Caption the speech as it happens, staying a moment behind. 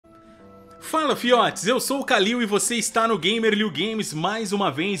Fala, fiotes, eu sou o Kalil e você está no Gamerllil Games mais uma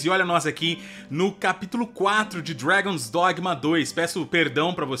vez. E olha nós aqui no capítulo 4 de Dragon's Dogma 2. Peço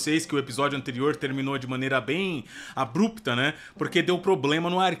perdão pra vocês que o episódio anterior terminou de maneira bem abrupta, né? Porque deu problema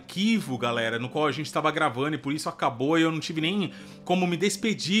no arquivo, galera, no qual a gente estava gravando, e por isso acabou e eu não tive nem como me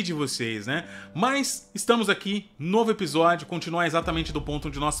despedir de vocês, né? Mas estamos aqui, novo episódio, continuar exatamente do ponto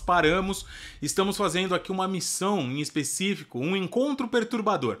onde nós paramos. Estamos fazendo aqui uma missão em específico, um encontro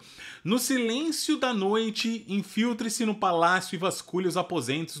perturbador. No silêncio da noite, infiltre-se no palácio e vasculhe os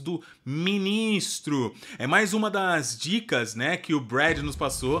aposentos do ministro. É mais uma das dicas, né, que o Brad nos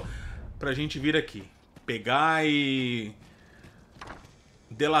passou pra gente vir aqui. Pegar e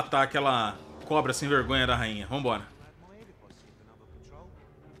delatar aquela cobra sem vergonha da rainha. Vambora.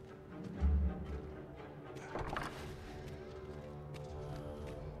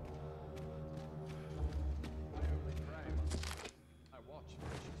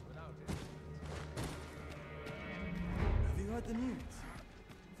 The news.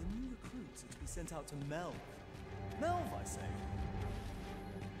 The new recruits are to be sent out to Melv. Melv, I say.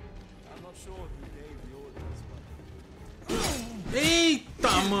 I'm not sure who gave the orders, but...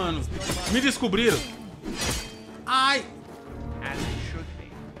 Eita, mano! Me descobriram! Ai! As it should be.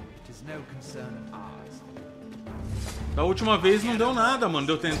 It is no concern of ours. Da última vez não deu nada, mano,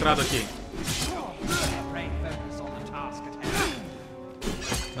 de eu ter entrado aqui.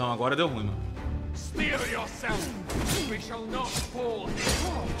 Não, agora deu ruim, mano.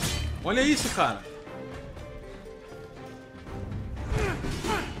 Olha isso, cara.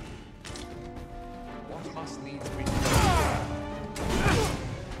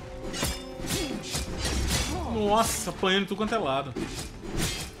 Nossa, apanhando tudo quanto é lado.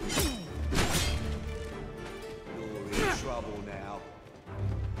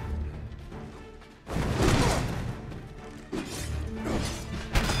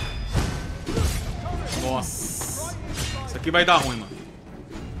 Nossa, isso aqui vai dar ruim, mano.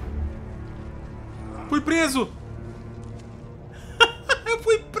 Fui preso! Eu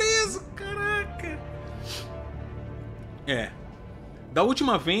fui preso, caraca! É. Da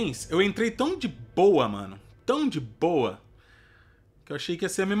última vez, eu entrei tão de boa, mano. Tão de boa. Que eu achei que ia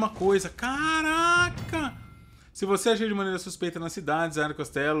ser a mesma coisa. Caraca! Se você agir de maneira suspeita nas cidades, área,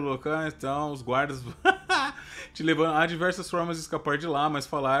 castelo, locais, então, os guardas te levam. Há diversas formas de escapar de lá, mas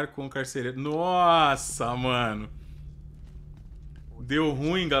falar com o carcereiro. Nossa, mano. Deu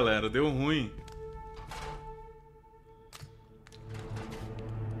ruim, galera. Deu ruim.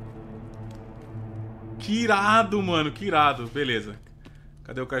 Que irado, mano. Que irado. Beleza.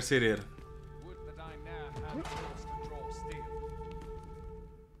 Cadê o carcereiro?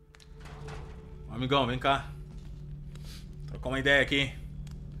 Amigão, vem cá. Trocar uma ideia aqui.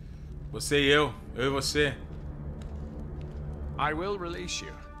 Você e eu e você. I will release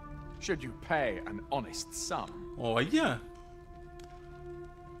you, should you pay an honest sum. Olha!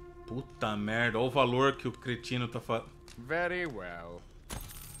 Puta merda, olha o valor que o cretino tá falando. Very well.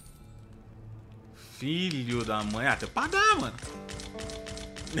 Filho da mãe. Ah, tem que pagar, mano.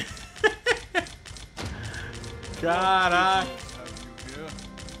 Caraca.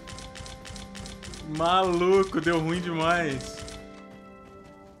 Maluco, deu ruim demais.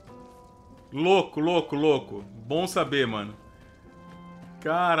 Louco, louco, louco. Bom saber, mano.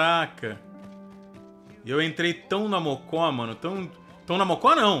 Caraca. Eu entrei tão na mocó, mano. Tão na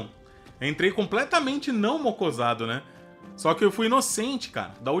mocó, não. Eu entrei completamente não mocosado, né? Só que eu fui inocente,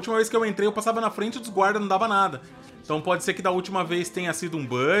 cara. Da última vez que eu entrei, eu passava na frente dos guardas, não dava nada. Então pode ser que da última vez tenha sido um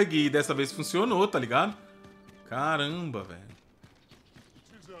bug e dessa vez funcionou, tá ligado? Caramba, velho.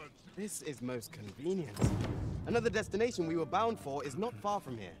 This is most convenient. Another destination we were bound for is not far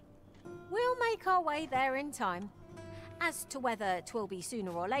from here. We'll make our way there in time. As to whether 'twill be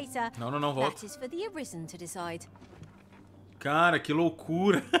sooner or later, não, volta. that is for the Arisen to decide. Cara, que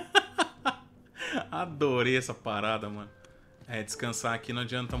loucura. Adorei essa parada, mano. É, descansar aqui não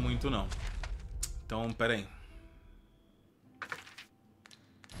adianta muito, não. Então, pera aí.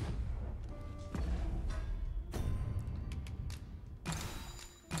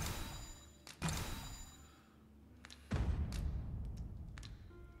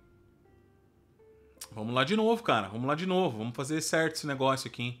 Vamos lá de novo, cara. Vamos lá de novo. Vamos fazer certo esse negócio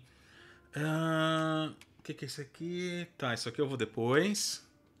aqui. O que é isso aqui? Tá, isso aqui eu vou depois.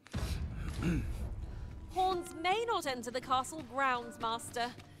 Horns may not enter the castle grounds, Master.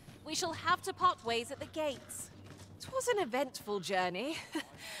 We shall have to part ways at the gates. 'Twas an eventful journey,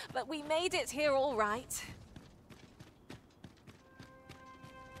 but we made it here all right.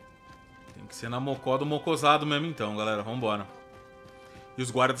 Tem que ser na mocó do mocosado mesmo então, galera. Vambora. E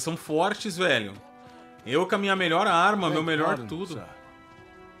os guardas são fortes, velho. Eu com a minha melhor arma, meu melhor tudo.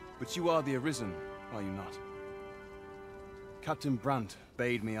 But you are the Arisen, are you not? Captain Brandt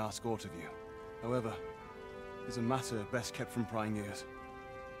bade me ask aught of you. However, it is a matter best kept from prying ears.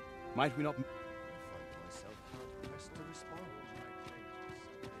 Might we not... I find myself hard-pressed to respond.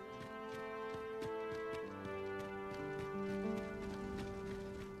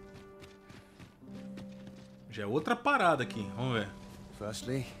 Já é outra parada aqui, vamos ver.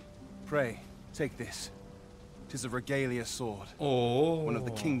 Firstly, pray, take this. 'Tis a regalia sword, Oh. one of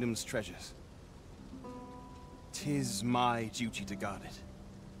the kingdom's treasures. 'Tis my duty to guard it.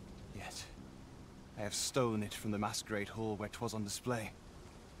 Yet, I have stolen it from the masquerade hall where 'twas on display.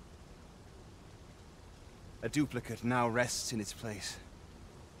 A duplicate now rests in its place,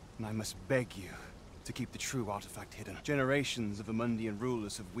 and I must beg you to keep the true artifact hidden. Generations of Amundian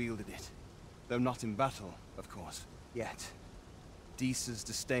rulers have wielded it, though not in battle, of course. Yet, Deesa's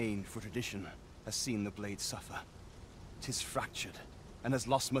disdain for tradition has seen the blade suffer. 'Tis fractured, and has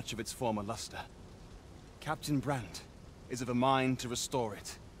lost much of its former luster. Captain Brandt is of a mind to restore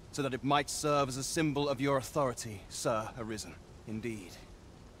it, so that it might serve as a symbol of your authority, Sir Arisen. Indeed,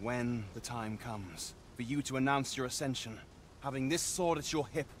 when the time comes for you to announce your ascension, having this sword at your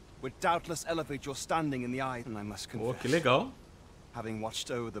hip would doubtless elevate your standing in the eye, and I must confess, Oh, que legal. having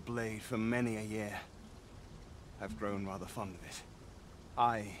watched over the blade for many a year, I've grown rather fond of it.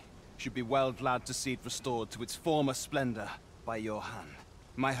 I should be well glad to see it restored to its former splendor by your hand.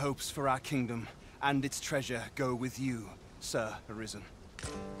 My hopes for our kingdom and its treasure go with you, Sir Arisen.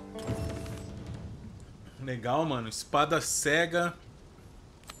 Legal, mano. Espada cega.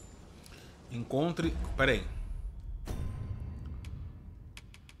 Encontre... Pera aí.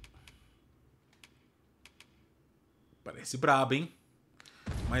 Parece brabo, hein?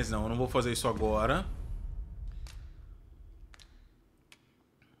 Mas não, eu não vou fazer isso agora.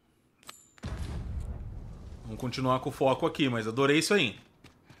 Vamos continuar com o foco aqui, mas adorei isso aí.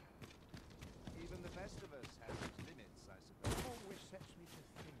 Even the best of us have its limits, I suppose. Always sets me to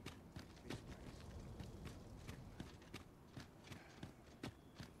think this place.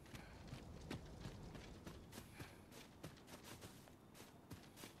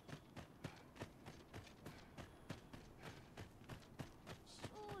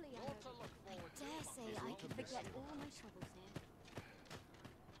 Surely I dare say I could forget all my troubles here.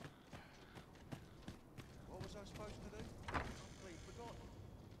 What was I supposed to do? Completely forgotten.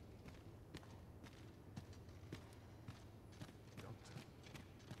 Doctor.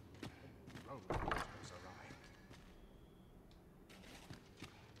 Roller coasters arrive.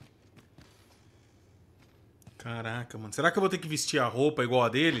 Caraca, mano. Será que eu vou ter que vestir a roupa igual a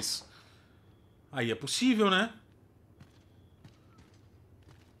deles? Aí é possível, né?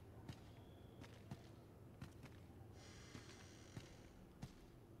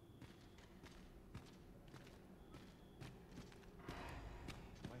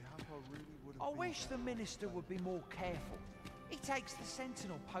 I wish the minister would be more careful. He takes the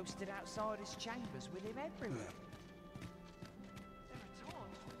sentinel posted outside his chambers with him everywhere. There are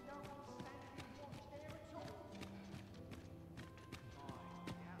times when no one's standing watch there at all.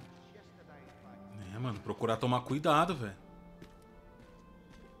 É, mano. Procurar tomar cuidado, velho.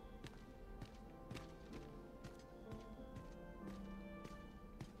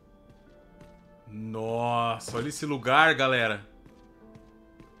 Nossa, olha esse lugar, galera.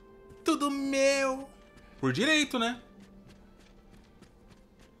 Tudo meu. Por direito, né?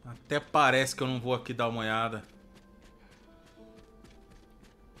 Até parece que eu não vou aqui dar uma olhada.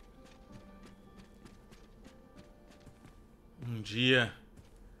 Um dia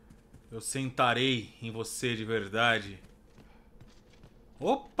eu sentarei em você de verdade.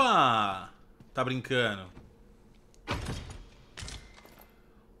 Opa! Tá brincando?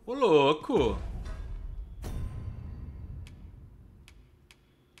 Ô, louco!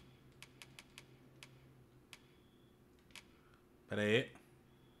 Pera aí.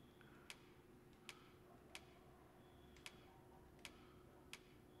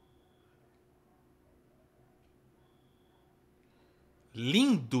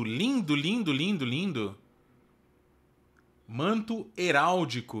 Lindo, lindo, lindo, lindo, lindo. Manto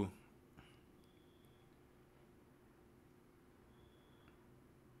heráldico.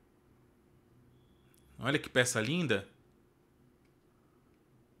 Olha que peça linda.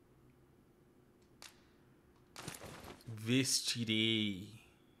 Vestirei.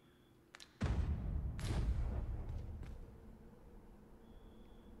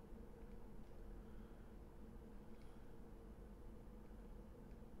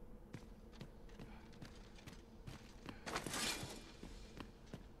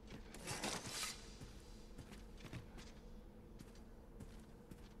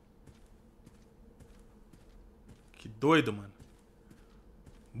 Que doido, mano.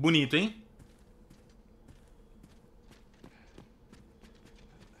 Bonito, hein?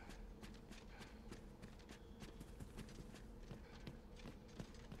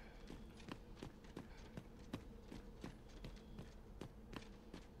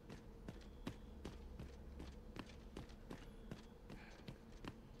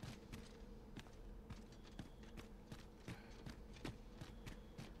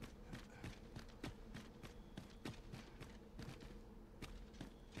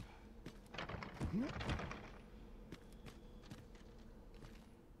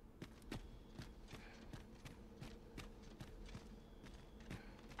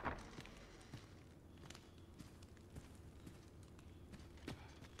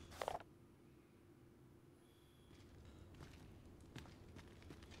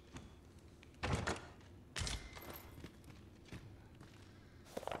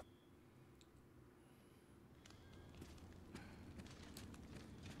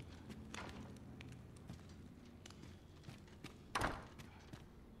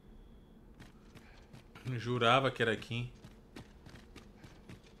 Eu jurava que era aqui.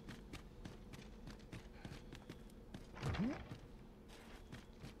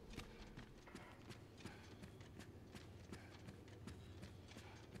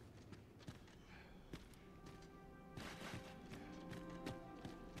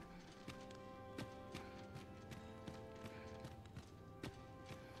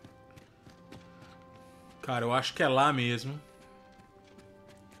 Cara, eu acho que é lá mesmo.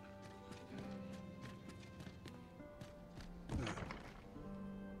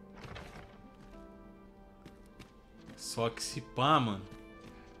 Só que se pá, mano,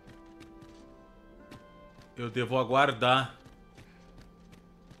 eu devo aguardar.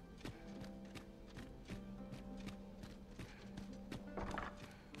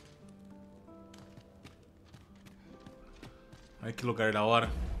 Ai, que lugar da hora.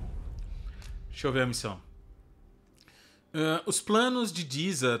 Deixa eu ver a missão. Os planos de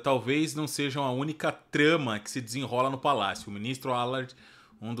Diza talvez não sejam a única trama que se desenrola no palácio. O ministro Allard,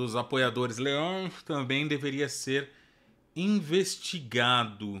 um dos apoiadores leões, também deveria ser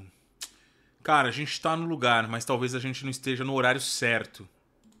investigado. Cara, a gente tá no lugar, mas talvez a gente não esteja no horário certo.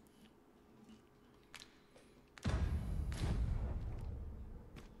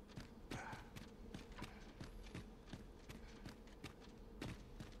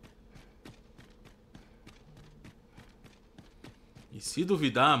 E se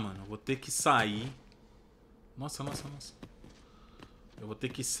duvidar, mano, eu vou ter que sair. Nossa. Eu vou ter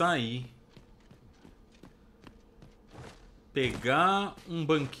que sair. Pegar um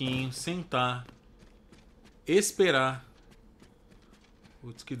banquinho, sentar, esperar.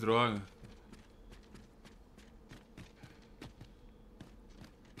 Putz, que droga.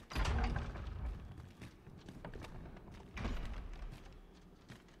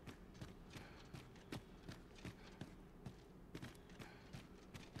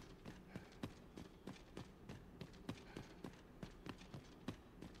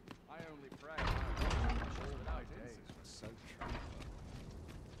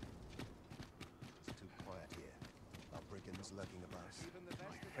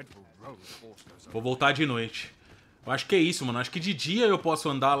 Vou voltar de noite. Eu acho que é isso, mano. Acho que de dia eu posso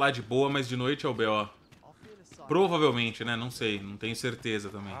andar lá de boa, mas de noite é o BO. Provavelmente, né? Não sei. Não tenho certeza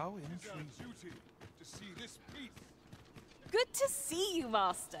também. Good to see you,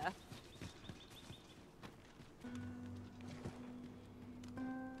 Master.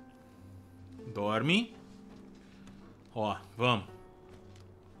 Dorme. Ó, vamos.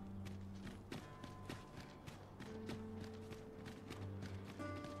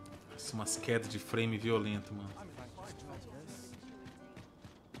 Nossa, umas quedas de frame violento, mano.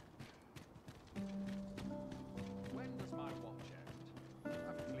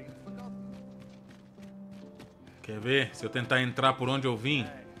 Quer ver? Se eu tentar entrar por onde eu vim,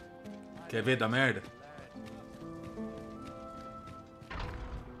 quer ver da merda?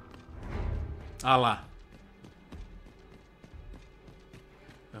 Ah lá.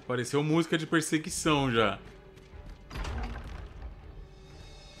 Apareceu música de perseguição já.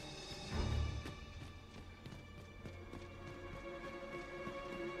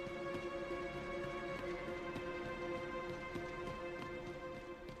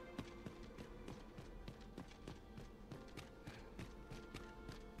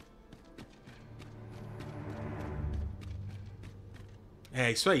 É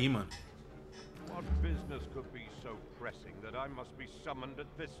isso aí, mano. What business could be so pressing that I must be summoned at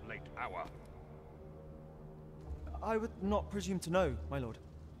this late hour? I would not presume to know, my lord.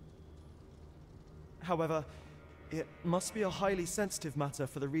 However, it must be a highly sensitive matter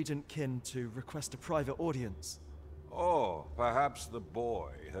for the regent kin to request a private audience. Or perhaps the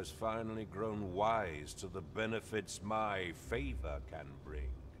boy has finally grown wise to the benefits my favor can bring.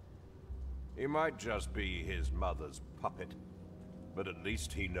 He might just be his mother's puppet, but at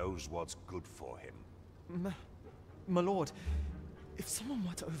least he knows what's good for him. My lord, if someone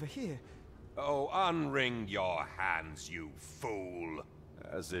were to overhear... Oh, unwring your hands, you fool!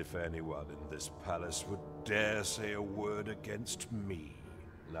 As if anyone in this palace would dare say a word against me.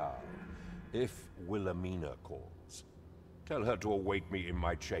 Now, if Wilhelmina calls, tell her to await me in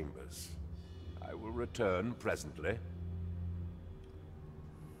my chambers. I will return presently.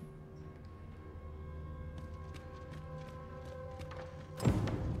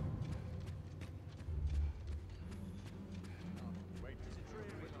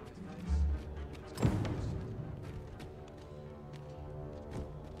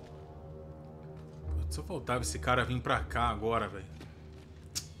 Só faltava esse cara vir pra cá agora, velho.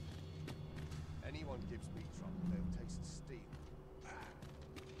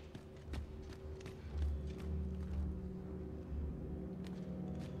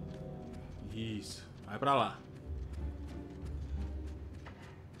 Isso, vai pra lá.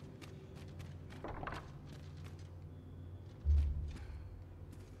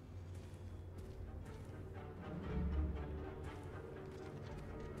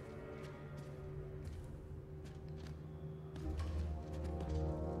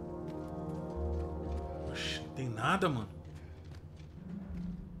 Oxe, não tem nada, mano.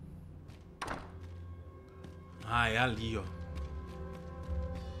 Ah, é ali, ó.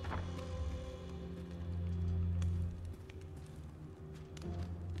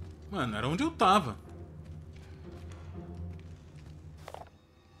 Mano, era onde eu tava.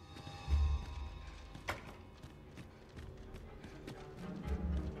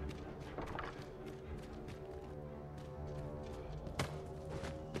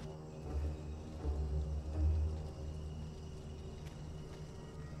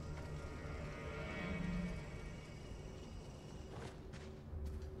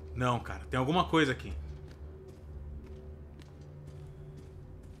 Não, cara, tem alguma coisa aqui.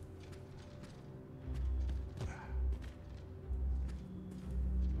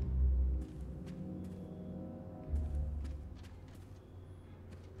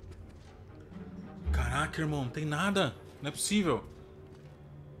 Caraca, irmão, não tem nada. Não é possível.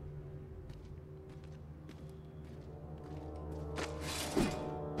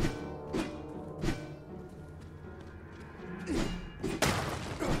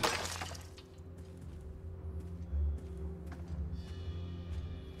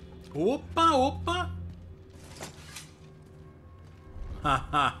 Opa, opa.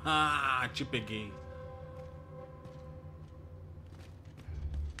 Hahaha, te peguei.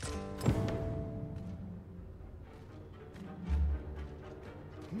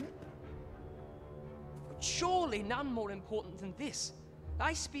 Surely none more important than this.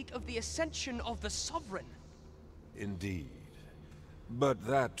 I speak of the ascension of the sovereign. Indeed. But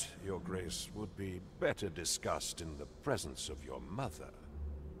that, Your Grace, would be better discussed in the presence of your mother.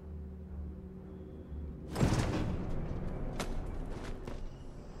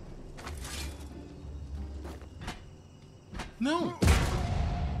 Não.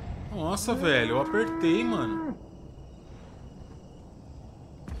 Nossa, velho, eu apertei, mano.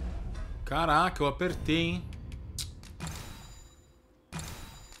 Caraca, eu apertei, hein.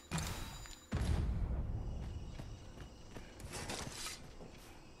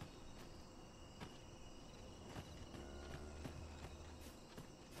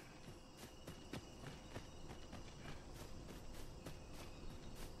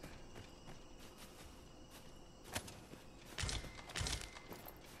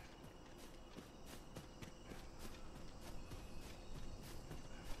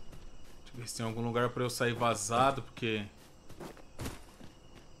 Ver se tem algum lugar pra eu sair vazado, porque...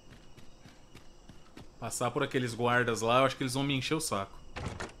 Passar por aqueles guardas lá, eu acho que eles vão me encher o saco.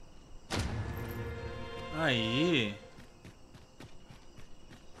 Aí...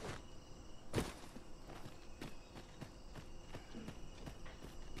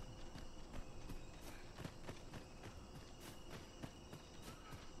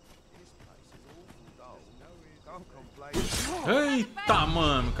 Eita,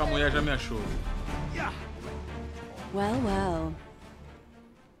 mano, que a mulher já me achou. Well, well.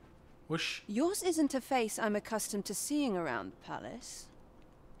 Oxi. Yours isn't a face I'm accustomed to seeing around the palace.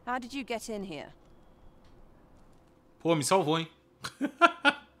 How did you get in here? Pô, me salvou, hein?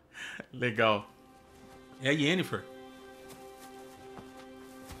 Legal. É a Yennefer.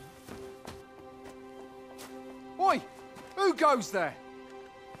 Oi! Who goes there?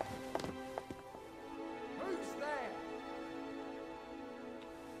 Who's there?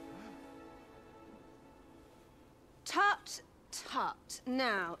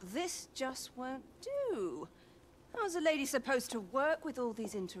 this just won't do. How's a lady supposed to work with all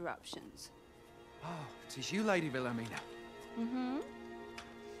these interruptions? Oh, it is you, Lady Wilhelmina. Mm-hmm.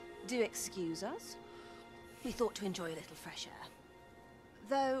 Do excuse us. We thought to enjoy a little fresh air.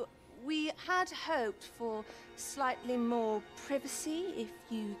 Though we had hoped for slightly more privacy, if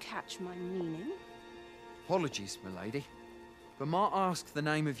you catch my meaning. Apologies, milady. But might I ask the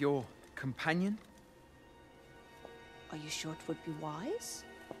name of your companion? Are you sure it would be wise?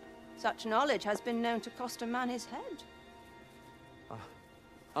 Such knowledge has been known to cost a man his head.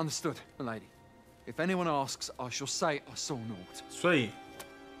 Understood, milady. If anyone asks, I shall say I saw naught. Isso aí.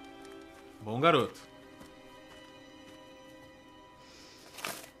 Bom garoto.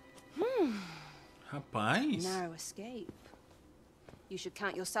 Rapaz. Narrow escape. You should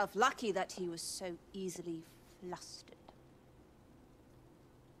count yourself lucky that he was so easily flustered.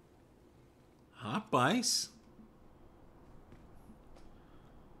 Rapaz.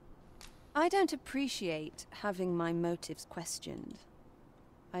 I don't appreciate having my motives questioned.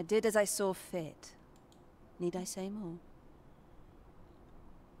 I did as I saw fit. Need I say more?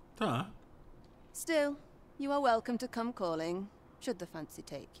 Tá. Still, you are welcome to come calling, should the fancy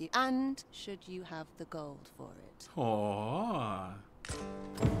take you, and should you have the gold for it. Oh.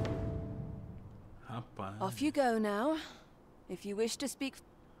 Rapaz. Off you go now. If you wish to speak...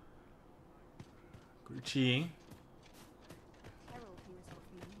 Curti, hein?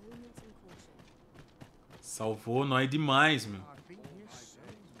 Salvou nós demais, meu.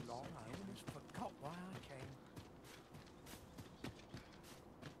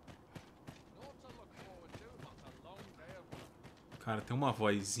 Cara, tem uma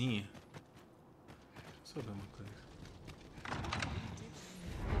vozinha. Deixa eu ver uma coisa.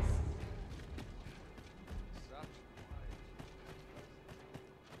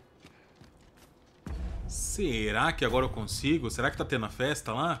 Será que agora eu consigo? Será que tá tendo a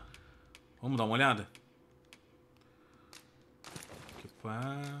festa lá? Vamos dar uma olhada? Aqui,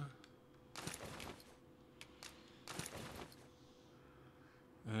 pá.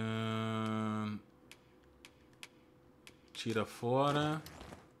 Tira fora.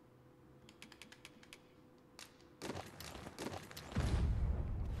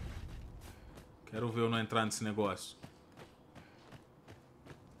 Quero ver eu não entrar nesse negócio.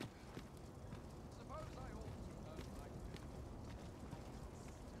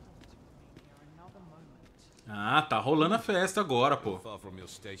 Ah, tá rolando a festa agora, pô.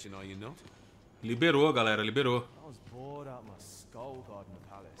 Liberou, galera, liberou.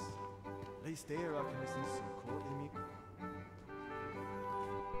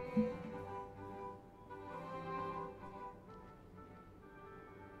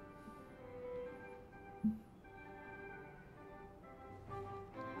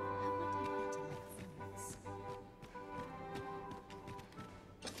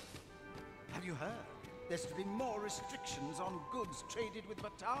 Have you heard? There's to be more restrictions on goods traded with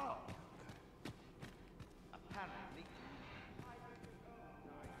Batar. Apparently.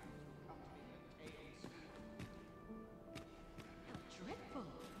 Dreadful.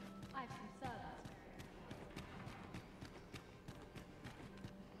 I've concerns.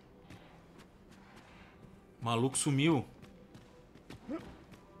 O maluco sumiu.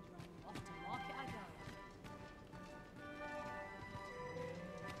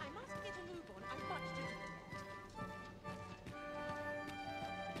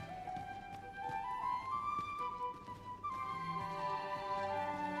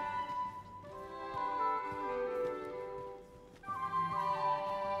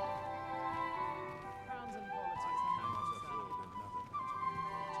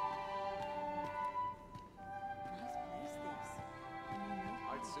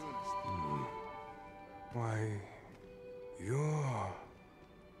 Why, you're...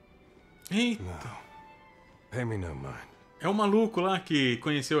 Eita. No. Pay me no mind. É o maluco lá que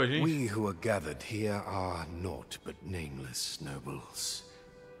conheceu a gente. We who are gathered here are naught but nameless nobles.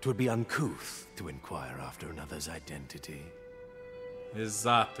 'Twould be uncouth to inquire after another's identity.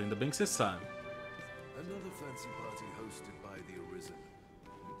 Exato, ainda bem que você sabe. Another fancy party hosted by the Arisen.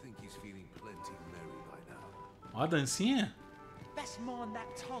 You'd think he's feeling plenty merry by now. Ó a dancinha. Best mind that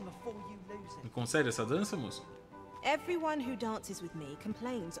tongue before you lose it. Me concede essa dança, moço? Everyone who dances with me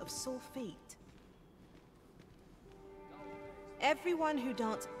complains of sore feet. Everyone who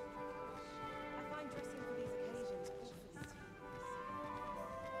dances... I find dressing for these occasions awfully tedious.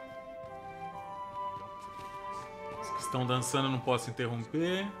 Os que estão dançando eu não posso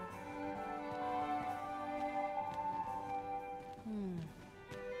interromper.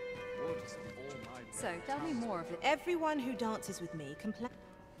 So, tell me more of it. Everyone who dances with me complains...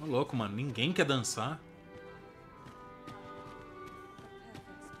 Ô louco, mano, ninguém quer dançar.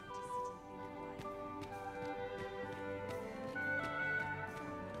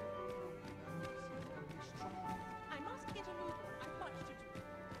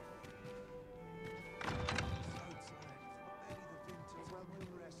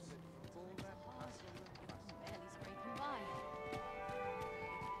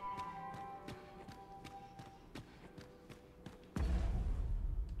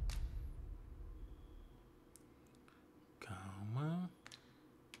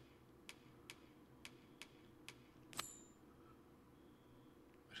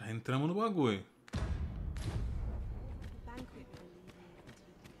 entramos no bagulho.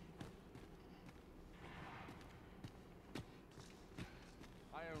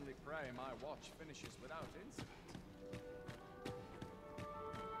 I only pray my watch finishes without incident.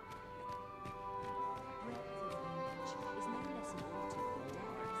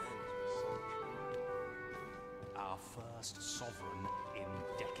 Our first sovereign in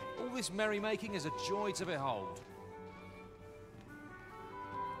decades. All this merrymaking is a joy to behold.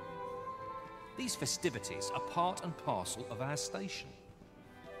 These festivities are part and parcel of our station.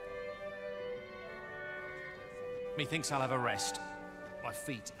 Methinks I'll have a rest. My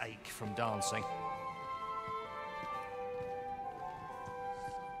feet ache from dancing.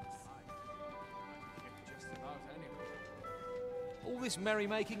 Just about anyone. All this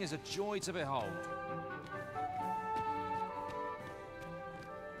merrymaking is a joy to behold.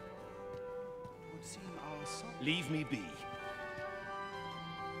 Leave me be.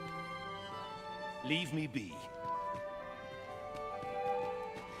 Leave me be.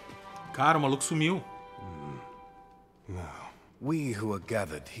 Cara, o maluco sumiu. No. We who are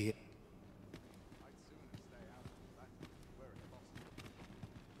gathered here.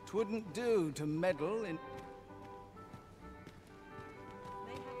 Twouldn't do to meddle in.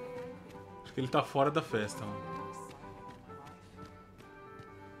 Acho que ele tá fora da festa, mano.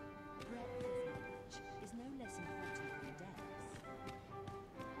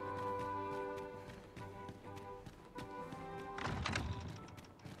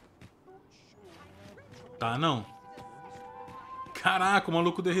 Tá, não. Caraca, o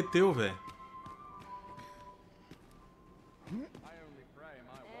maluco derreteu, velho.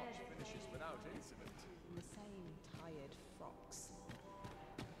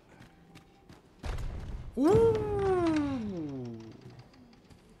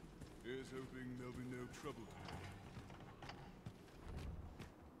 Here's hoping there'll be no trouble.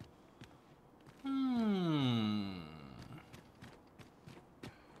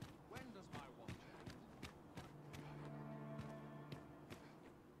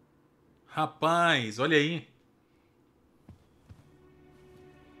 Rapaz, olha aí.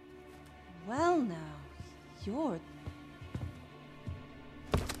 Well now, you're...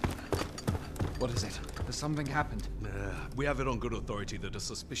 What is it? Has something happened? We have it on good authority that a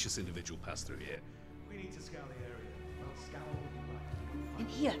suspicious individual passed through here. We need to scour the area. I'll scour what you like. In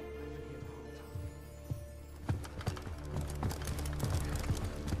here.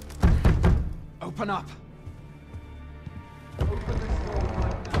 Open up!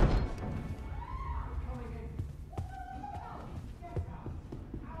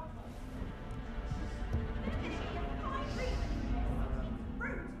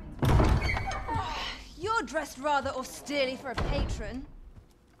 You're dressed rather austerely for a patron.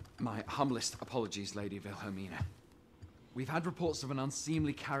 My humblest apologies, Lady Wilhelmina. We've had reports of an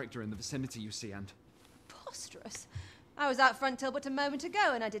unseemly character in the vicinity, you see, and... Preposterous. I was out front till but a moment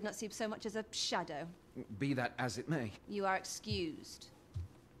ago, and I did not see so much as a shadow. Be that as it may. You are excused.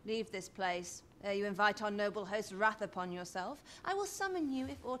 Leave this place, ere you invite our noble host's wrath upon yourself. I will summon you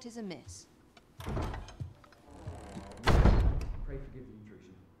if aught is amiss. Pray forgive the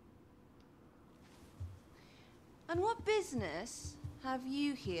intrusion. And what business have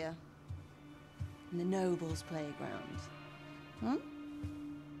you here? In the nobles' playground? Hmm?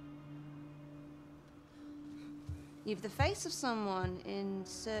 You've the face of someone in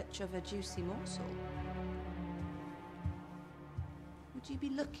search of a juicy morsel. Would you be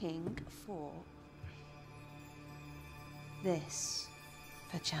looking for this,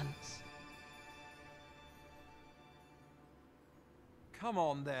 perchance? Come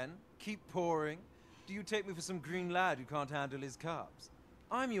on, then. Keep pouring. Do you take me for some green lad who can't handle his cups?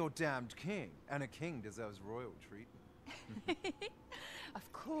 I'm your damned king, and a king deserves royal treatment.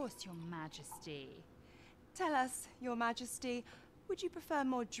 Of course, Your Majesty. Tell us, Your Majesty, would you prefer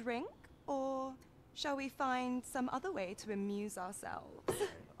more drink, or shall we find some other way to amuse ourselves?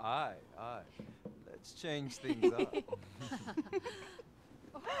 Aye, aye. Let's change things up.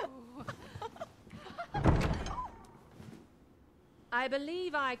 I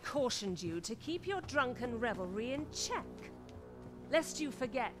believe I cautioned you to keep your drunken revelry in check, lest you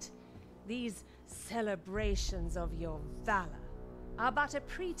forget these celebrations of your valor are but a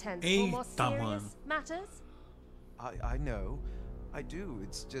pretense for more serious matters. I know. I do.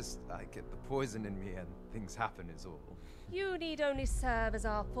 It's just I get the poison in me and things happen is all. You need only serve as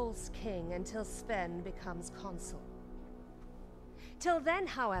our false king until Sven becomes consul. Till then,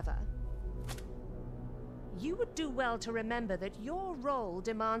 however, you would do well to remember that your role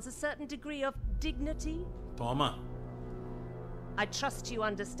demands a certain degree of dignity. Toma. I trust you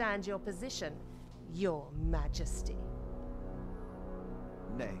understand your position, Your Majesty.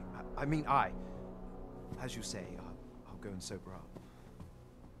 Nay, I mean I. As you say, I'll go and sober up.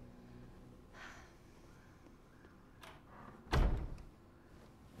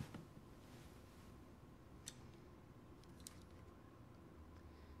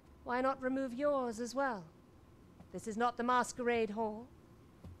 Why not remove yours as well? This is not the masquerade hall,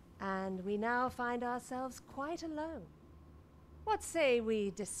 and we now find ourselves quite alone. What say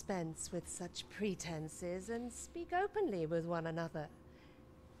we dispense with such pretenses and speak openly with one another,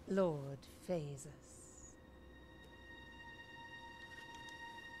 Lord Phasus?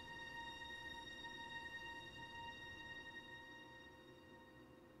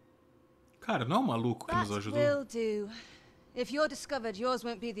 Cara, não é um maluco que nos That ajudou? will do. If you're discovered, yours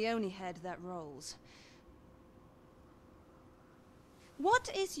won't be the only head that rolls. What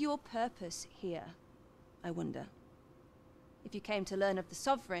is your purpose here, I wonder? If you came to learn of the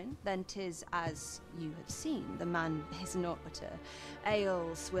Sovereign, then 'tis as you have seen. The man is naught but a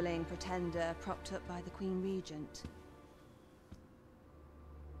ale-swilling pretender propped up by the Queen Regent.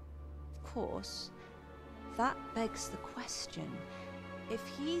 Of course, that begs the question. If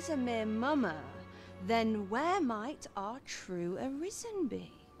he's a mere mummer, then where might our true Arisen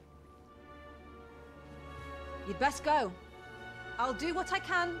be? You'd best go. I'll do what I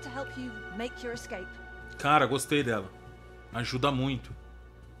can to help you make your escape. Cara, gostei dela. Ajuda muito.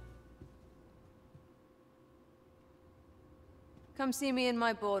 Come see me in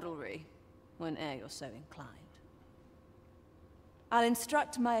my bordlery, whene'er you're so inclined. I'll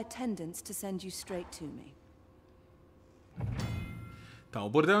instruct my attendants to send you straight to me. Tá, o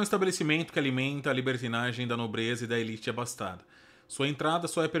bordel é um estabelecimento que alimenta a libertinagem da nobreza e da elite abastada. Sua entrada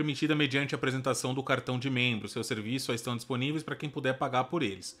só é permitida mediante a apresentação do cartão de membro. Seus serviços só estão disponíveis para quem puder pagar por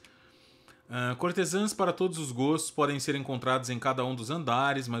eles. Cortesãs para todos os gostos podem ser encontrados em cada um dos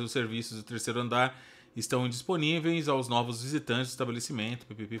andares, mas os serviços do terceiro andar estão indisponíveis aos novos visitantes do estabelecimento.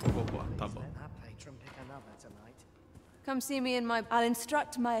 Pipipipopopó. Tá bom. Come see me in my... I'll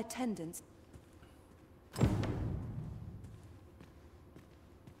instruct my attendants.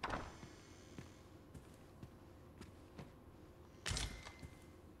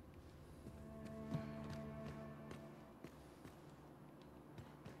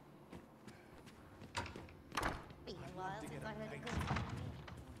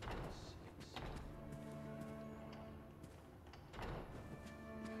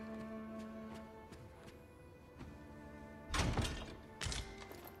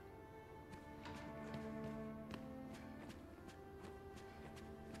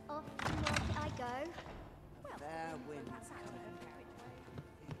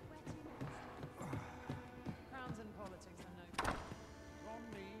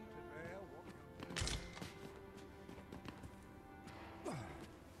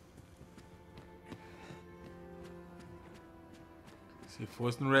 Se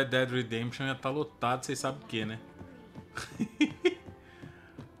fosse no Red Dead Redemption ia estar lotado, vocês sabem o que, né?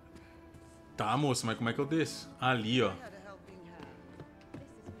 Tá, moço, mas como é que eu desço? Ali, ó.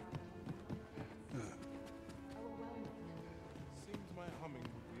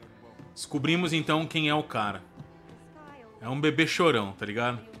 Descobrimos então quem é o cara. É um bebê chorão, tá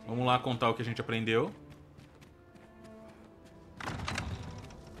ligado? Vamos lá contar o que a gente aprendeu.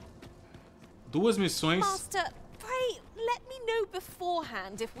 Duas missões Master, pray let me know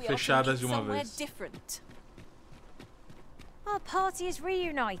beforehand if we fechadas de are uma somewhere vez. different. Our party is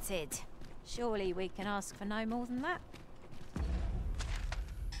reunited. Surely we can ask for no more than that.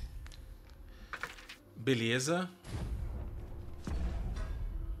 Beleza.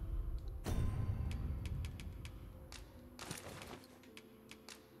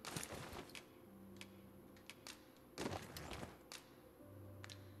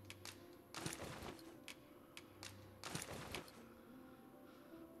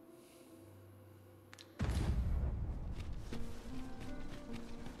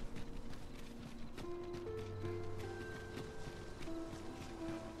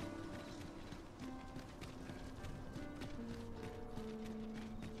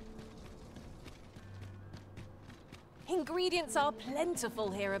 Ingredients are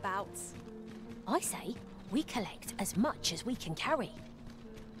plentiful hereabouts. I say we collect as much as we can carry.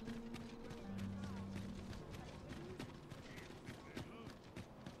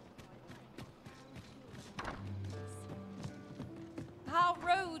 Our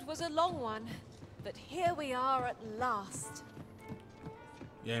road was a long one, but here we are at last.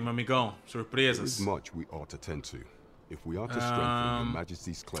 E aí, meu amigão? There Surpresas? is much we ought to tend to, if we are to strengthen Your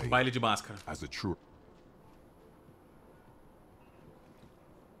Majesty's claim Baile de máscara. as a true...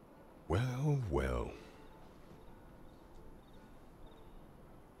 Well, well.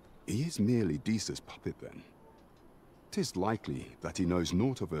 He is merely Desa's puppet, then. 'Tis likely that he knows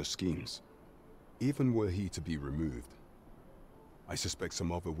naught of her schemes. Even were he to be removed, I suspect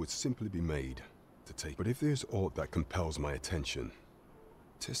some other would simply be made to take. But if there's aught that compels my attention,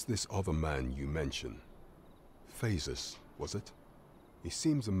 'tis this other man you mention. Phases, was it? He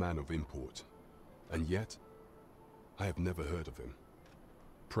seems a man of import, and yet I have never heard of him.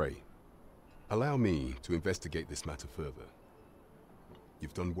 Pray, allow me to investigate this matter further.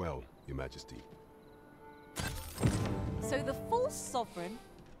 You've done well, Your Majesty. So the false sovereign,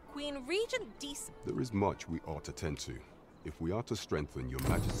 Queen Regent There is much we ought to tend to, if we are to strengthen Your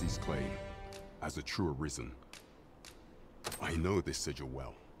Majesty's claim as a true arisen. I know this sigil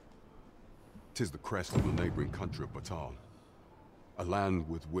well. 'Tis the crest of the neighboring country of Batal, a land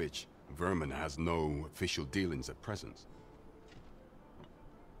with which Vermin has no official dealings at present.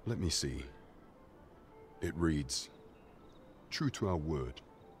 Let me see. It reads, "True to our word,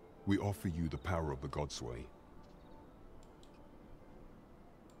 we offer you the power of the Godsway.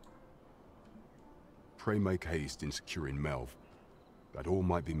 Pray make haste in securing Melv, that all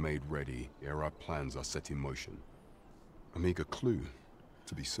might be made ready ere our plans are set in motion." A meager clue,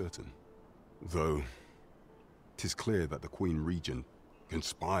 to be certain. Though, 'tis clear that the Queen Regent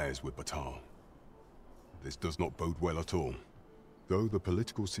conspires with Batal. This does not bode well at all. Though the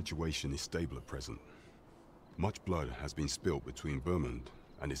political situation is stable at present, much blood has been spilt between Vermund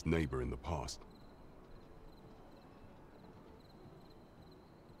and its neighbor in the past.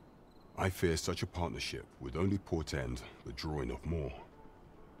 I fear such a partnership would only portend the drawing of more.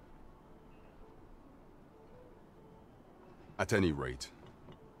 At any rate,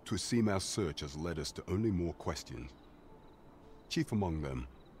 'twould seem our search has led us to only more questions. Chief among them,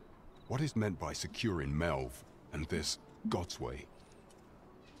 what is meant by securing Melv and this Godsway?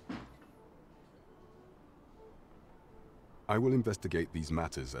 I will investigate these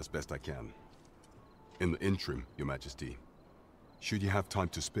matters as best I can. In the interim, Your Majesty, should you have time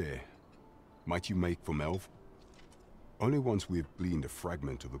to spare, might you make for Melv? Only once we have gleaned a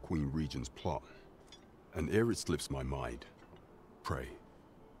fragment of the Queen Regent's plot, and ere it slips my mind, pray,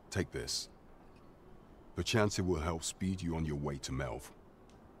 take this. Perchance it will help speed you on your way to Melv.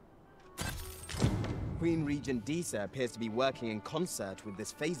 Queen Regent Disa appears to be working in concert with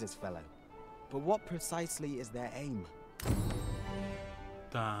this Phases fellow. But what precisely is their aim?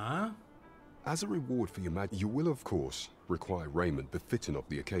 Tá. As a reward for your majesty, you will of course require raiment befitting of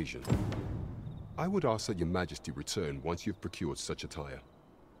the occasion. I would ask that your majesty return once you've procured such attire.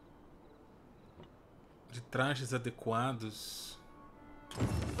 De trajes adequados.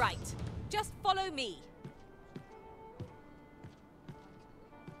 Right. Just follow me.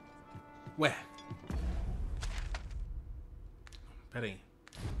 Ué. Pera aí.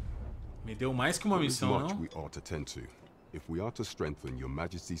 Me deu mais que uma missão, There is much não? we ought to tend to, if we are to strengthen your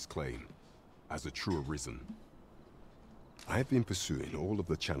majesty's claim as a true arisen. I have been pursuing all of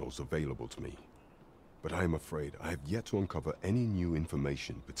the channels available to me, but I am afraid I have yet to uncover any new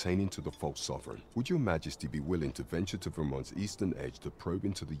information pertaining to the false sovereign. Would your majesty be willing to venture to Vermont's eastern edge to probe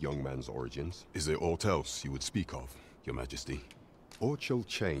into the young man's origins? Is there aught else you would speak of, your majesty? Aught shall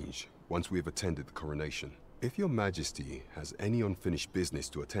change once we have attended the coronation. If your majesty has any unfinished business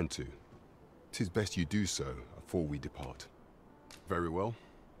to attend to, 'tis best you do so before we depart. Very well.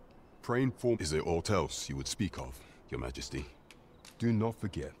 Pray inform. Is there aught else you would speak of, your majesty? Do not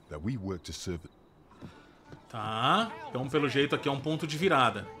forget that we work to serve. Tá. Então, pelo jeito, aqui é um ponto de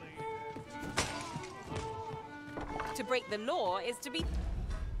virada. To break the law is to be...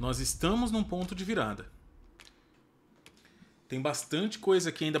 Nós estamos num ponto de virada. Tem bastante coisa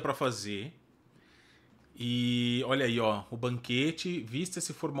aqui ainda pra fazer. E olha aí, ó. O banquete,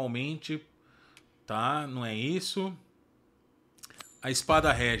 vista-se formalmente. Tá, não é isso. A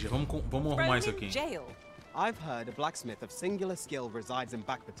espada régia. Vamos arrumar isso aqui. I've heard a blacksmith of singular skill resides in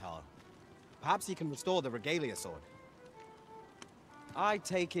Bakbatal. Perhaps he can restore the regalia sword. I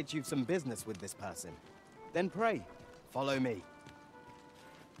take it you've some business with this person. Then pray, follow me.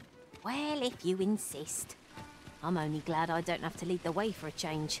 Well, if you insist. I'm only glad I don't have to lead the way for a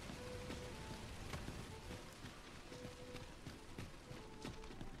change.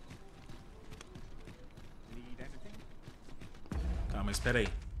 Tá, mas espera aí.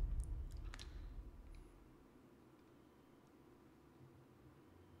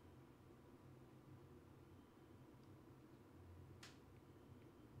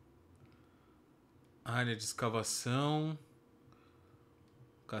 Área de escavação.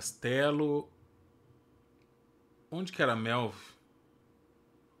 Castelo. Onde que era Melv?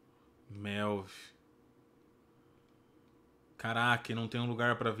 Melv. Caraca, não tem um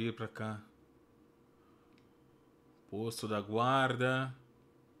lugar pra vir pra cá. Posto da guarda.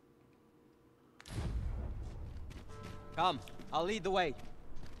 Come, I'll lead the way.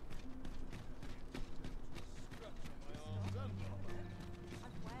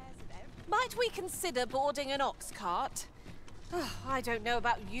 Might we consider boarding an ox cart? I don't know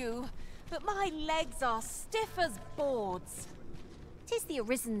about you, but my legs are stiff as boards. 'Tis the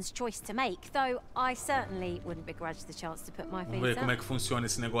Arisen's choice to make, though I certainly wouldn't begrudge the chance to put my feet Vamos ver up. como é que funciona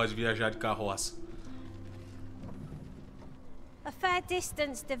esse negócio de viajar de carroça. A fair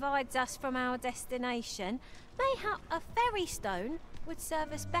distance divides us from our destination. Mayhap a ferry stone would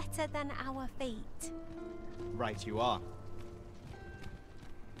serve us better than our feet. Right you are.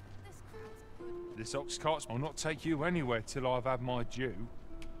 This ox cart will not take you anywhere till I've had my due.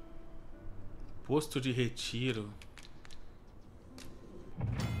 Posto de retiro.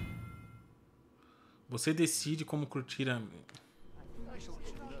 Você decide como curtir a...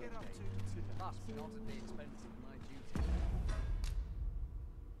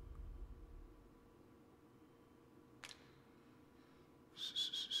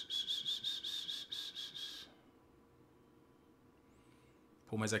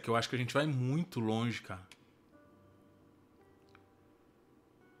 Pô, mas aqui eu acho que a gente vai muito longe, cara.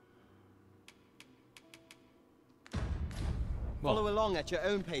 Follow along at your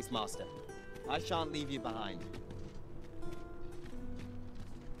own pace, Master. I shan't leave you behind.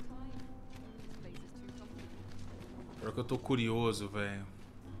 Pior que eu tô curioso, velho.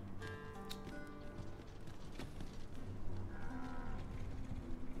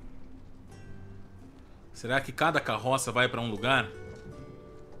 Será que cada carroça vai pra um lugar?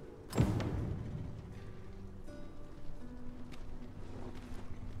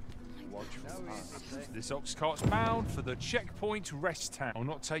 This ox cart's bound for the checkpoint rest town. I'll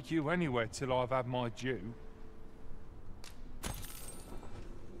not take you anywhere till I've had my due.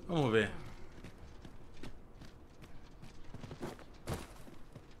 Vamos ver.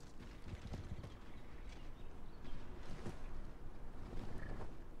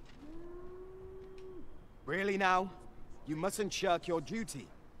 Really now? You mustn't shirk your duty.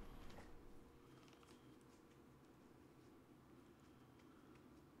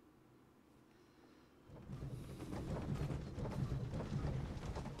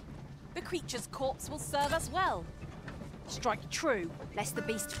 The creature's corpse will serve us well. Strike true, lest the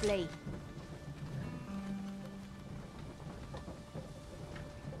beast flee.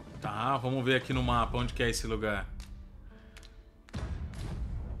 Tá, vamos ver aqui no mapa onde que é esse lugar.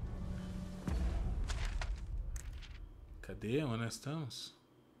 Cadê? Onde nós estamos?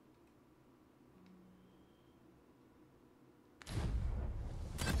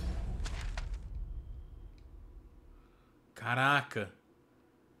 Caraca!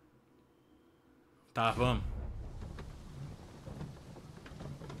 Tá, vamos.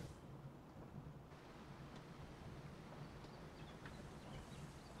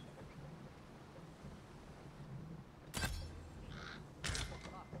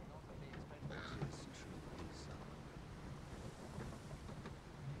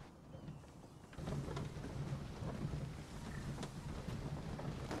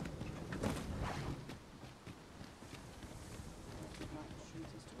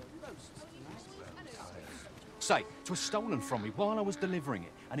 Say, 'twas stolen from me while I was delivering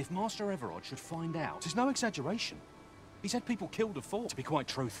it, and if Master Everard should find out, 'tis no exaggeration. He said people killed the four. To be quite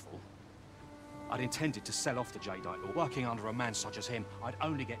truthful, I'd intended to sell off the jadeite, or working under a man such as him, I'd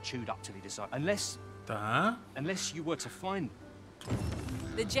only get chewed up till he decided. Unless you were to find...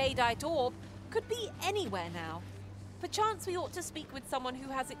 The jadeite orb could be anywhere now. Perchance we ought to speak with someone who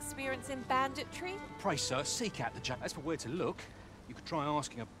has experience in banditry? Pray, sir, seek out the jadeite. As for where to look, you could try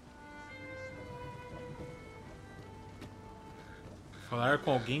asking a... Falar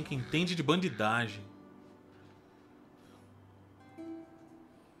com alguém que entende de bandidagem.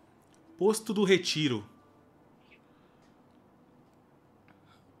 Posto do retiro.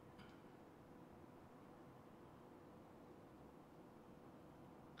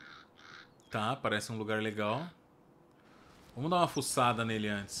 Tá, parece um lugar legal. Vamos dar uma fuçada nele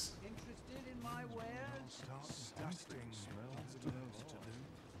antes.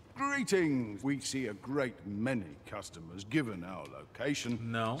 Greetings! We see a great many customers given our location.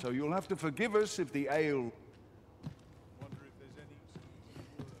 No. So you'll have to forgive us if the ale...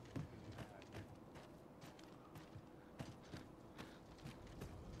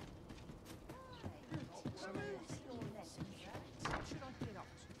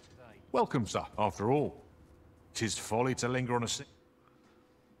 Welcome, sir. After all, 'tis folly to linger on a...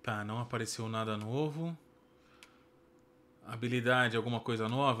 Tá, não apareceu nada novo. Habilidade, alguma coisa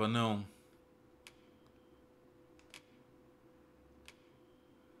nova? Não.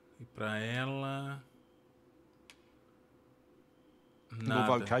 E pra ela...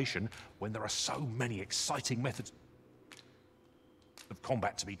 Nada. Vocation when there are so many exciting methods. of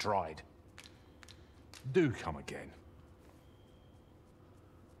combat to be tried. Do come again.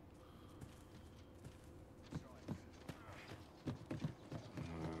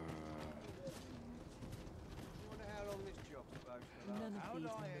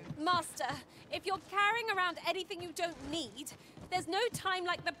 Master, if you're carrying around anything you don't need, there's no time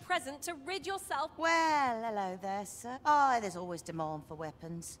like the present to rid yourself. Well, hello there, sir. Oh, there's always demand for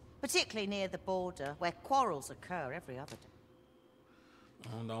weapons, particularly near the border, where quarrels occur every other day.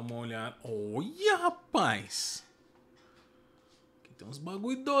 Vamos dar uma olhada. Olha, rapaz! Aqui tem uns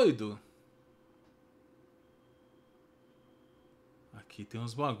bagulho doido. Aqui tem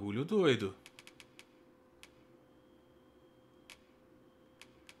uns bagulho doido.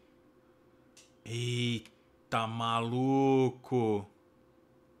 Eita, maluco!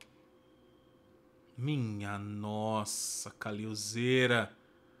 Minha nossa, calilzeira!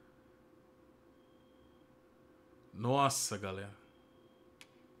 Nossa, galera.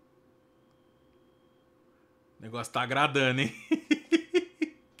 O negócio tá agradando, hein?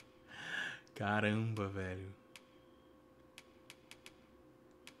 Caramba, velho.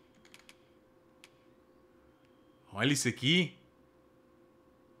 Olha isso aqui.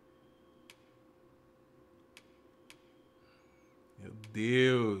 Meu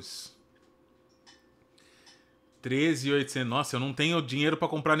Deus. 13.800. Nossa, eu não tenho dinheiro pra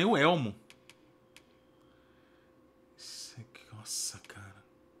comprar nem o elmo. Isso aqui, nossa, cara.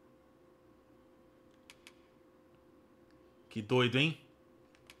 Que doido, hein?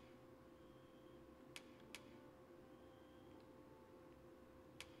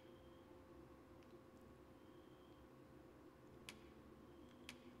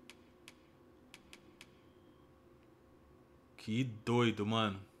 Que doido,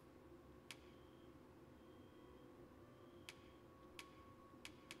 mano.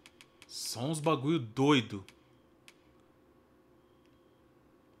 Só uns bagulho doido.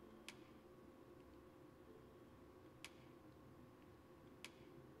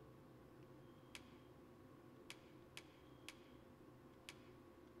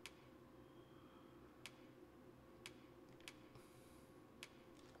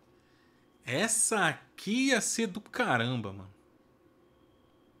 Essa aqui ia ser do caramba, mano.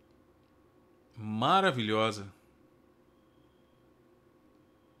 Maravilhosa.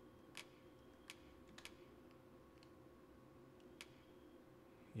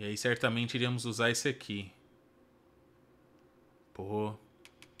 E aí certamente iríamos usar esse aqui. Pô.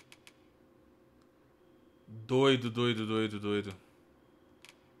 Doido, doido, doido, doido.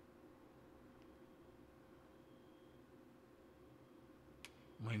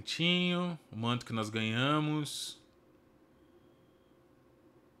 Mantinho, o manto que nós ganhamos.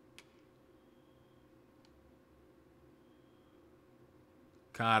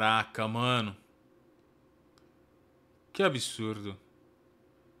 Caraca, mano. Que absurdo.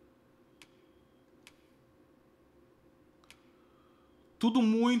 Tudo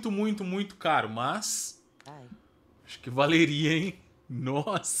muito, muito, muito caro, mas acho que valeria, hein?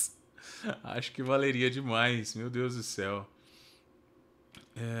 Nossa, acho que valeria demais, meu Deus do céu.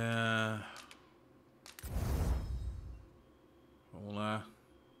 Vamos lá.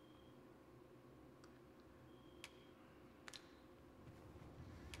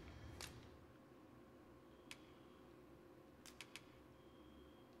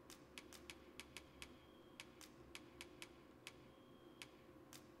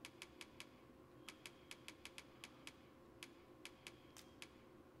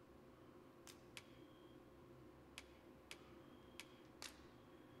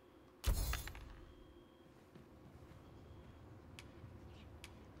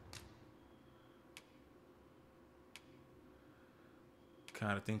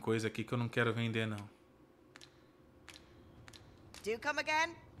 Cara, tem coisa aqui que eu não quero vender, não. Do come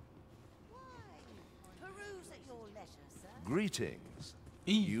again? Peruse at your leisure, sir. Greetings.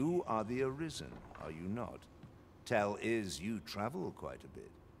 You are the Arisen, are you not? Tell is you travel quite a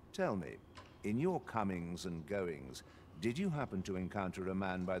bit. Tell me, in your comings and goings, did you happen to encounter a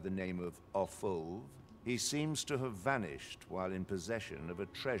man by the name of Ofulv? He seems to have vanished while in possession of a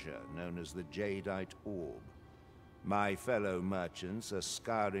treasure known as the Jadeite Orb. My fellow merchants are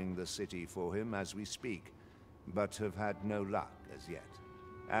scouring the city for him as we speak, but have had no luck as yet.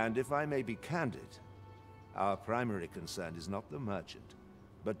 And if I may be candid, our primary concern is not the merchant,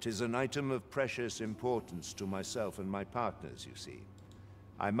 but 'tis an item of precious importance to myself and my partners, you see.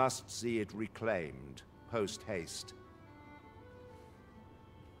 I must see it reclaimed, post-haste.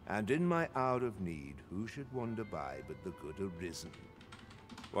 And in my hour of need, who should wander by but the good Arisen?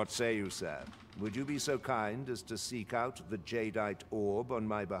 What say you, sir? Would you be so kind as to seek out the Jadeite Orb on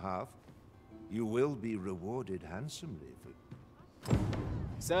my behalf? You will be rewarded handsomely for...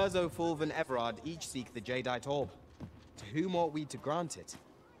 Sirs O'Fulve and Everard each seek the Jadeite orb. To whom ought we to grant it,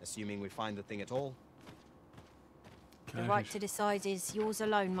 assuming we find the thing at all? The right to decide is yours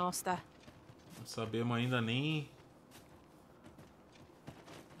alone, Master. Não sabemos ainda nem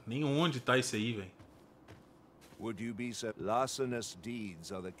onde tá isso aí, velho. Would you be so? Larcenous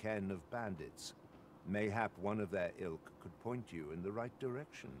deeds are the ken of bandits. Mayhap one of their ilk could point you in the right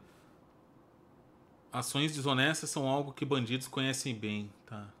direction. Ações desonestas são algo que bandidos conhecem bem,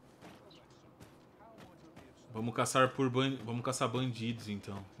 tá? Vamos caçar bandidos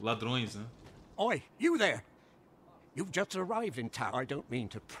então, ladrões, né? Oi, you there! You've just arrived in town. I don't mean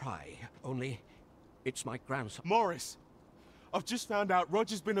to pry, only it's my grandson. Morris, I've just found out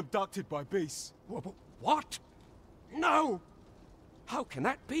Roger's been abducted by beasts. What? No! How can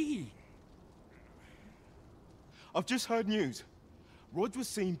that be? I've just heard news. Rog was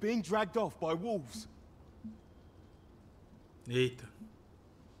seen being dragged off by wolves. Eita.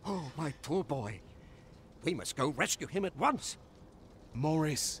 Oh, my poor boy. We must go rescue him at once.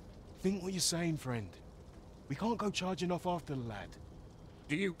 Morris, think what you're saying, friend. We can't go charging off after the lad.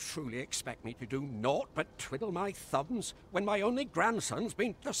 Do you truly expect me to do naught but twiddle my thumbs when my only grandson's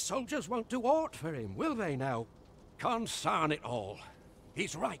been... The soldiers won't do aught for him, will they now? Consarn it all.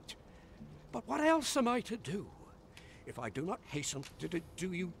 He's right. But what else am I to do? If I do not hasten,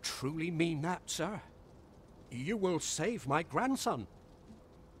 do you truly mean that, sir? You will save my grandson.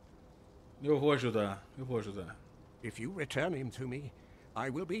 Eu vou ajudar. If you return him to me, I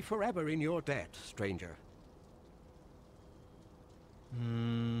will be forever in your debt, stranger.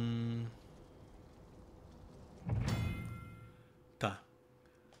 Tá.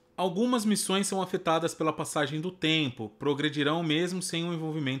 Algumas missões são afetadas pela passagem do tempo, progredirão mesmo sem o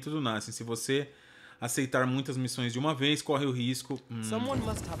envolvimento do Nascent. Se você aceitar muitas missões de uma vez, corre o risco... Someone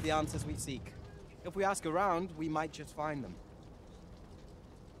must have the answers we seek. If we ask around, we might just find them.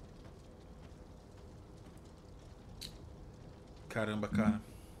 Caramba, cara.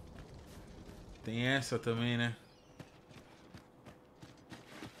 Tem essa também, né?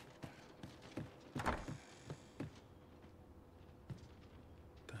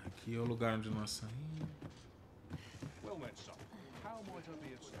 Tá, aqui é o lugar onde nós saímos. Well then, son, how might I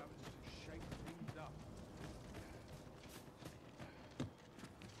be of service to shake things up?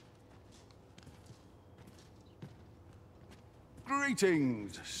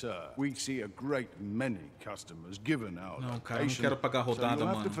 Greetings, sir. We see a great many customers given our Não, cara, não quero pagar rodada,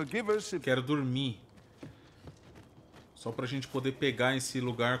 mano. Quero dormir. Só pra gente poder pegar esse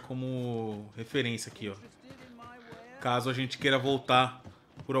lugar como referência aqui, ó. Caso a gente queira voltar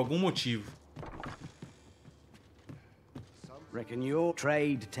por algum motivo. Reckon your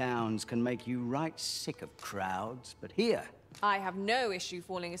trade towns can make you right sick of crowds, but here... I have no issue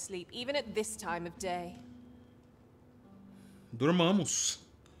falling asleep, even at this time of day. Dormamos.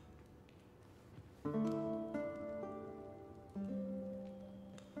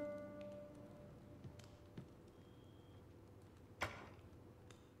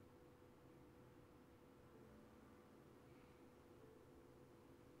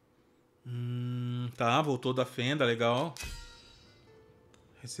 Tá, voltou da fenda, legal.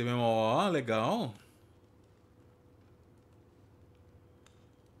 Recebemos, ó, legal.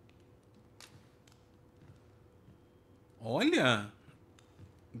 Olha,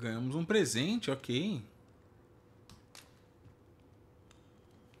 ganhamos um presente, ok.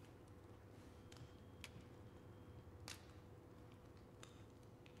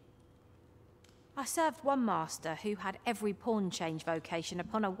 I served one master who had every pawn change vocation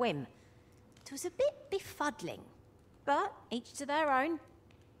upon a whim. It was a bit befuddling, but each to their own.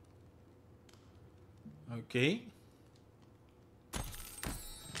 Ok.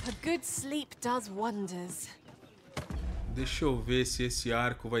 A good sleep does wonders. Deixa eu ver se esse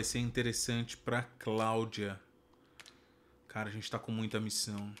arco vai ser interessante pra Cláudia. Cara, a gente tá com muita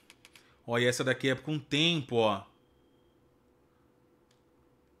missão. Ó, e essa daqui é com tempo, ó.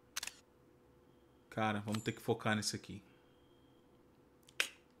 Cara, vamos ter que focar nisso aqui.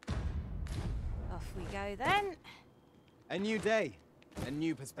 Off we go then. A new day, a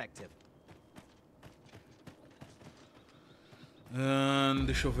new perspective.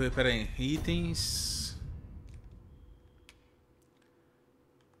 Deixa eu ver, pera aí. Itens.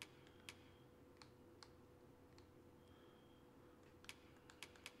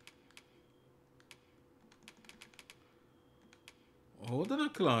 Ô, dona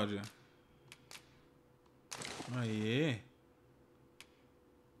Cláudia. Aê.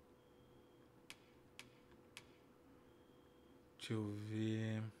 Deixa eu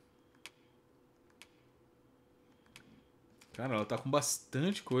ver. Cara, ela tá com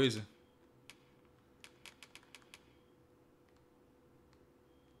bastante coisa.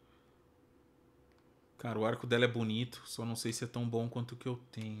 Cara, o arco dela é bonito, só não sei se é tão bom quanto o que eu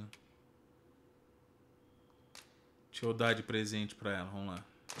tenho. Deixa eu dar de presente pra ela, vamos lá.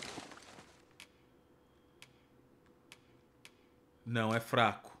 Não, é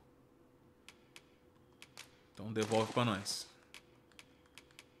fraco. Então devolve pra nós.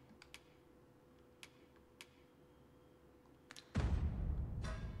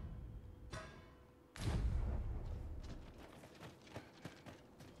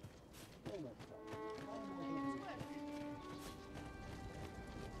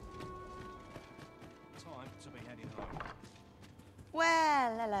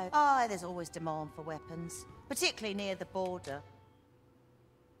 Well, hello. Oh, there's always demand for weapons, particularly near the border.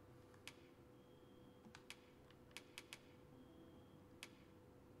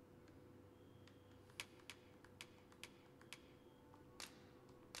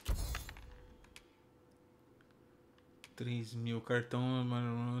 $3.000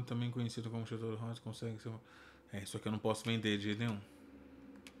 cartão, também conhecido como Chateau de Rosa, consegue ser... É, isso aqui eu não posso vender de jeito nenhum.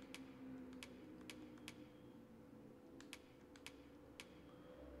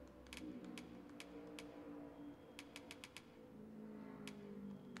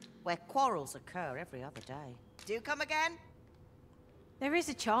 Where quarrels occur every other day. Do come again? There is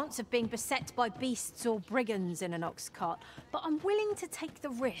a chance of being beset by beasts or brigands in an ox cart, but I'm willing to take the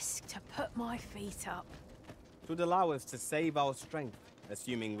risk to put my feet up. It would allow us to save our strength,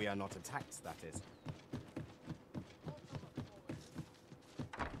 assuming we are not attacked, that is.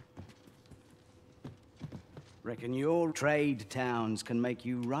 Reckon your trade towns can make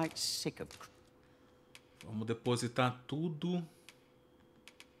you right sick of... Vamos depositar tudo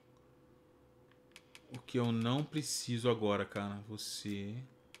o que eu não preciso agora, cara. Você.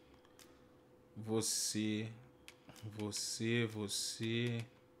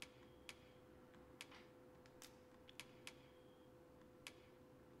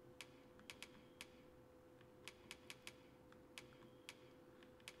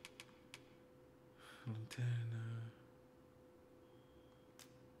 Lanterna.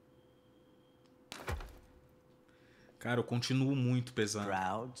 Cara, eu continuo muito pesado.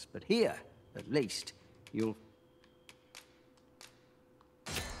 Crowds, but here, at least, you'll...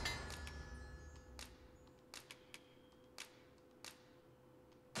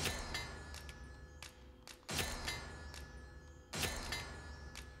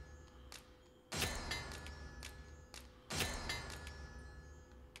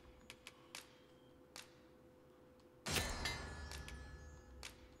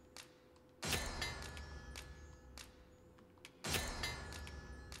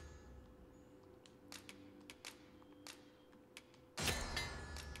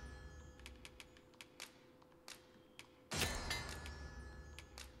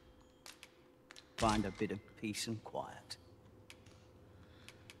 Find a bit of peace and quiet.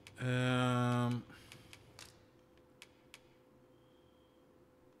 Não.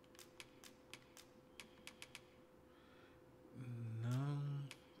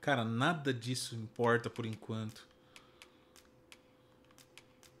 Cara, nada disso importa por enquanto.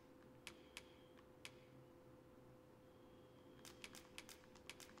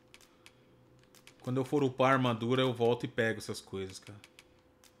 Quando eu for upar a armadura, eu volto e pego essas coisas, cara.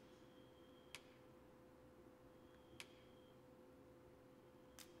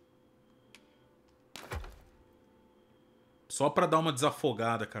 Só pra dar uma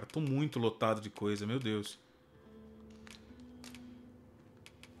desafogada, cara. Tô muito lotado de coisa, meu Deus.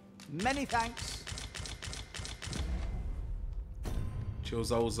 Many thanks. Deixa eu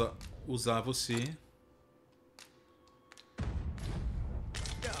usar você.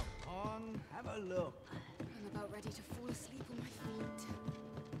 Come on, have a look. I'm about ready to fall asleep on my feet.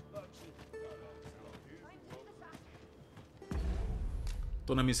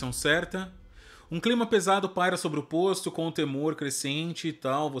 Tô na missão certa. Um clima pesado paira sobre o posto, com o temor crescente e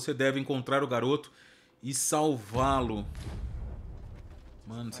tal. Você deve encontrar o garoto e salvá-lo.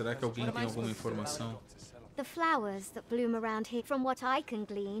 Mano, será que alguém tem alguma informação? The flowers that bloom around here, from what I can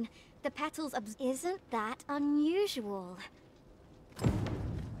glean, the petals isn't that unusual.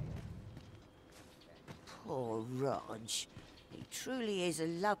 Poor Rog. He truly is a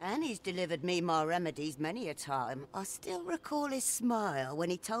love, and he's delivered me my remedies many a time. I still recall his smile when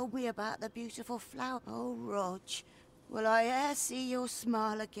he told me about the beautiful flower. Oh, Rog, will I e'er see your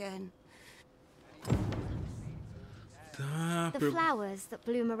smile again? The flowers that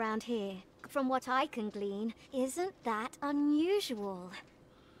bloom around here, from what I can glean, isn't that unusual.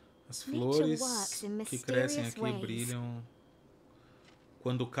 As flores que crescem aqui brilham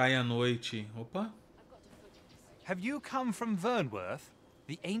quando cai a noite. Opa! Have you come from Vernworth?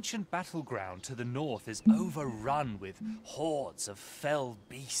 The ancient battleground to the north is overrun with hordes of fell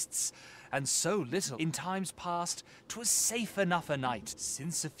beasts, and so little. In times past, 'twas safe enough a night.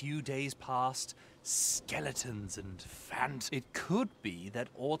 Since a few days past, skeletons and It could be that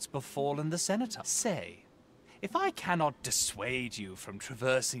aught's befallen the senator. Say, if I cannot dissuade you from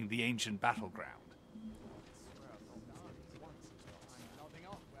traversing the ancient battleground,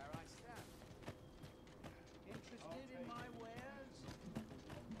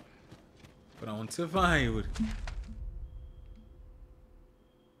 pra onde você vai, Yuri?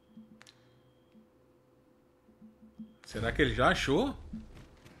 Será que ele já achou?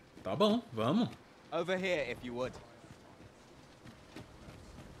 Tá bom, vamos. Over here, if you would.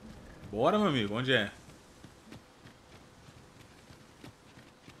 Bora, meu amigo, onde é?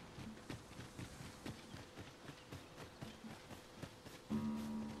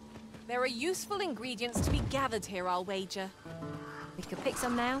 There are useful ingredients to be gathered here, I'll wager. We could pick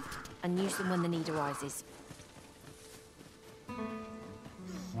some now and use them when the need arises.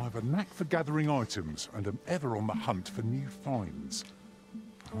 I have a knack for gathering items and am ever on the hunt for new finds.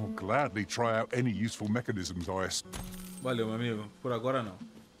 I'll gladly try out any useful mechanisms Valeu, meu amigo. Por agora não.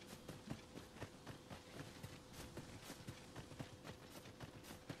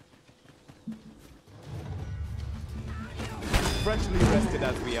 Freshly rested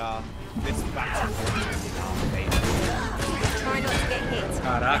as we are, this battle is in our favor. Try not to get hit.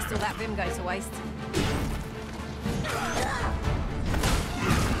 Caraca. Rest all that vim go to waste.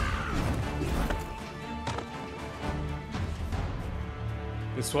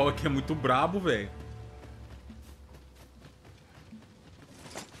 O pessoal aqui é muito brabo, velho.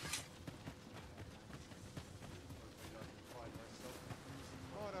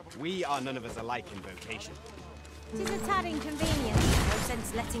 We are none of us alike in vocation. It is a tad inconvenient. No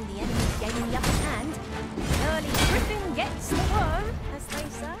sense letting the enemy gain the upper hand. Early griffin gets the worm, as they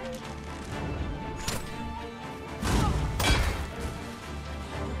say.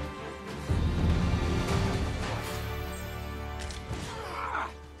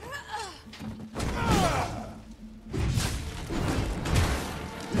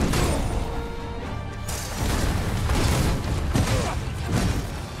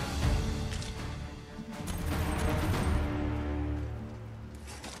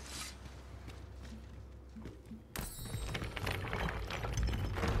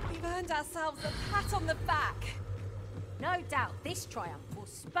 Ourselves a pat on the back. No doubt this triumph will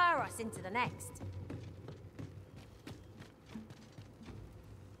spur us into the next.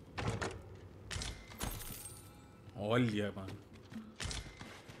 Olha, mano.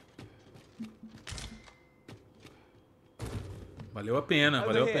 Valeu a pena,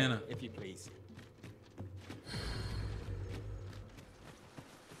 valeu a pena. If you please.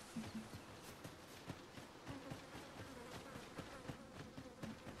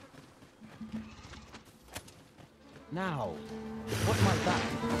 Now, what might that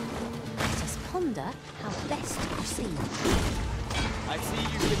be? Let us ponder how best to proceed. I see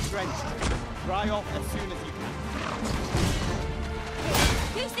you've been drenched. Dry off as soon as you can.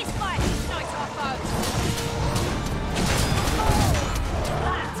 Here, use this fire to ignite our foes.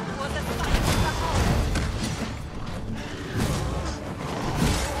 That was a sight to behold.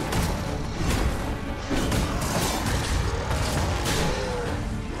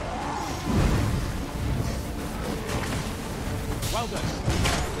 Well done.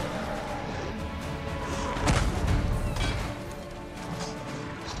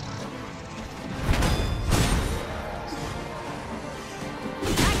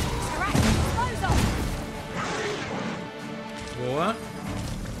 Boa.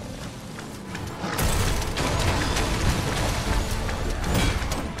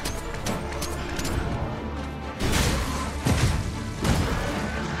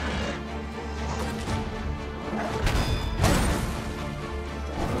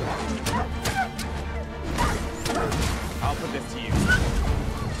 I'll put this to you.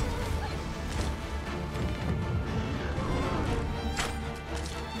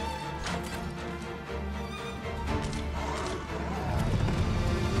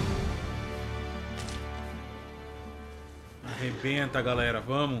 Arrebenta, galera,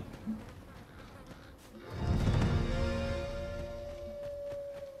 vamos.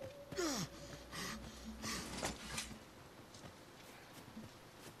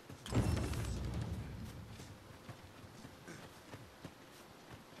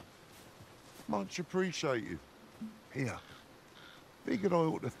 Much appreciated. Here. Figured I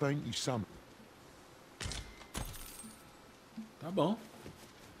ought to thank you some. Tá bom.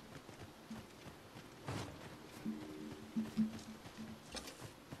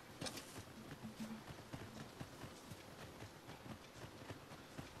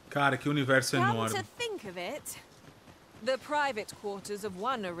 Cara, que universo Come enorme. to think of it, The private quarters of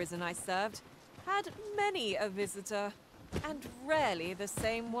one Arisen I served had many a visitor, and rarely the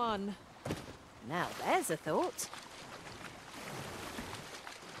same one. Now there's a thought.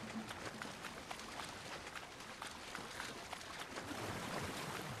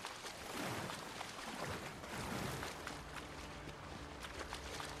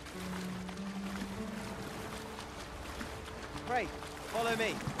 Great, follow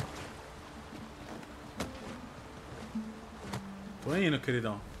me. Tô indo,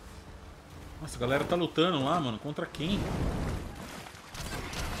 queridão. Nossa, a galera tá lutando lá, mano. Contra quem?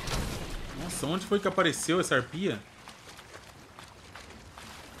 Nossa, onde foi que apareceu essa arpia?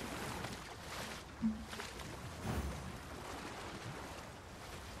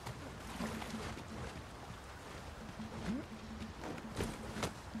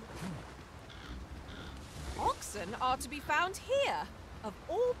 Oxen are to be found here, of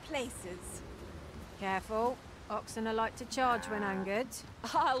all places. Careful. Oxen are like to charge when angered.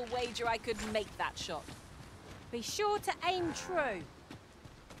 I'll wager I could make that shot. Be sure to aim true.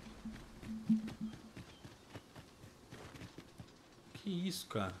 Que isso,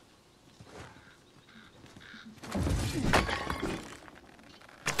 cara?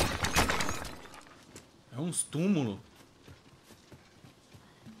 É uns túmulos.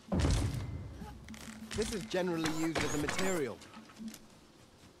 This is generally used as a material.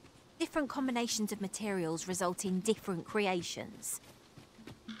 Different combinations of materials result in different creations.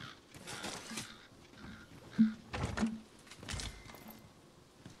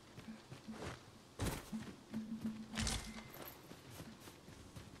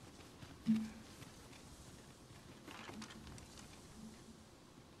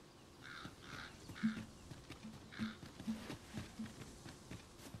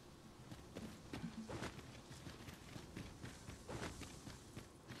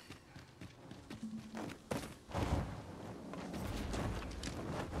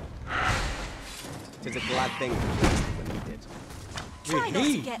 It is a glad thing when we did. Try not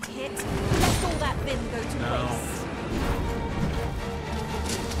to get hit. Let all that vim go to waste.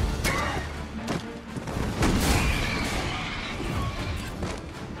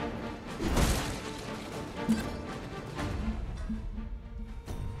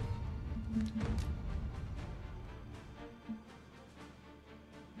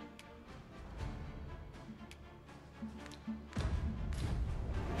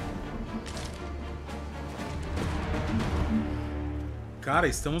 Cara,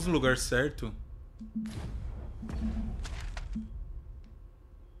 estamos no lugar certo.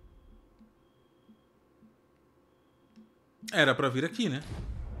 Era pra vir aqui, né?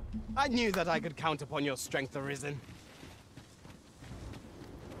 I knew that I could count upon your strength, Arisen.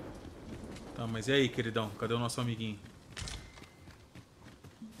 Tá, mas e aí, queridão? Cadê o nosso amiguinho?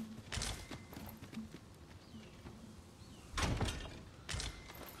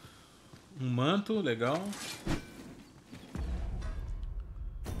 Um manto, legal.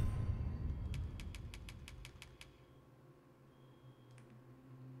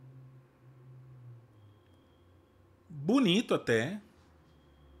 Bonito até.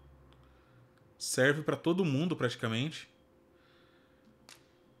 Serve pra todo mundo praticamente.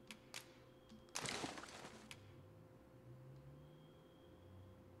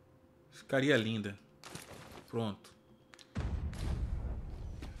 Ficaria linda. Pronto.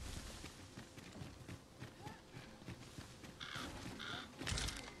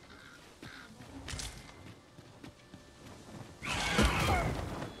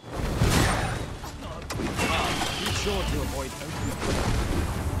 Sure to avoid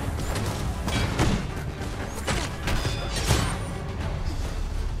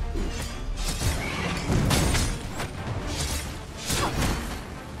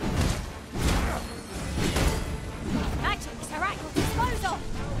Action, Serac will dispose of.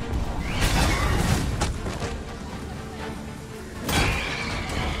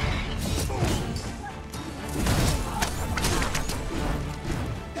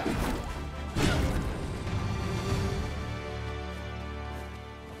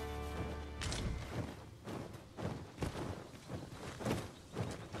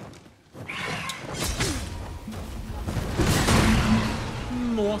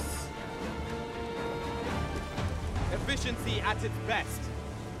 Nossa. efficiency at its best.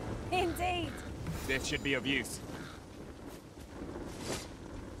 Indeed. This should be of use.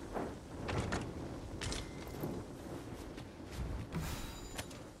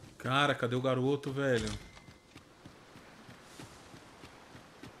 Cara, cadê o garoto, velho?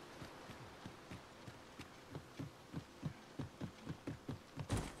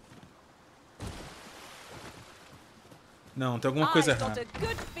 Não, tem alguma coisa I've got errada. a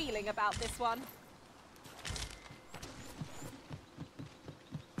good feeling about this one.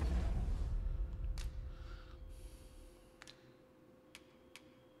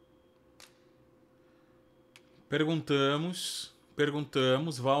 Perguntamos,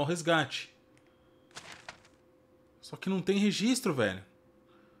 vá ao resgate. Só que não tem registro, velho.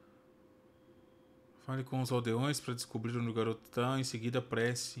 Fale com os aldeões para descobrir onde o garoto tá, em seguida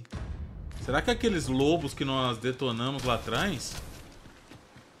prece. Será que é aqueles lobos que nós detonamos lá atrás?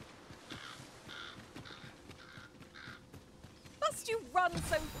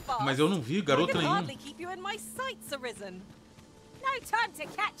 Mas eu não vi garoto nenhum. No time to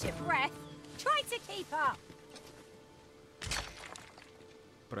catch your breath. Try to keep up.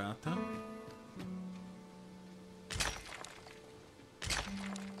 Prata.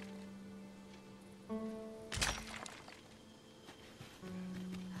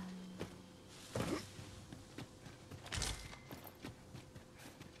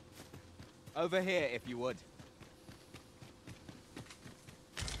 Over here, if you would.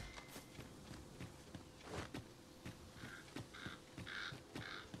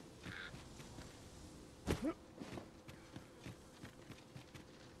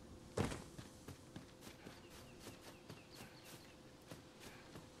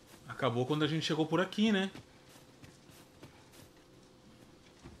 Acabou quando a gente chegou por aqui, né?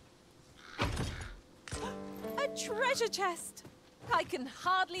 A treasure chest. I can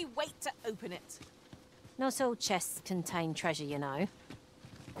hardly wait to open it. Not all chests contain treasure, you know.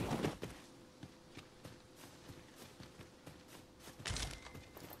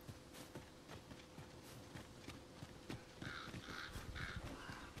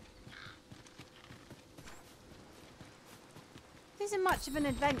 Isn't much of an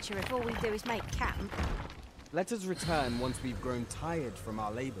adventure if all we do is make camp. Let us return once we've grown tired from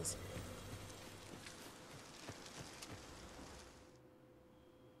our labors.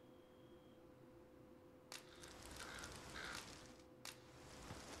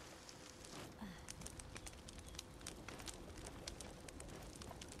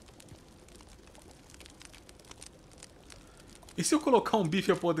 E se eu colocar um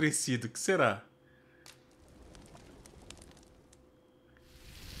bife apodrecido, o que será?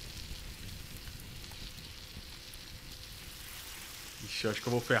 Ixi, eu acho que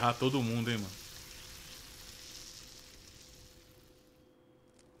eu vou ferrar todo mundo, hein, mano.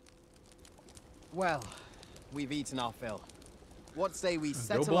 Well, we've eaten our fill. What say we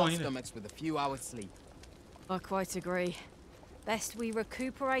settle our stomachs with a few hours sleep? I quite agree. Best we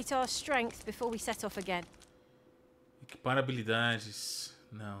recuperate our strength before we set off again. Equipar habilidades.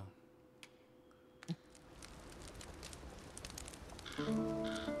 Não.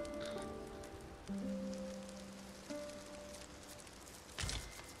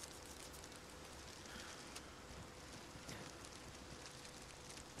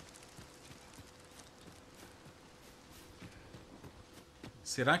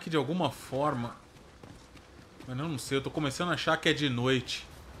 Será que de alguma forma... Mas eu não sei, eu tô começando a achar que é de noite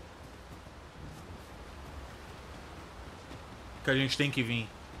que a gente tem que vir.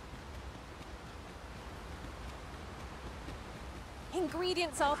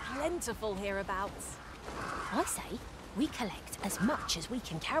 Ingredients are plentiful hereabouts. I say we collect as much as we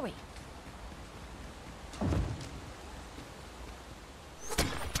can carry.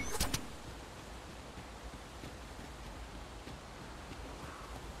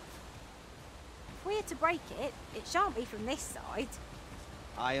 If we're to break it, it shan't be from this side.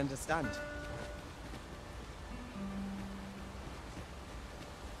 I understand.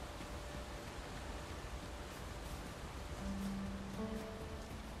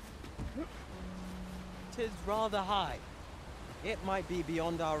 Tis rather high. It might be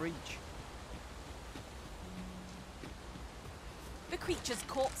beyond our reach. The creature's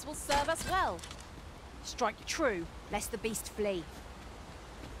corpse will serve us well. Strike true, lest the beast flee.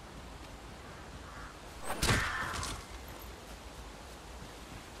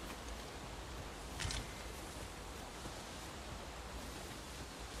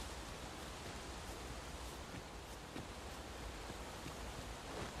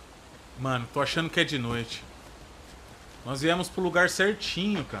 Mano, tô achando que é de noite. Nós viemos pro lugar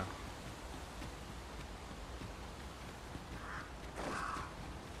certinho, cara.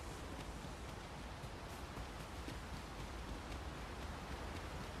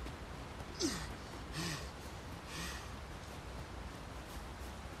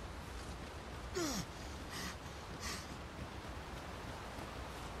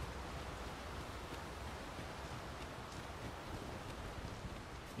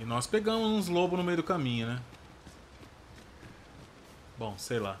 E nós pegamos uns lobos no meio do caminho, né? Bom,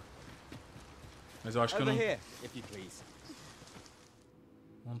 sei lá. Mas eu acho que eu não...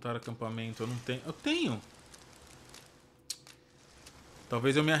 Montar acampamento, eu não tenho... Eu tenho!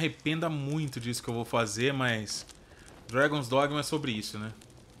 Talvez eu me arrependa muito disso que eu vou fazer, mas... Dragon's Dogma é sobre isso, né?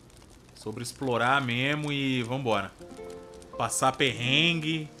 Sobre explorar mesmo e vambora. Passar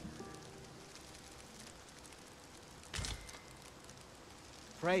perrengue.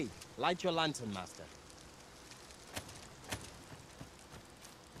 Pray, light your lantern, master.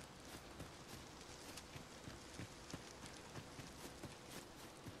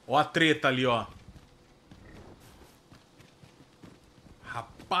 Ó a treta ali, ó.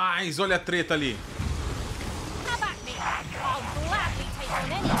 Rapaz, olha a treta ali.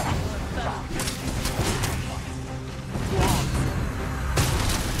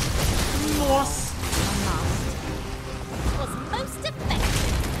 Nossa!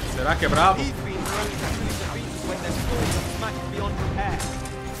 Será que é brabo?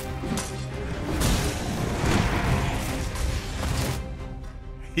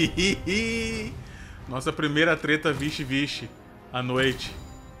 Nossa primeira treta vixe à noite.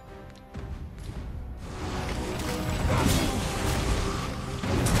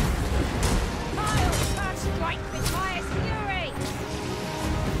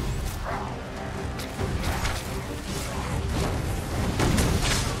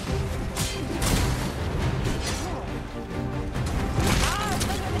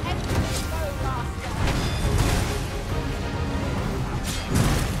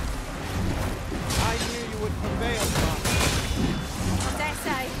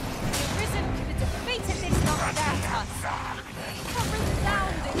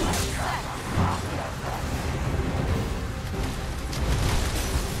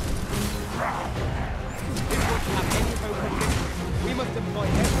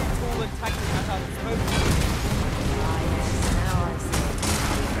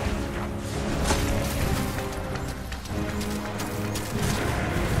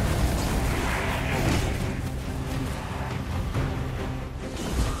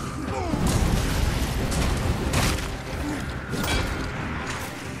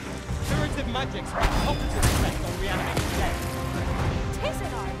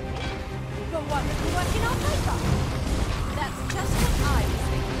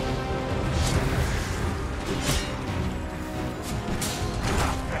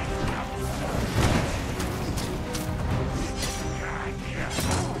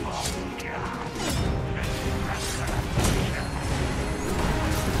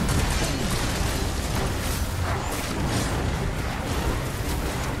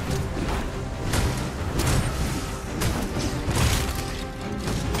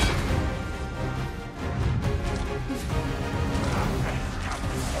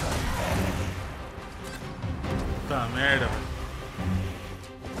 Puta merda, velho.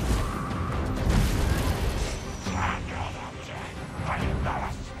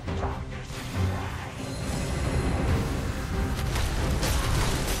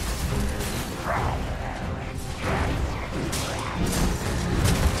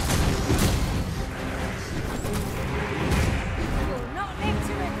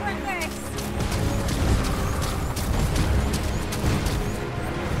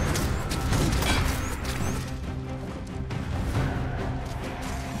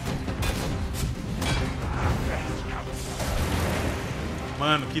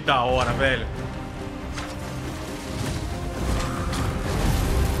 Mano, que da hora, velho.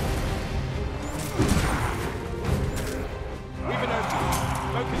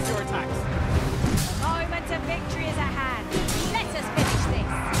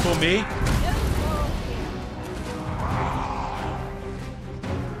 Tomei.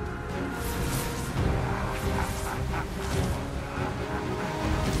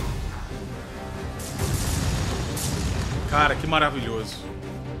 Cara, que maravilhoso.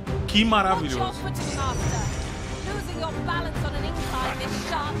 Que maravilhoso.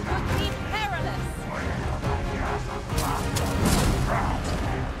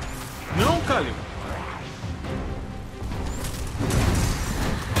 Não, Calil.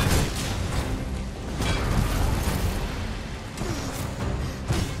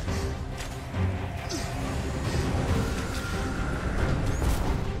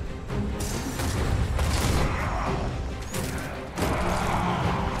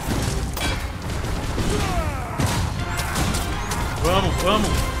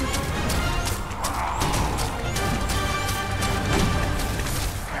 Vamos!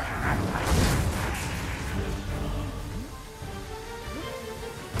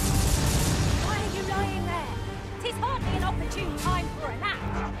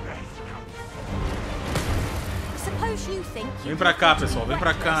 Vem pra cá, pessoal, vem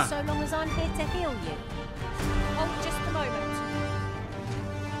pra cá.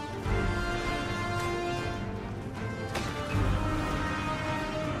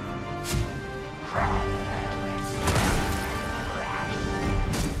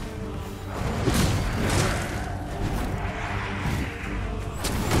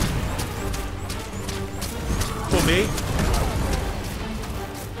 Tomei.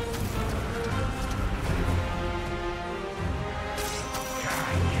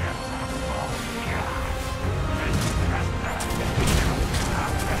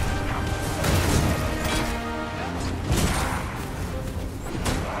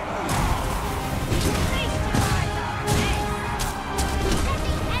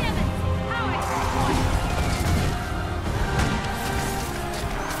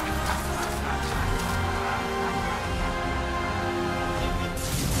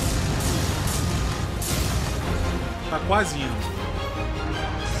 Tá quase indo.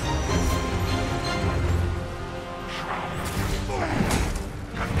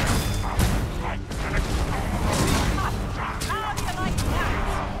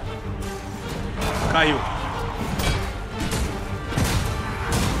 Caiu.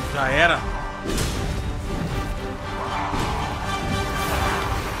 Já era.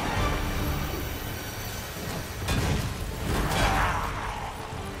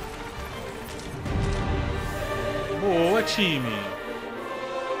 Boa, time.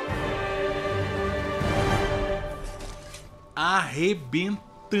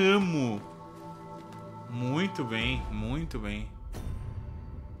 Arrebentamos. Muito bem, muito bem.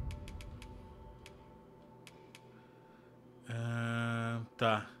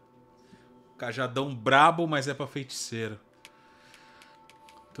 Tá. Cajadão brabo, mas é pra feiticeiro.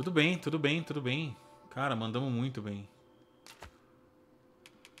 Tudo bem, tudo bem, tudo bem. Cara, mandamos muito bem.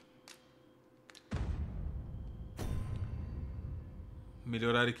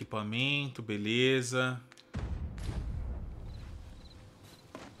 Melhorar equipamento, beleza.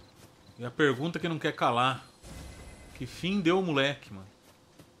 E a pergunta que não quer calar. Que fim deu o moleque, mano?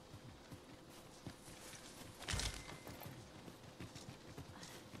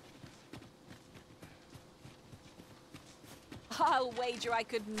 I'll wager I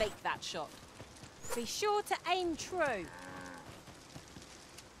could make that shot. Be sure to aim true.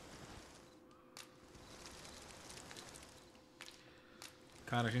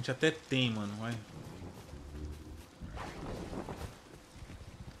 Cara, a gente até tem, mano, vai.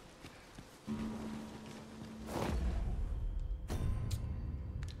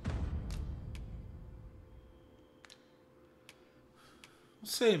 Não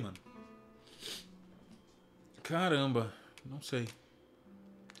sei, mano. Caramba, não sei.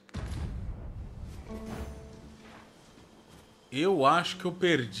 Eu acho que eu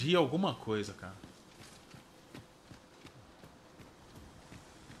perdi alguma coisa, cara.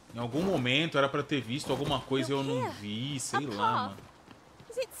 Em algum momento era pra ter visto alguma coisa e eu não vi, sei lá, mano.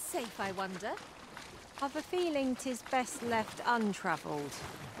 Is it safe, I wonder? I've a feeling 'tis best left untravelled.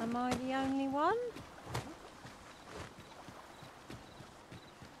 Am I the only one?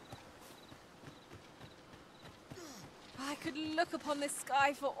 I could look upon this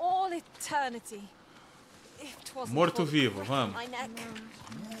sky for all eternity. If 'twasn't Morto for the vivo, crack vamos. in my neck.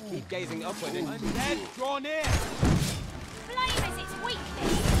 Keep gazing upward and Dead, draw near! Flame is its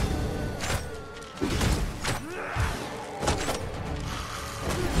weakness.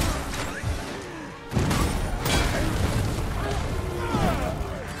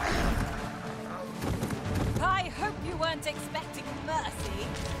 I hope you weren't expecting mercy.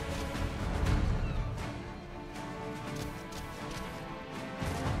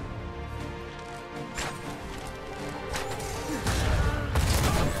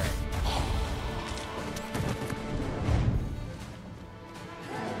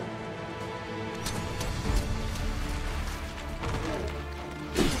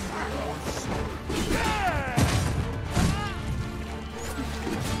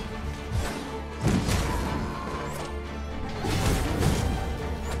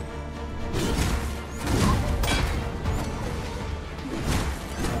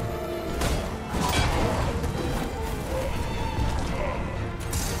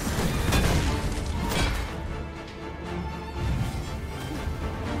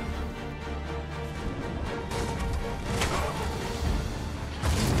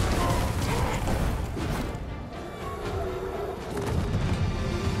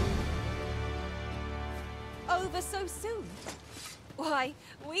 Over so soon? Why,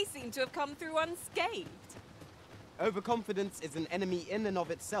 we seem to have come through unscathed. Overconfidence is an enemy in and of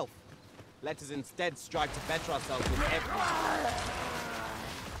itself. Let us instead strive to better ourselves with every...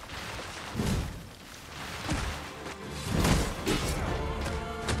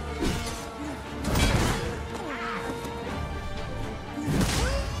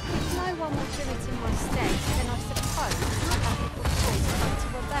 No one will do it in my stead, then I suppose I have little choice but to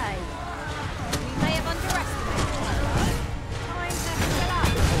obey. We may have underestimated her. Time to fill up.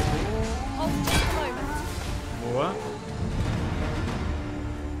 Hold just a moment. Boa.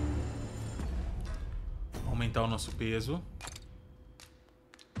 aumentar o nosso peso.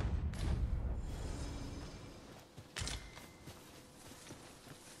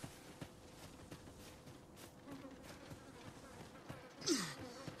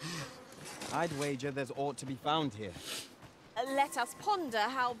 I'd wager there's aught to be found here. Let us ponder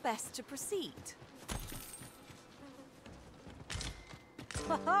how best to proceed.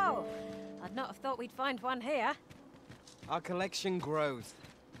 Oh, I'd not have thought we'd find one here. Our collection grows.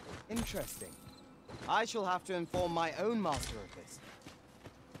 Interesting. I shall have to inform my own master of this.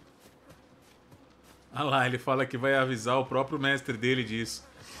 Ah lá, ele fala que vai avisar o próprio mestre dele disso.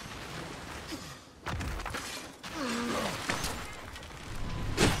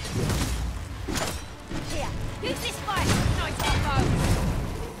 Here, use this fight to ignite our foes.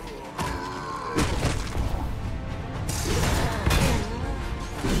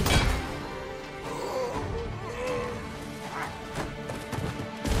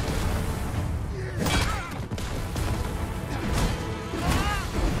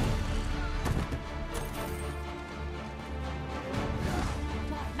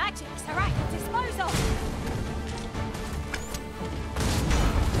 Magics are at your disposal.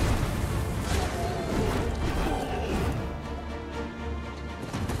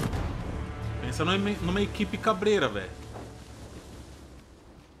 Pensa numa equipe cabreira, velho.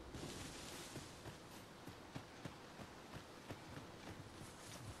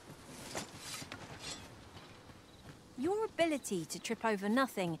 Your ability to trip over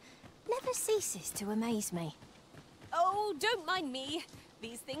nothing never ceases to amaze me. Oh, don't mind me.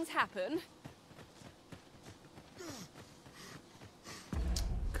 These things happen.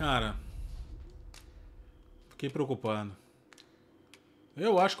 Cara, fiquei preocupado.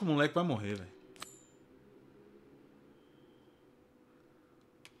 Eu acho que o moleque vai morrer, velho.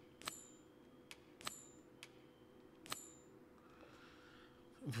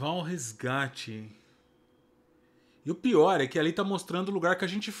 Vá ao resgate. E o pior é que ali tá mostrando o lugar que a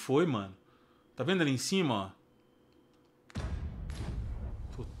gente foi, mano. Tá vendo ali em cima, ó?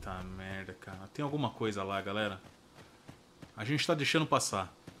 Puta merda, cara. Tem alguma coisa lá, galera. A gente tá deixando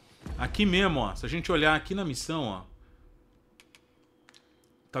passar. Aqui mesmo, ó. Se a gente olhar aqui na missão, ó.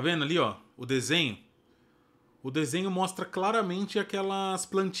 Tá vendo ali, ó? O desenho. O desenho mostra claramente aquelas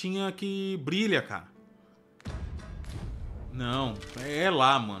plantinhas que brilha, cara. Não, é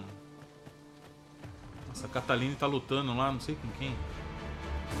lá, mano. Nossa, a Catalina tá lutando lá, não sei com quem.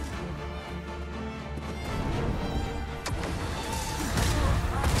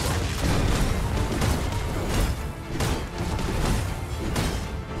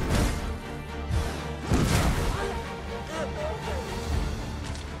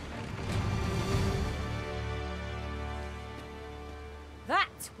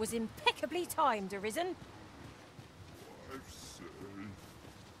 That was impeccably timed, Arisen.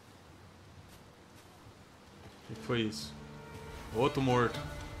 O que foi isso? Outro morto.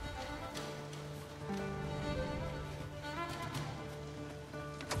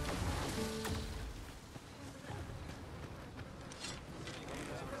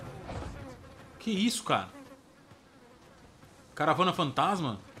 Que isso, cara? Caravana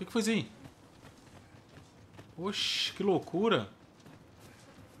fantasma? O que foi isso aí? Oxi, que loucura.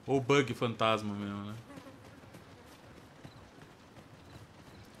 Ou bug fantasma mesmo, né?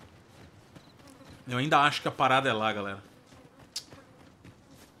 Eu ainda acho que a parada é lá, galera.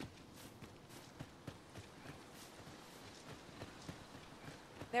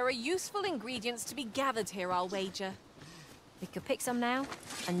 There are useful ingredients to be gathered here, I'll wager. We could pick some now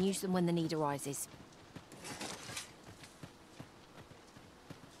and use them when the need arises.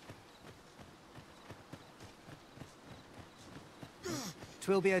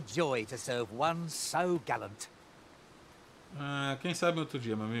 Twill be a joy to serve one so gallant. Ah, quem sabe outro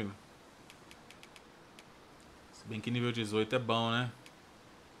dia, meu amigo. Se bem que nível 18 é bom, né?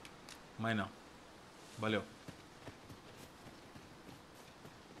 Mas não. Valeu.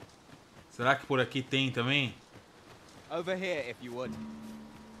 Será que por aqui tem também? Over here, if you would.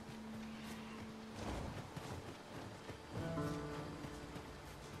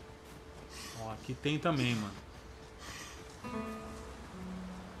 Ó, aqui tem também, mano.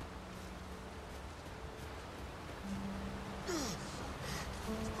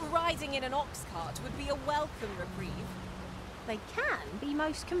 Riding in an ox cart would be a welcome reprieve. They can be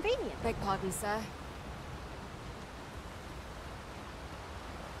most convenient. Beg pardon, sir.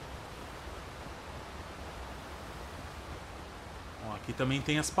 Ó, aqui também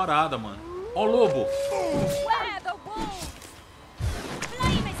tem as paradas, mano. Ó o lobo! Where the wolves?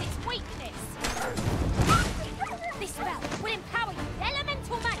 Flame is its weakness. This spell will empower you with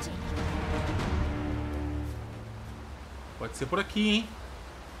elemental magic. Pode ser por aqui, hein?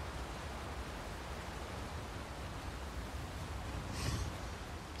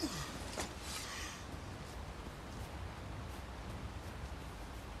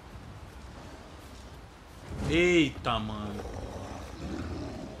 Eita, mano.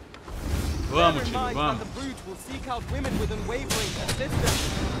 Vamos, time, vamos.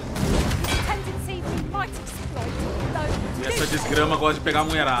 E essa desgrama gosta de pegar a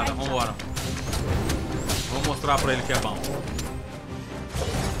mulherada. Vambora. Vamos mostrar pra ele que é bom.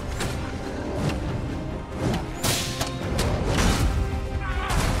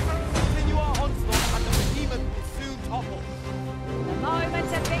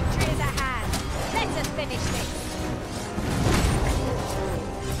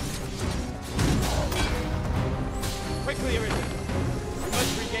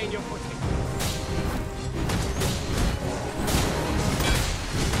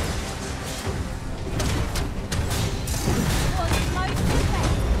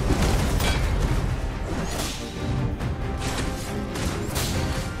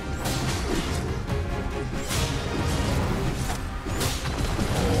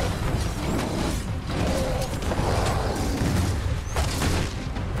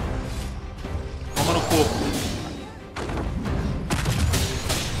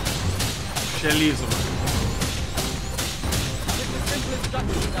 É liso, mano.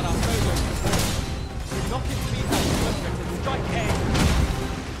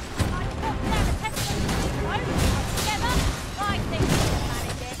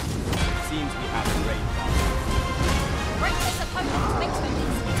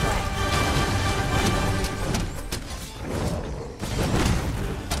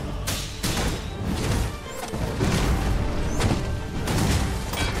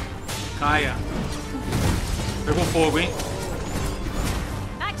 Caia. Pegou fogo, hein?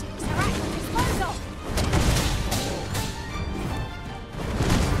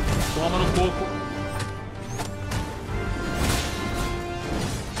 Toma no coco.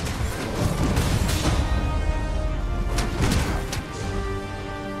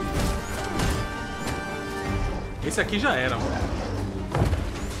 Esse aqui já era, mano.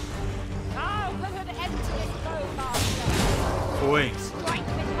 Foi.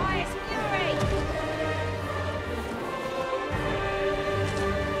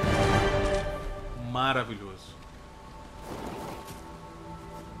 Maravilhoso.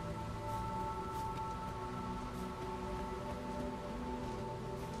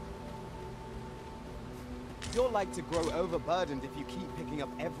 You're like to grow overburdened if you keep picking up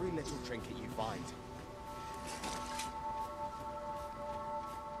every little trinket you find.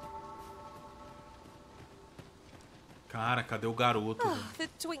 Cara, cadê o garoto? Oh, the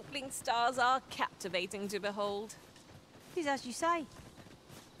twinkling stars are captivating to behold. It is as you say.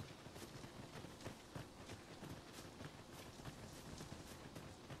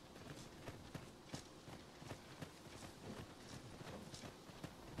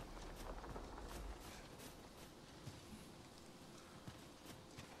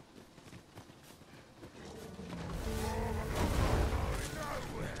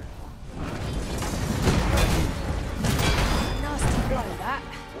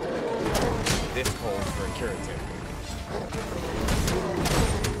 This calls for a curative.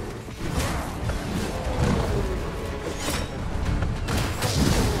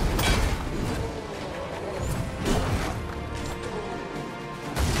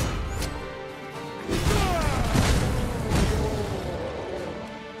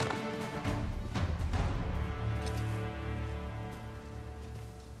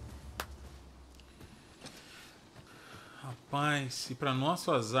 Rapaz, e pra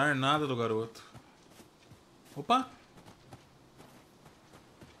nosso azar, nada do garoto. Opa!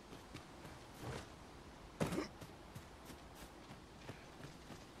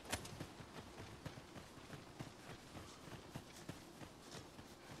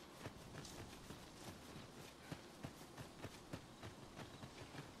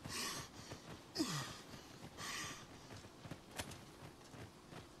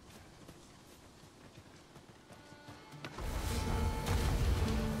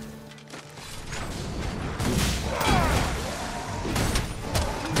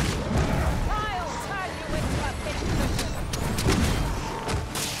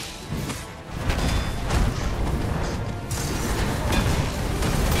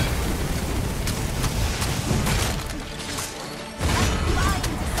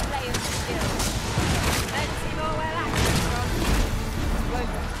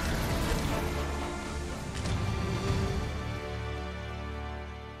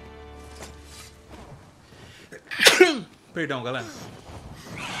 Perdão, galera.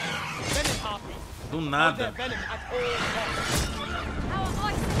 Do nada.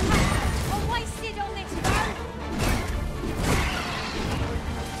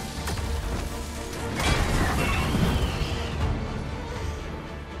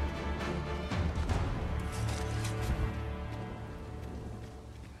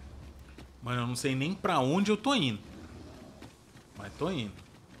 Mano, eu não sei nem pra onde eu tô indo. Mas tô indo.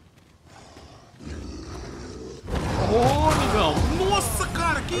 Ô, amigão! Nossa,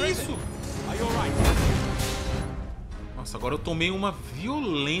 cara, que isso? Nossa, agora eu tomei uma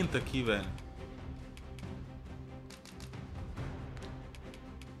violenta aqui, velho.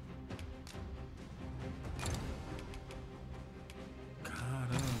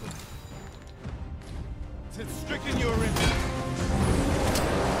 Caramba.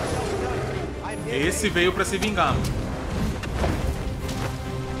 Esse veio pra se vingar.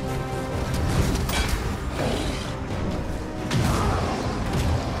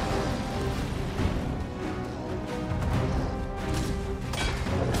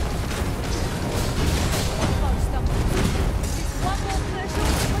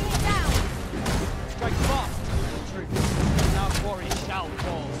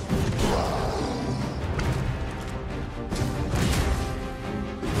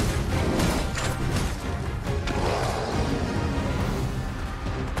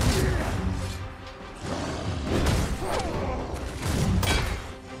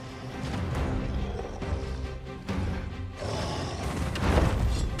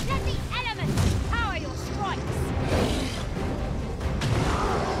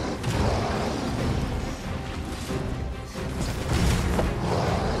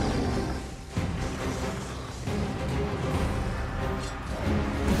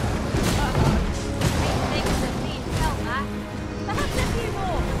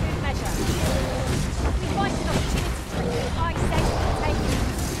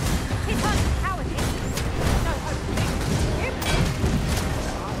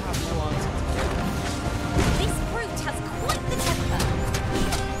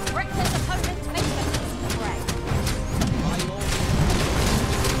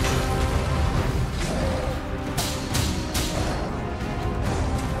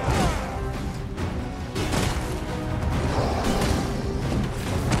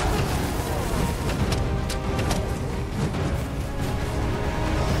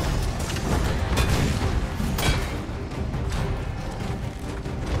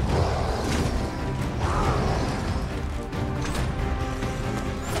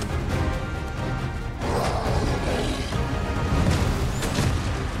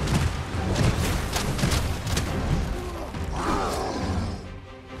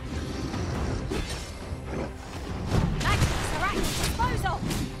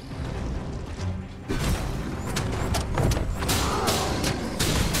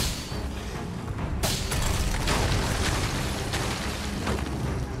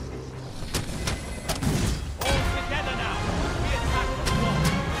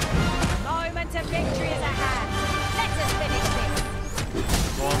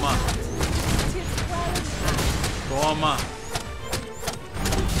 Toma.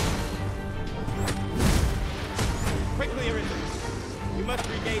 Quickly, Arisen. You must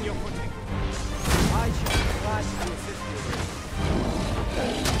regain your footing. I shall be glad to assist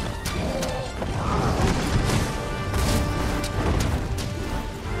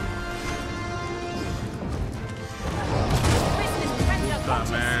Puta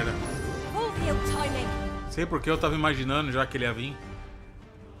merda. Sei porque eu tava imaginando já que ele ia vir.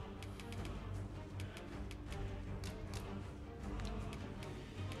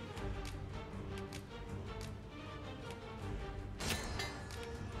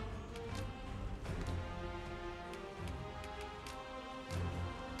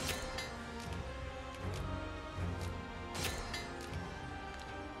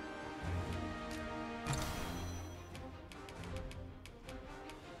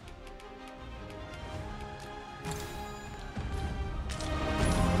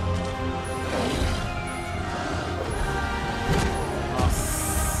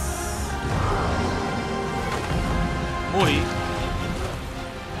 Morri.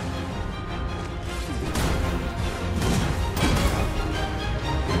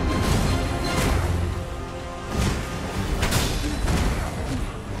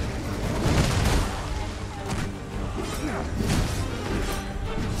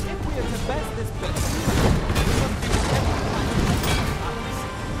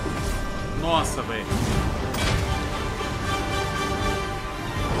 Nossa, velho.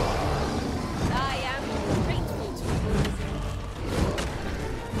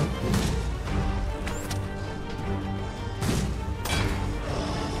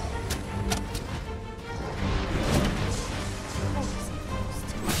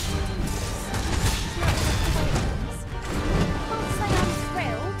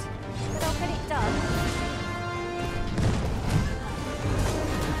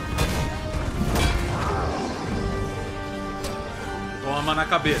 Toma na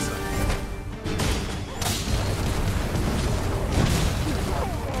cabeça.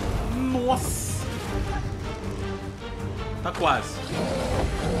 Nossa! Tá quase.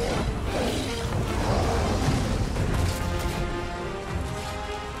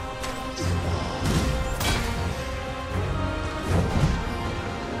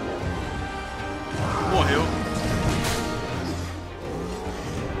 Morreu.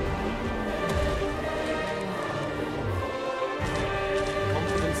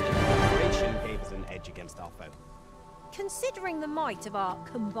 Confidence in preparation gave us an edge against our foe. Considering the might of our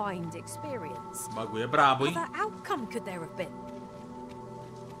combined experience, O bagulho é brabo, hein? what other outcome could there have been?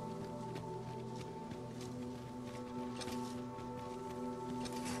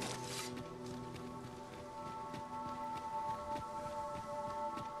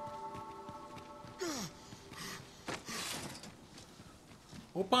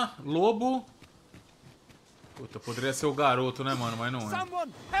 Opa, lobo. Puta, poderia ser o garoto, né, mano? Mas não é.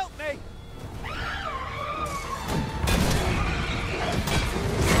 Someone help me!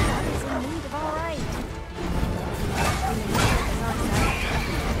 Is in need of our aid.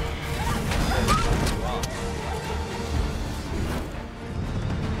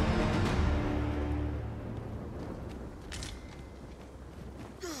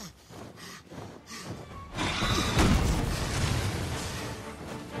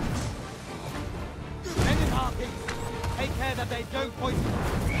 Men in Harpy, take care that they don't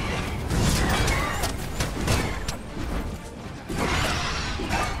poison.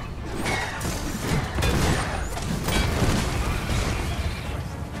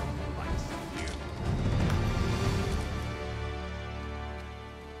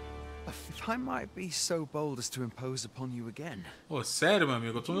 If I might be so bold as to impose upon you again. Pô, sério, meu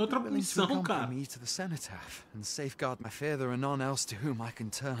amigo? Eu tô em outra willing to missão, cara. accompany me to the cenotaph and safeguard my fear there are none else to whom I can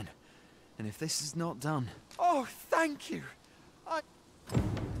turn. And if this is not done... Oh, thank you!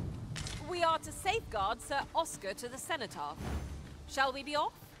 We are to safeguard Sir Oscar to the cenotaph. Shall we be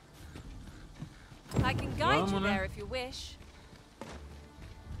off? I can guide you Vamos, né? there if you wish.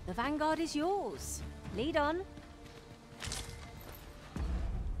 The vanguard is yours. Lead on.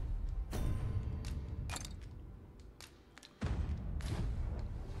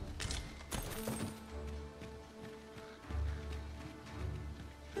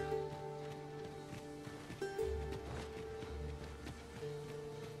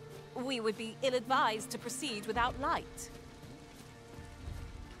 We would be ill-advised to proceed without light.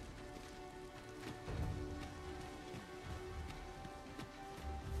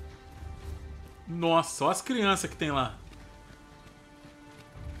 Nossa, olha as crianças que tem lá.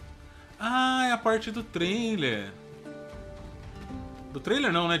 Ah, é a parte do trailer. Do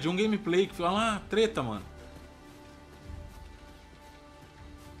trailer não, né? De um gameplay que fala lá, treta, mano.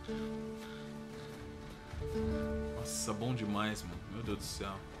 Nossa, bom demais, mano. Meu Deus do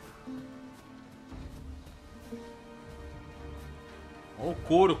céu. Olha o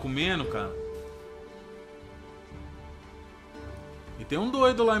couro comendo, cara. E tem um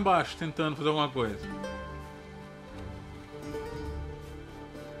doido lá embaixo tentando fazer alguma coisa.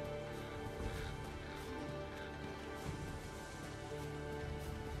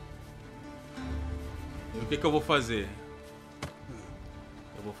 E o que que eu vou fazer?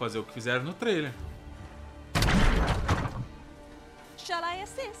 Eu vou fazer o que fizeram no trailer. Shall I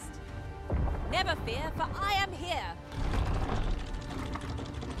assist? Never fear, for I am here.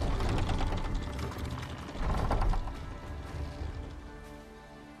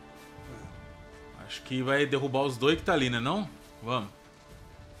 Acho que vai derrubar os dois que tá ali, né não? Vamos.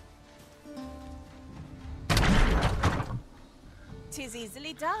 Tis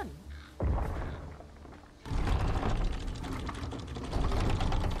easily done.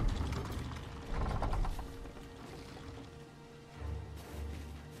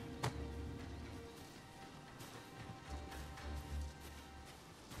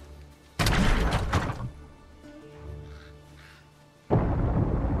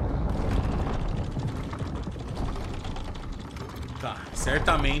 Tá,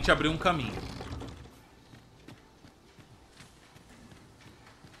 certamente abriu um caminho.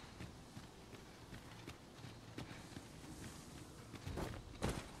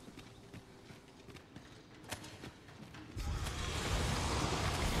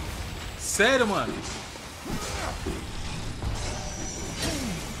 Sério, mano?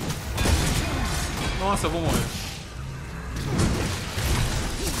 Nossa, eu vou morrer.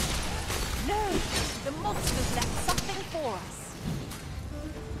 No, the monsters left something for us.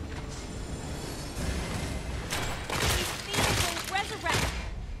 These fields will resurrect.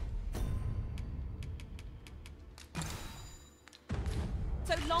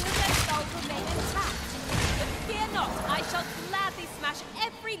 So long as their skulls remain intact. But fear not, I shall gladly smash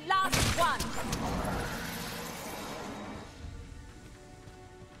every last one.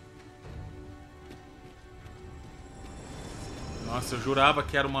 Nossa, eu jurava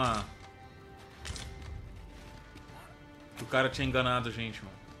que era uma... que o cara tinha enganado a gente,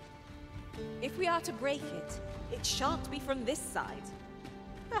 mano. If we are to break it, it shan't be from this side.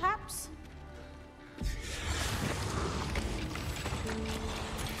 Perhaps.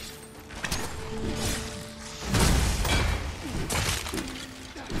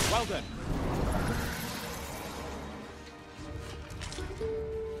 Well done.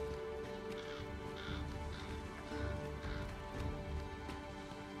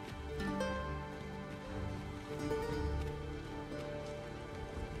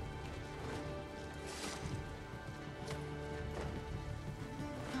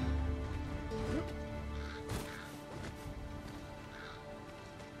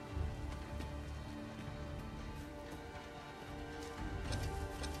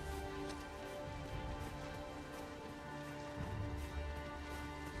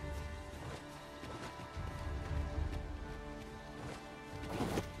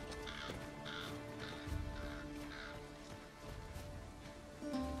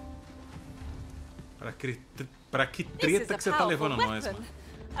 Pra que treta que você tá levando nós, mano?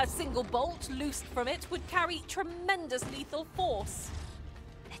 A single bolt loosed from it would carry tremendous lethal force.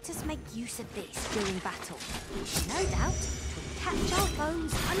 Let us make use of this during battle. No doubt, we'll catch our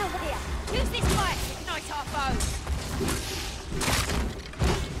foes unaware. Use this fire to ignite our foes.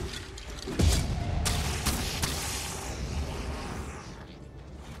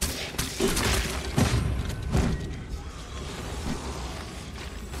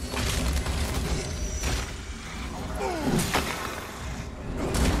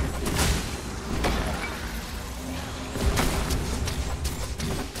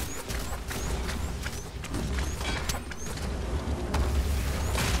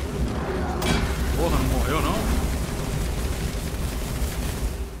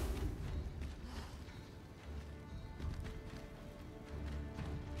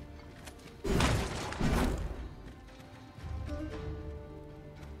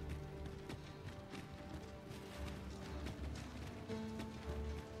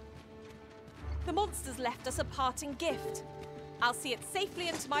 The monsters left us a parting gift. I'll see it safely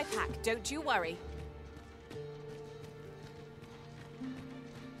into my pack, don't you worry.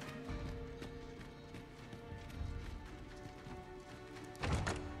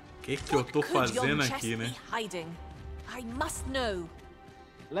 Que eu tô fazendo aqui, né? Hiding? I must know.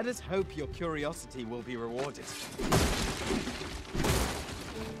 Let us hope your curiosity will be rewarded.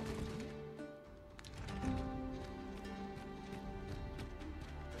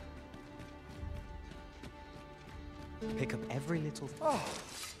 Pick up every little... Oh,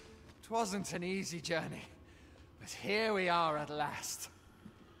 it wasn't an easy journey, but here we are at last.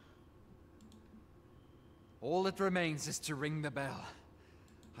 All that remains is to ring the bell.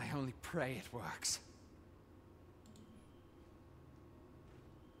 I only pray it works.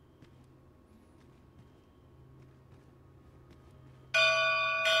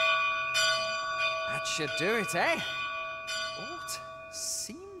 That should do it, eh? Alt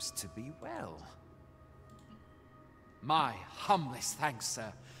seems to be well. My humblest thanks,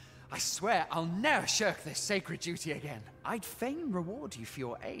 sir. I swear I'll never shirk this sacred duty again. I'd fain reward you for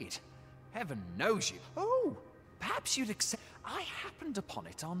your aid. Heaven knows you. Oh, perhaps you'd accept... I happened upon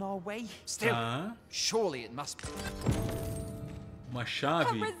it on our way. Still, surely it must be... Uma chave.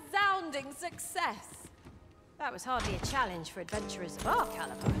 A resounding success. That was hardly a challenge for adventurers of our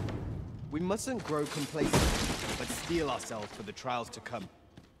caliber. We mustn't grow complacent, but steel ourselves for the trials to come.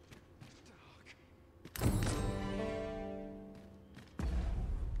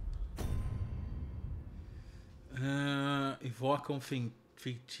 Evoca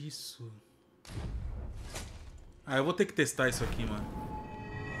feitiço. Ah, eu vou ter que testar isso aqui, mano.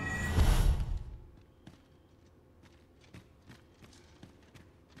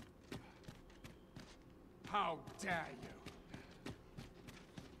 How dare you?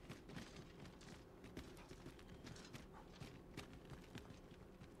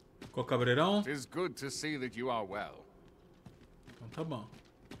 Ficou cabreirão? It is good to see that you are well. Então tá bom.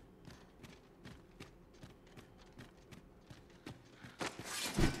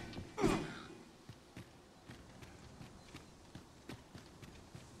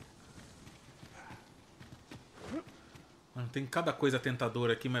 Mano, tem cada coisa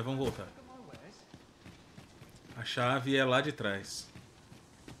tentadora aqui, mas vamos voltar. A chave é lá de trás.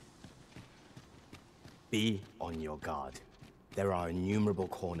 Be on your guard. There are innumerable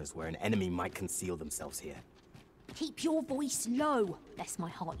corners where an enemy might conceal themselves here. Keep your voice low, lest my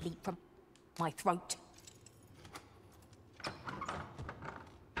heart leap from my throat.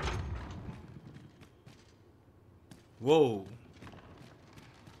 Whoa.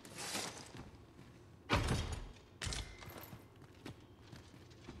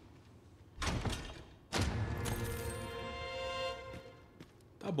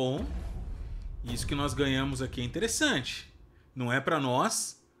 Tá bom. Isso que nós ganhamos aqui é interessante. Não é pra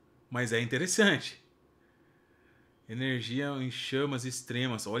nós, mas é interessante. Energia em chamas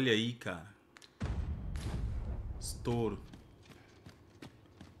extremas. Olha aí, cara. Estouro.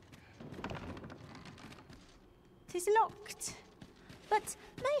 Tis locked, but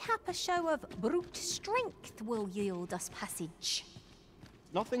mayhap a show of brute strength will yield us passage.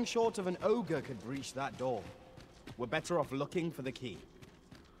 Nothing short of an ogre could breach that door. We're better off looking for the key.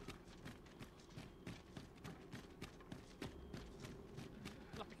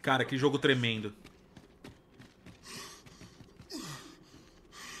 Cara, que jogo tremendo.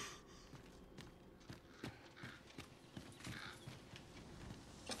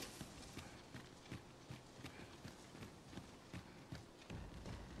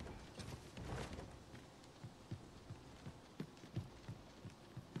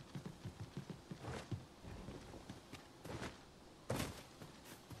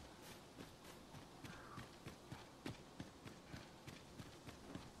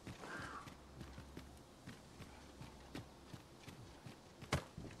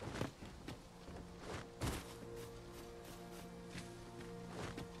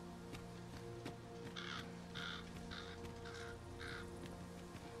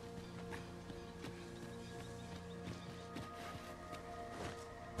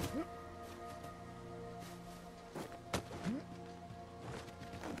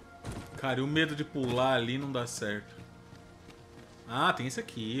 Cara, e o medo de pular ali não dá certo. Ah, tem esse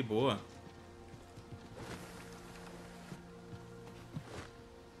aqui, boa.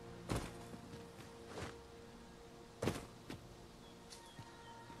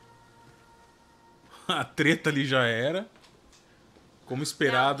 A treta ali já era. Como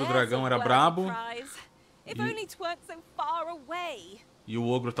esperado, o dragão era brabo. E o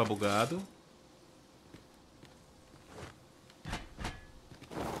ogro tá bugado.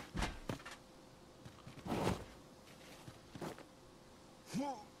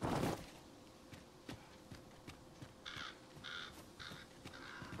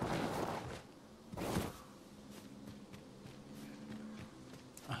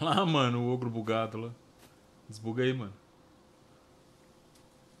 Olha lá, mano, o ogro bugado lá. Desbuga aí, mano.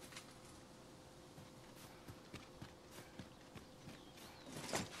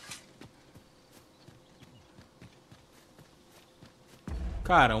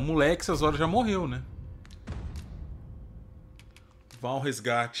 Cara, o moleque essas horas já morreu, né? Vá ao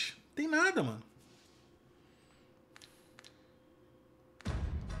resgate. Tem nada, mano.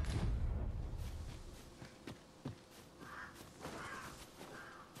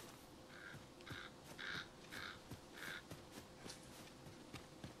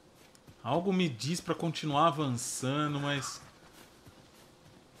 Algo me diz pra continuar avançando, mas...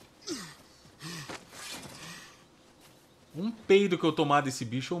 Um peido que eu tomar desse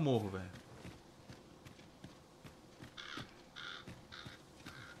bicho eu morro, velho.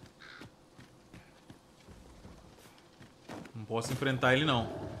 Não posso enfrentar ele, não.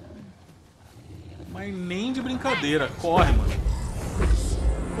 Mas nem de brincadeira. Corre, mano.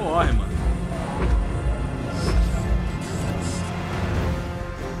 Corre, mano.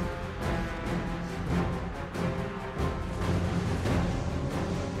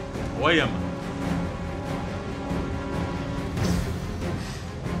 Olha, mano.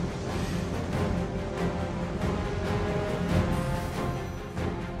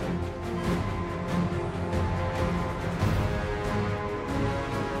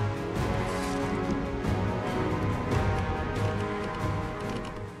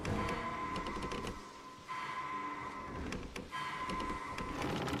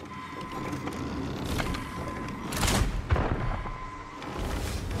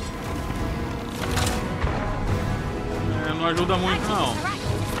 Não ajuda muito, não.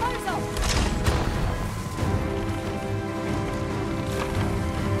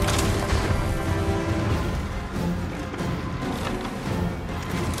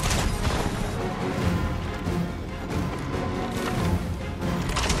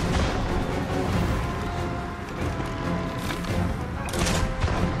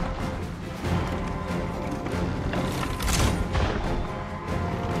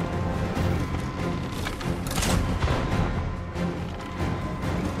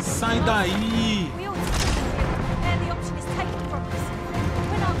 Sai daí!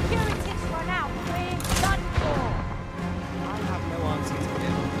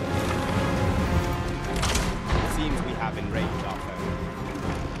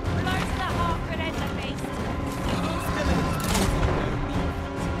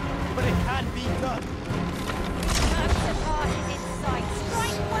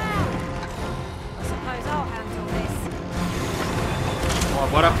 Ó,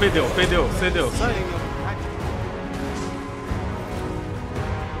 agora cedeu.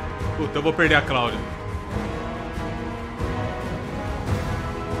 Puta, eu vou perder a Cláudia.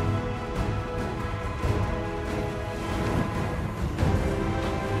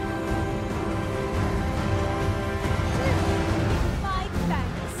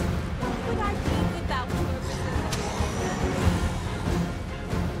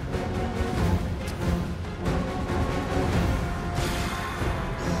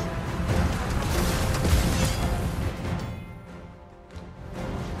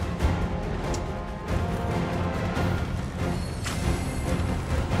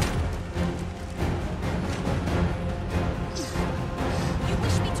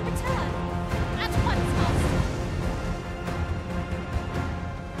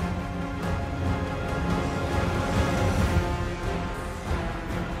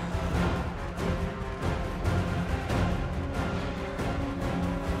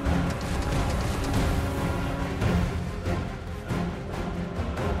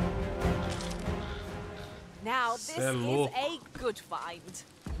 Now this é louco. is a good find.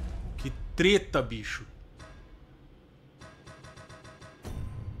 Que treta, bicho.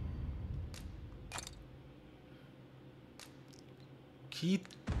 Que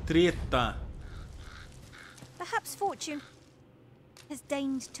treta. Perhaps fortune has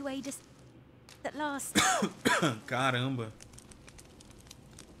deigned to aid us at last. Caramba.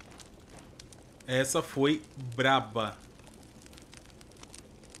 Essa foi braba.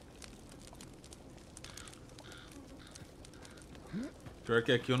 Pior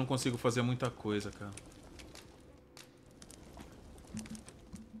que aqui eu não consigo fazer muita coisa, cara.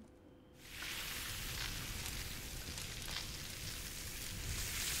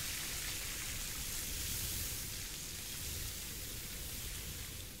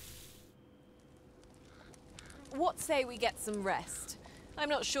 What say we get some rest? I'm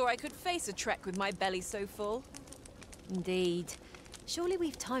not sure I could face a trek with my belly so full. Indeed. Surely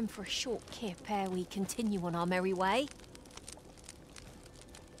we've time for a short kip ere we continue on our merry way.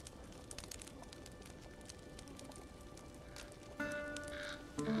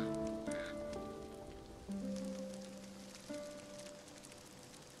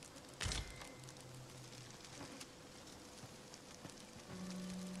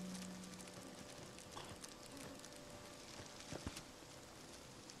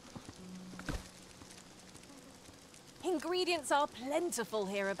 Ingredients are plentiful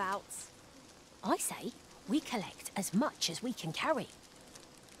hereabouts. I say we collect as much as we can carry.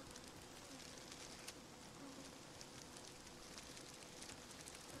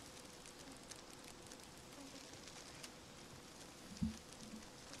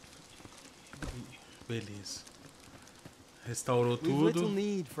 Beleza. Restaurou We've little tudo.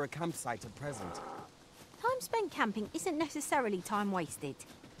 need for a campsite at present. Time spent camping isn't necessarily time wasted.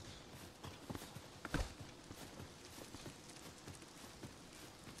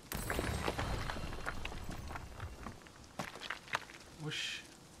 Oxi.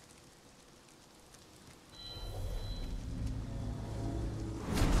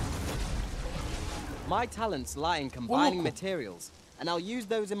 My talents lie in combining materials, and I'll use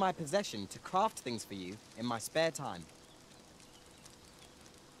those in my possession to craft things for you in my spare time.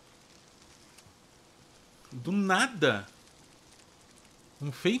 Do nada.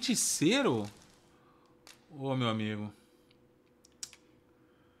 Um feiticeiro? Ô, meu amigo.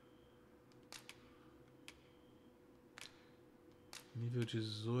 Nível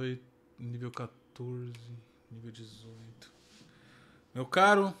 18, nível 14, nível 18. Meu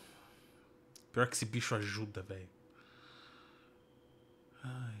caro. Pior que esse bicho ajuda, velho.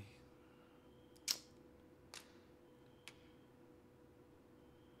 Ai.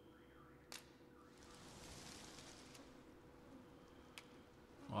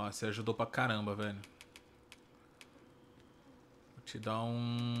 Ó, você ajudou pra caramba, velho. Vou te dar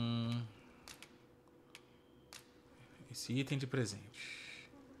esse item de presente.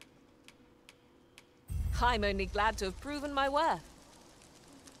 I'm only glad to have proven my worth.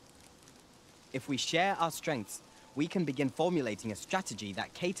 If we share our strengths, we can begin formulating a strategy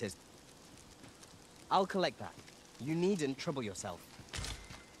that caters. I'll collect that. You needn't trouble yourself.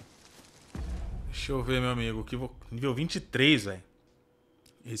 Deixa eu ver, meu amigo. Que nível 23, velho.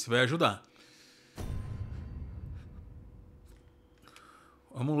 Esse vai ajudar.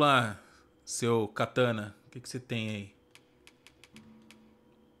 Vamos lá, seu katana. O que você tem aí?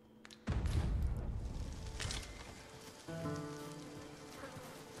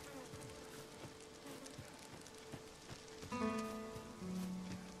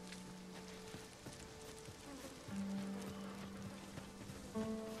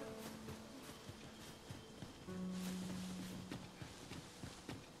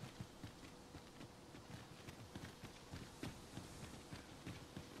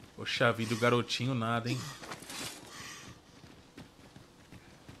 Poxa vida, o garotinho nada, hein?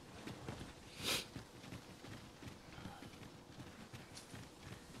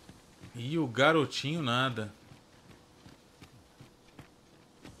 E o garotinho nada.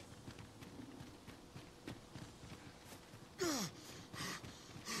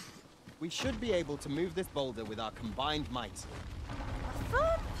 We should be able to move this boulder with our combined might. A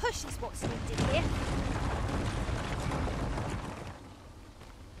firm push is what's needed here.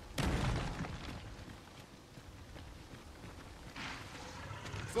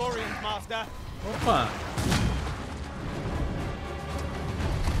 Saurians, Master. Opa!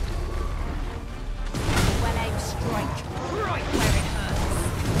 Well-aimed strike, right where it hurts.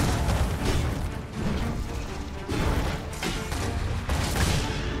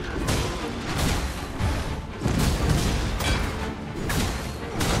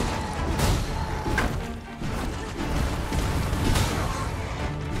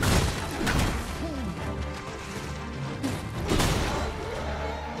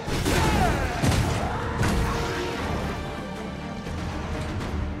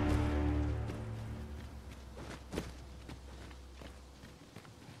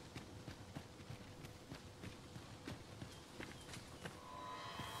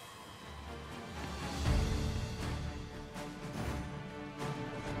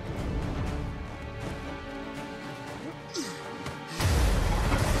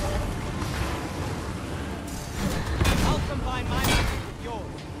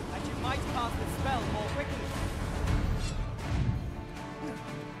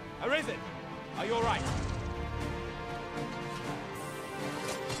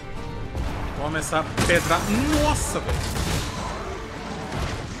 Toma essa pedra. Nossa, velho.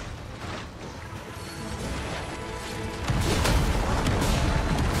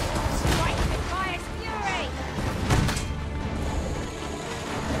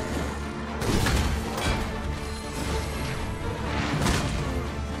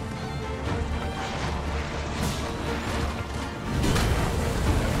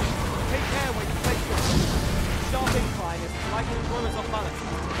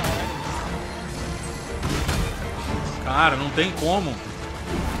 Cara, não tem como.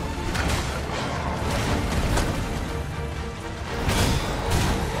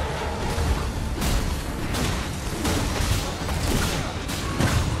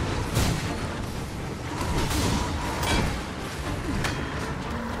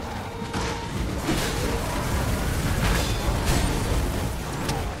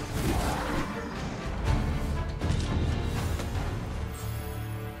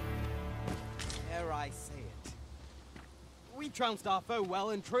 Trounced our foe well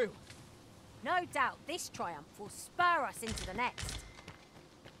and true. No doubt this triumph will spur us into the next.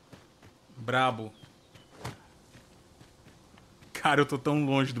 Brabo. Cara, eu tô tão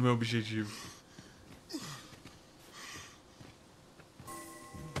longe do meu objetivo.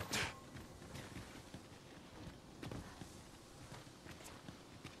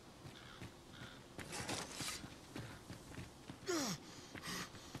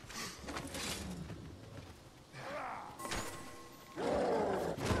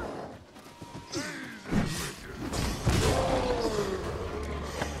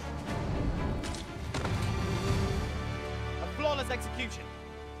 Execution.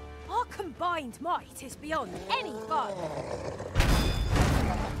 Our combined might is beyond any foe.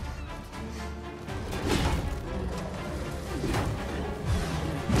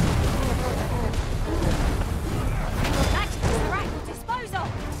 Magic is the right to dispose of.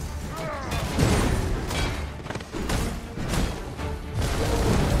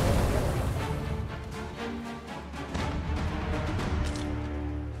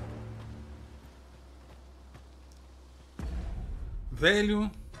 Velho,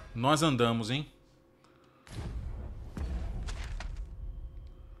 nós andamos, hein?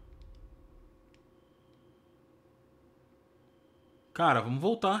 Cara, vamos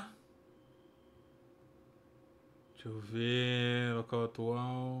voltar. Deixa eu ver. Local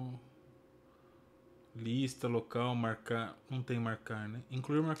atual. Lista, local, marcar. Não tem marcar, né?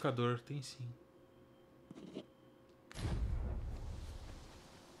 Incluir marcador, tem sim.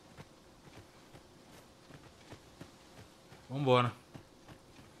 Vambora.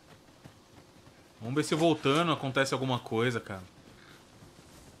 Vamos ver se voltando acontece alguma coisa, cara.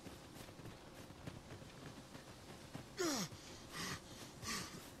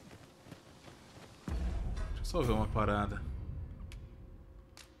 Deixa eu só ver uma parada.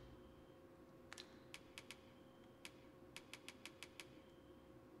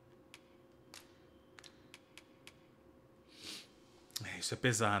 Isso é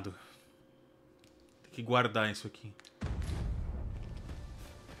pesado. Tem que guardar isso aqui.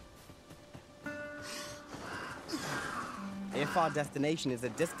 If our destination is a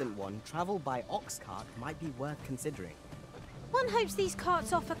distant one, travel by ox cart might be worth considering. One hopes these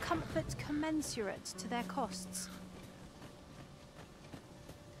carts offer comfort commensurate to their costs.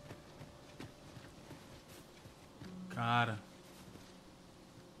 Cara.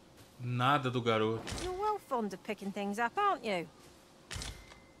 Nada do garoto. You're well fond of picking things up, aren't you?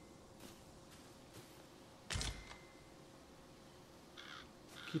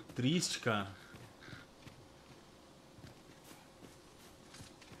 Que triste, cara.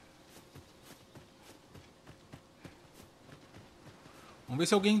 Vamos ver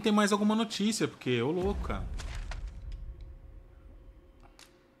se alguém tem mais alguma notícia, porque ô louco, cara.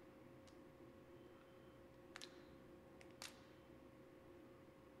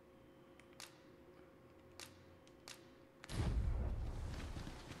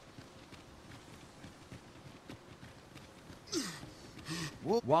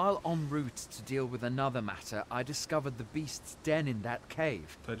 While en route to deal with another matter, I discovered the beast's den in that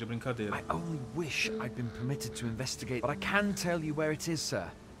cave. Tá de brincadeira. I only wish I'd been permitted to investigate, but I can tell you where it is, sir.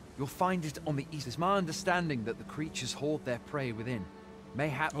 You'll find it on the east. It's my understanding that the creatures hoard their prey within.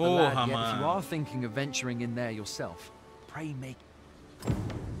 Mayhap the lad, yet if you are thinking of venturing in there yourself, pray make...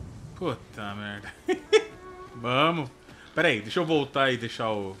 Puta merda. Vamos. Pera aí, deixa eu voltar e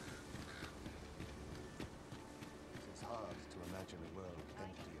deixar o...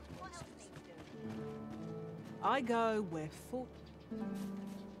 I go where thought...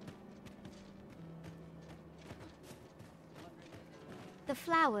 The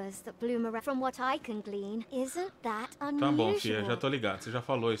flowers that bloom around, from what I can glean, isn't that unusual? Tá bom, filha, já tô ligado. Você já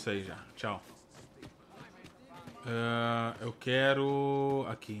falou isso aí já. Tchau. Eu quero...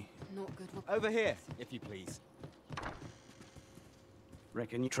 aqui. Over here, if you please.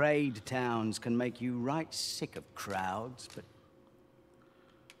 Reckon trade towns can make you right sick of crowds, but...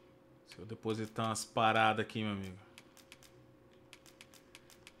 Se eu depositar umas paradas aqui, meu amigo.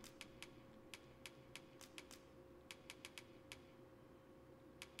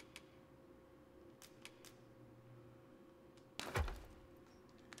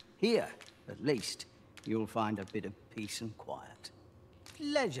 Here, at least, you'll find a bit of peace and quiet.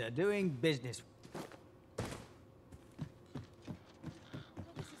 Pleasure doing business.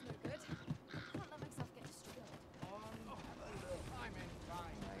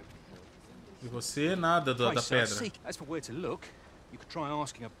 E você, nada da pedra. As for where to look, you could try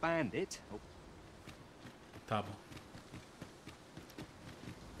asking a bandit. Tá bom.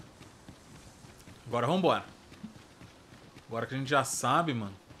 Agora vambora. Agora que a gente já sabe,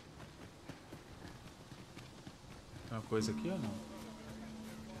 mano. Tem uma coisa aqui ou não?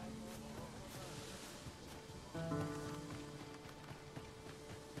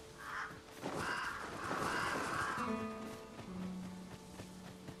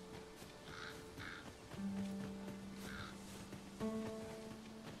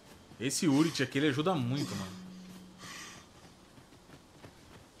 Esse Urit aqui, ele ajuda muito, mano.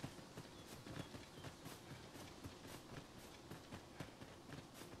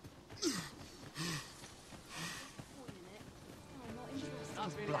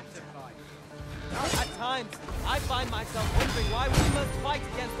 At times, I find myself wondering why we must fight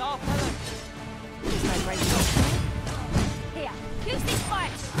against our fellows. There's no great help. Here, use this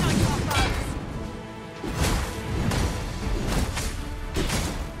fight to strike our foes.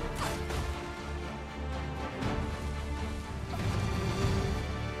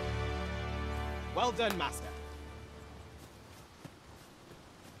 Well done, Master.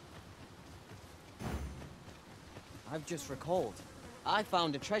 I've just recalled. I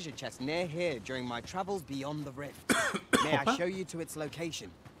found a treasure chest near here during my travels beyond the rift. May I show you to its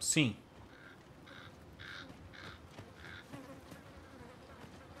location? Sim.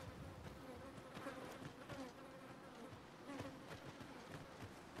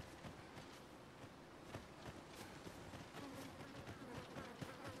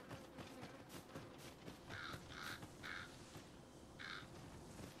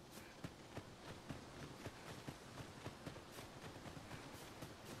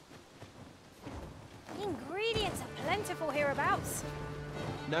 Ingredients are plentiful hereabouts.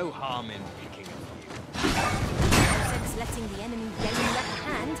 No harm in picking a few. No sense letting the enemy gain the upper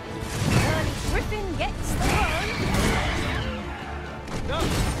hand. Early Griffin gets the run. No!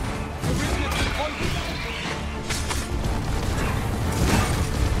 The risk is disappointing.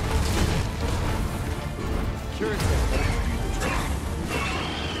 Curative.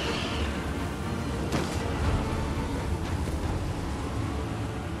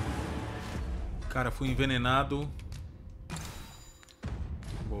 Cara, fui envenenado.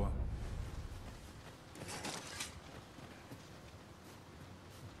 Boa.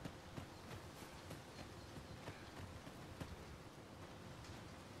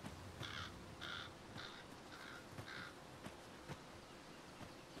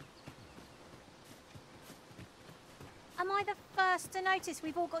 I the first to notice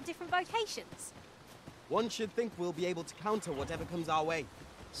we've all got different vocations? One should think we'll be able to counter whatever comes our way.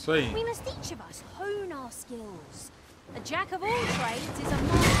 Isso aí. We must each of us hone our skills. A jack of all trades is a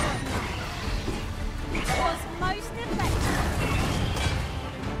master of none. Was most effective.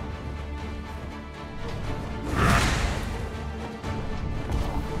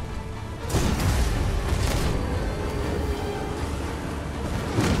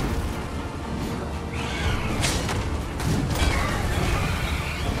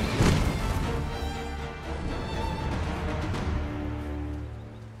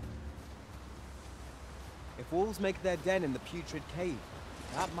 If wolves make their den in the putrid cave,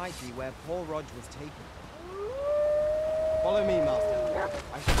 that might be where poor Rog was taken. Follow me, Master.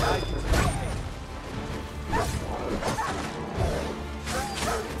 I shall guide you to the cave.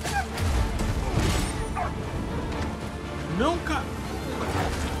 Não, cara.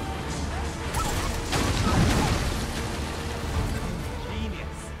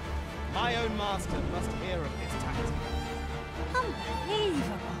 Genius. My own master must hear of this tactic.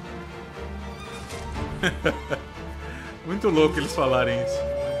 Unbelievable. Muito louco eles falarem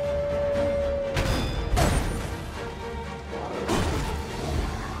isso.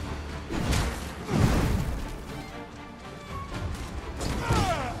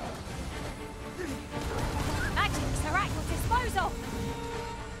 Magic Serac will dispose of.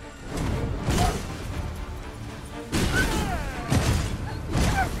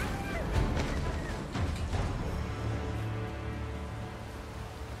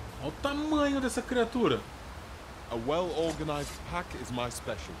 Olha o tamanho dessa criatura. A well-organized pack is my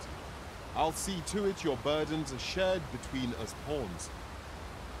specialty. I'll see to it your burdens are shared between us pawns.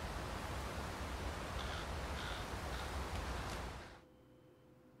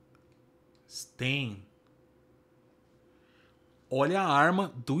 Sten. Olha a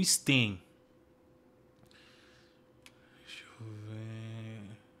arma do Sten. Deixa eu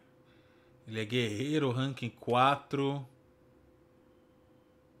ver. Ele é guerreiro, ranking 4.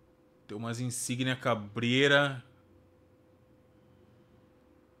 Tem umas insígnias cabreira.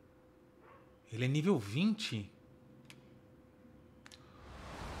 Ele é nível 20.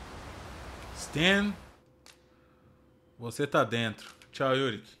 Stan. Você tá dentro. Tchau,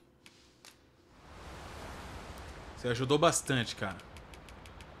 Yurik. Você ajudou bastante, cara.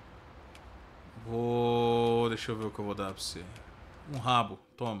 Deixa eu ver o que eu vou dar pra você. Um rabo.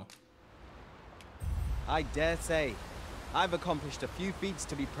 Toma. I dare say. I've accomplished a few feats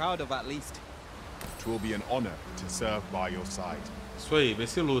to be proud of at least. It will be an honor to serve by your side. Isso aí, vê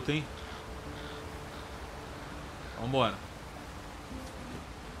se luta, hein? Vambora.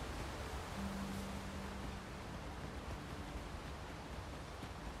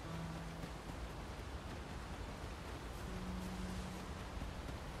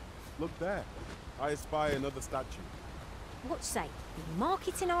 Look there. I espy another statue. What say we mark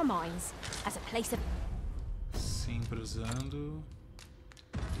it in our minds as a place of Sempre usando.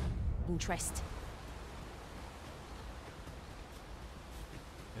 interest.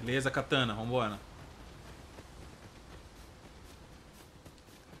 Beleza, Katana, vambora.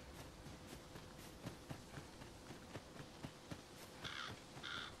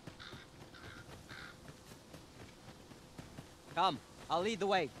 Come, I'll lead the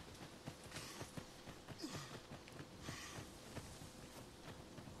way.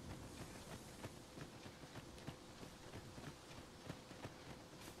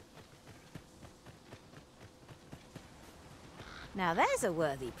 Now there's a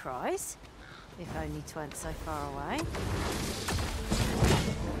worthy prize, if only 'tweren't so far away.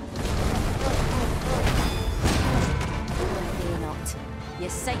 Fear not, you're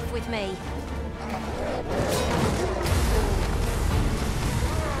safe with me.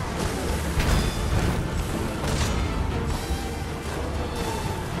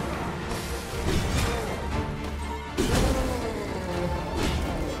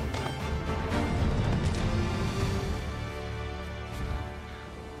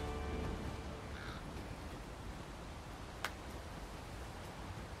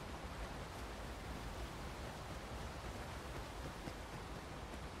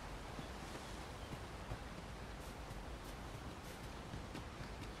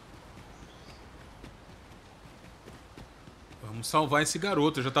 Vamos salvar esse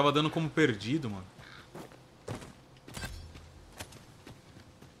garoto. Eu já tava dando como perdido, mano.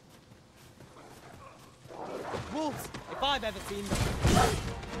 Wolves, if I've ever seen them.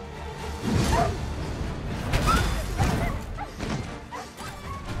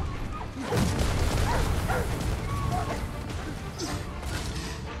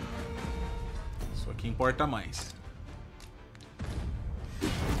 Isso aqui importa mais.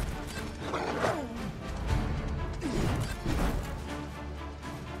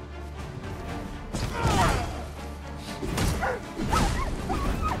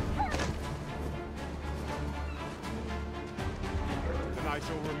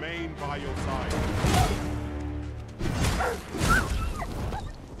 shall remain by your side.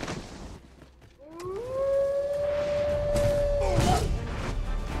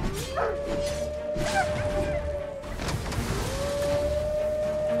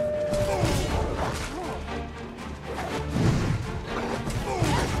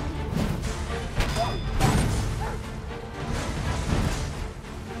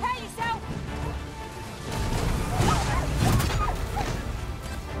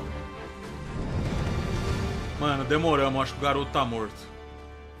 Mano, demoramos, acho que o garoto tá morto.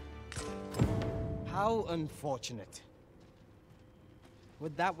 How unfortunate.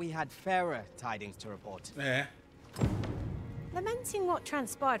 Would that we had fairer tidings to report. É. Lamenting what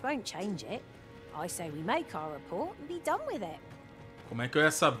transpired won't change it. I say we make our report and be done with it. Como é que eu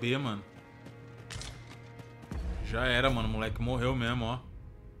ia saber, mano? Já era, mano. O moleque morreu mesmo, ó.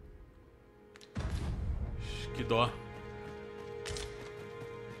 Que dó.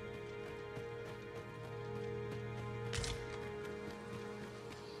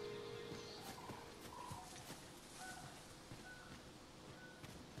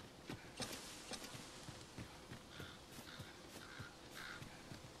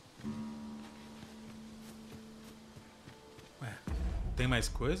 Tem mais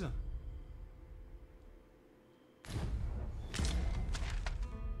coisa?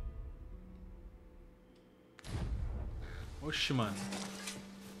 Oxi, mano.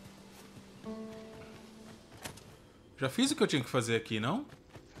 Já fiz o que eu tinha que fazer aqui, não?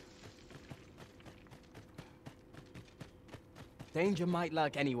 Danger might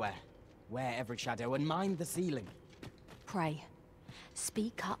lurk anywhere. Wear every shadow and mind the ceiling. Pray,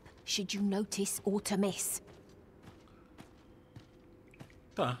 speak up should you notice or to miss.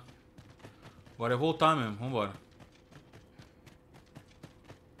 Tá. Agora é voltar mesmo. Vambora.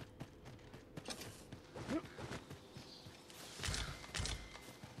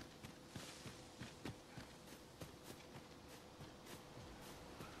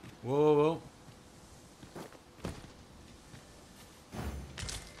 Uou, uou.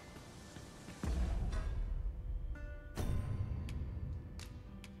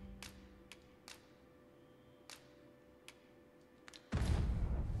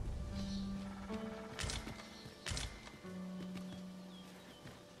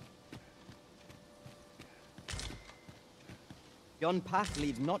 Yon path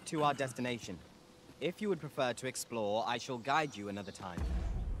leads not to our destination. If you would prefer to explore, I shall guide you another time.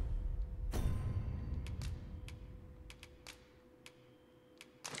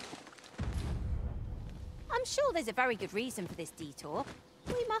 I'm sure there's a very good reason for this detour.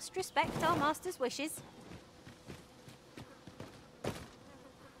 We must respect our master's wishes.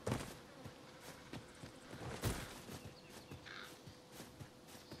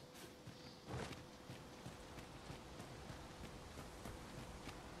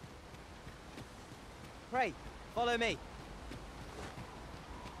 Pray, follow me.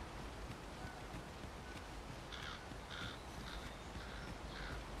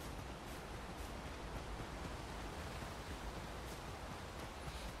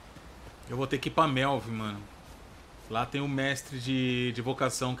 Eu vou ter que ir pra Melvin, mano. Lá tem o mestre de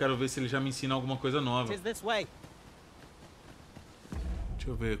vocação. Quero ver se ele já me ensina alguma coisa nova. This way. Deixa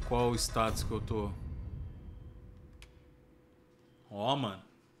eu ver qual o status que eu tô. Ó, mano.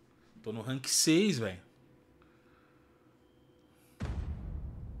 Tô no rank 6, velho.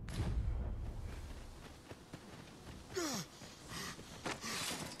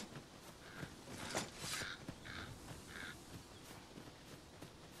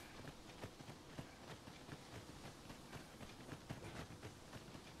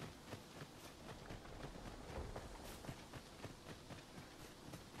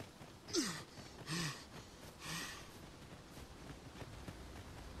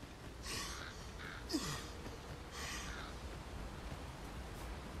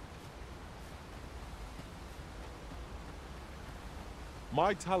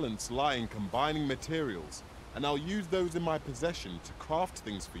 My talents lie in combining materials, and I'll use those in my possession to craft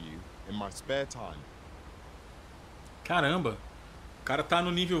things for you in my spare time. Caramba, o cara tá no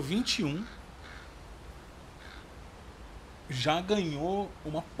nível 21. Já ganhou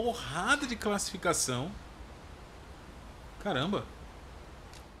uma porrada de classificação. Caramba.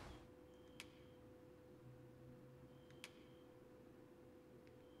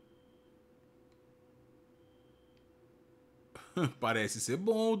 Parece ser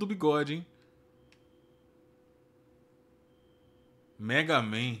bom o do bigode, hein? Mega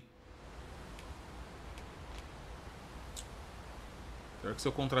Man. Será que se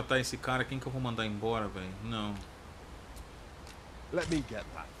eu contratar esse cara, quem que eu vou mandar embora, velho? Não. Let me get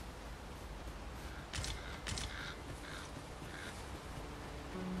that.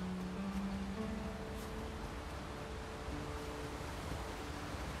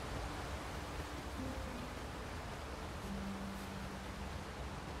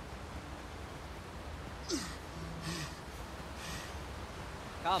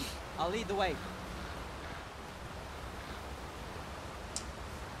 Come, I'll lead the way.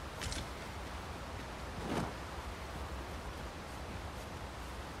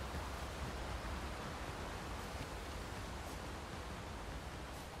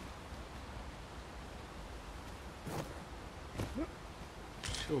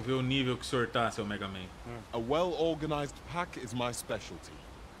 Deixa eu ver o nível que o senhor tá, seu Mega Man. A well-organized pack is my specialty.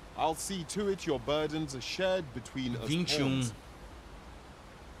 I'll see to it your burdens are shared between us 21. —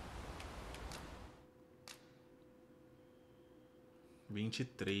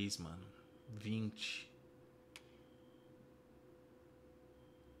 23, mano. 20.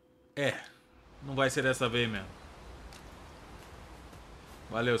 É. Não vai ser dessa vez mesmo.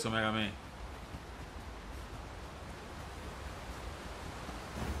 Valeu, seu Mega Man.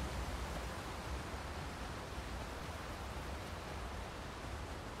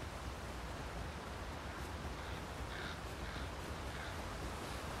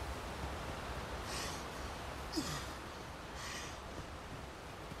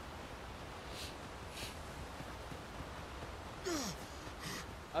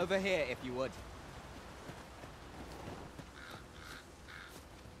 Over here, if you would.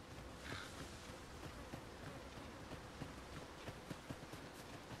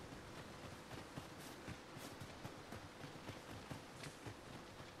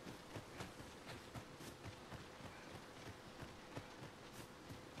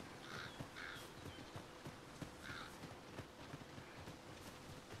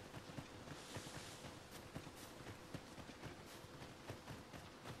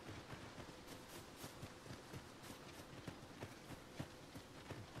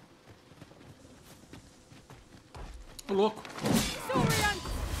 Ô, louco.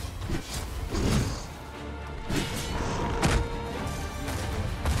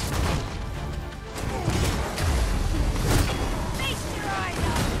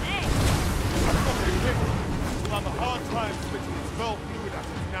 We'll have a hard time switching its spell fluid at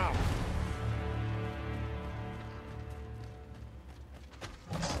it now.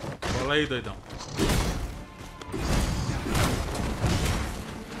 Fala aí, doidão.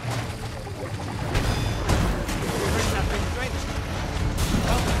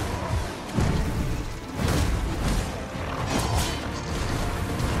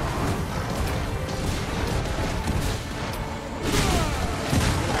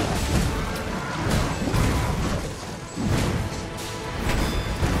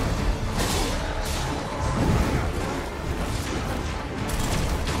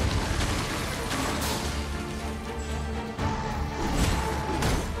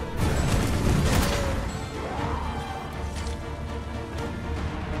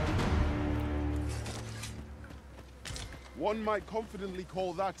 One might confidently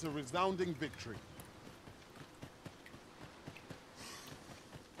call that a resounding victory.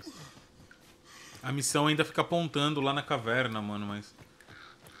 A missão ainda fica apontando lá na caverna, mano, mas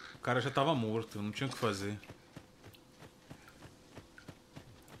o cara já tava morto, não tinha o que fazer.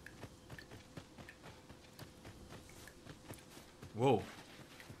 Uou.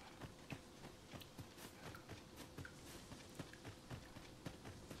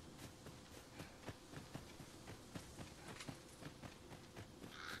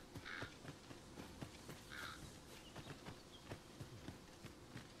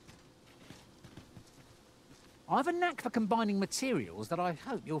 I have a knack for combining materials that I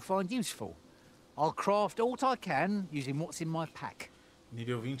hope you'll find useful. I'll craft all I can using what's in my pack.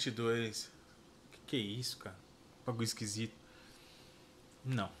 Nível 22. Que é isso, cara? Bagulho esquisito.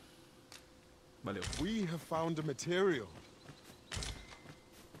 Não. Valeu. We have found a material.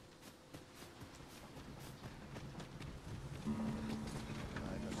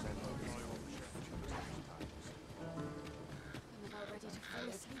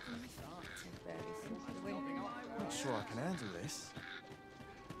 Not sure I can handle this.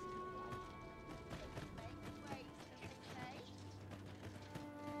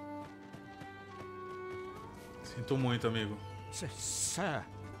 Sinto muito, amigo. Sir,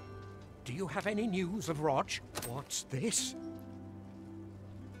 do you have any news of Rog? What's this?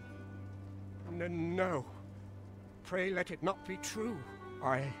 No. Pray let it not be true.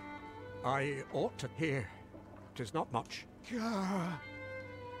 I ought to hear. 'Tis not much.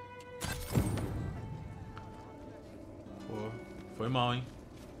 Pô, foi mal, hein?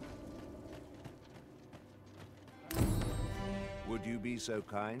 Would you be so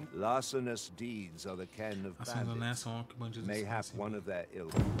kind? Larcenous deeds are the ken of bandits. Mayhap one of their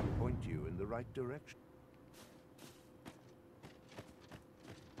ilk will point you in the right direction.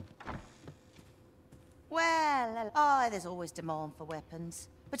 Well, there's always demand for weapons,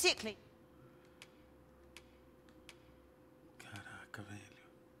 particularly. Caraca, velho.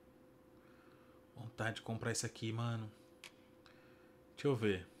 vontade de comprar isso aqui, mano. Deixa eu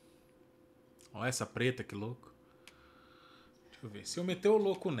ver. Olha essa preta, que louco. Deixa eu ver. Se eu meter o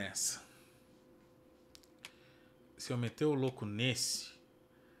louco nessa. Se eu meter o louco nesse.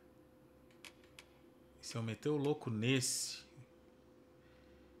 Se eu meter o louco nesse.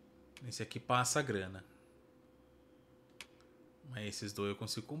 Esse aqui passa a grana. Mas esses dois eu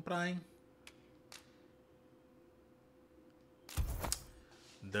consigo comprar, hein?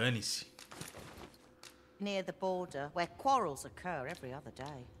 Dane-se. Near the border, where quarrels occur every other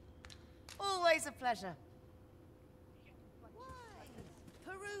day. Always a pleasure.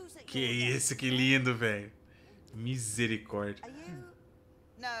 Que isso, que lindo, velho. Misericórdia.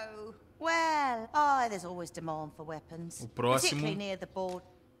 No. Well, oh, there's always demand for weapons. O próximo. Particularly near the border.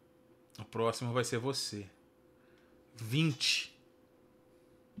 O próximo vai ser você. 20.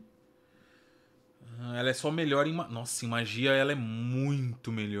 Ela é só melhor em... Nossa, em magia ela é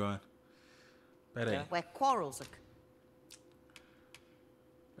muito melhor. Pera aí. Where quarrels occur.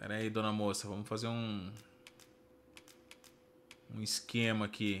 Pera aí, dona moça. Vamos fazer um esquema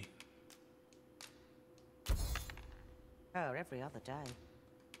aqui. Every other day.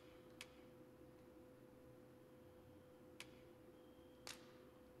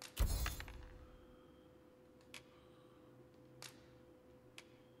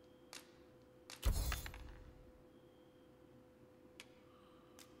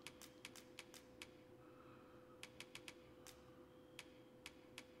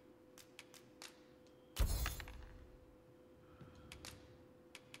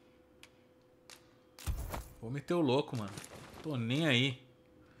 Vou meter o louco, mano. Tô nem aí.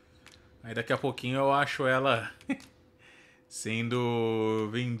 Aí daqui a pouquinho eu acho ela sendo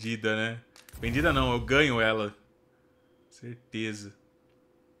vendida, né? Vendida não, eu ganho ela. Certeza.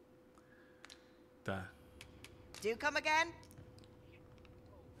 Tá. Do come again?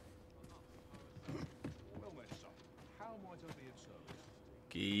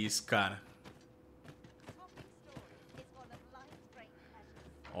 Que isso, cara.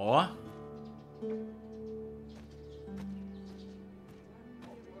 Ó.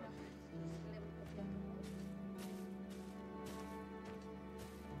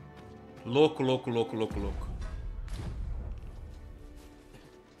 Louco, louco, louco, louco, louco.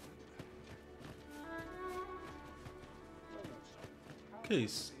 Que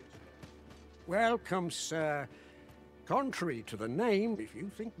isso? Welcome, sir. Contrary to the name, if you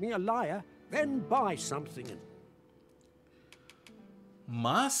think me a liar, then buy something.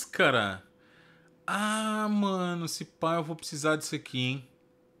 Máscara? Ah, mano, se pá, eu vou precisar disso aqui, hein?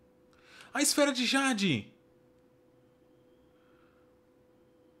 A esfera de Jade!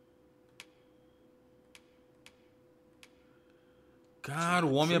 Cara,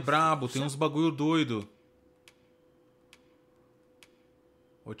 o homem é brabo, tem uns bagulho doido.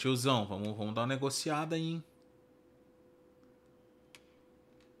 Ô tiozão, vamos dar uma negociada aí, hein?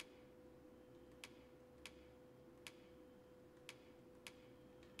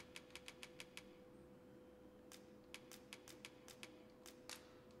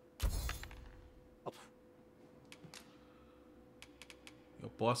 Eu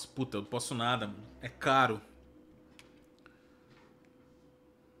posso... Puta, eu não posso nada, mano. É caro.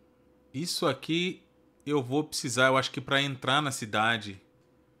 Isso aqui eu vou precisar, eu acho que pra entrar na cidade.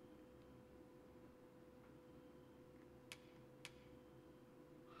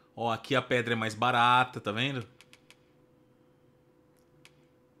 Ó, aqui a pedra é mais barata, tá vendo?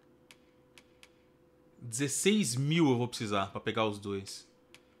 16 mil eu vou precisar pra pegar os dois.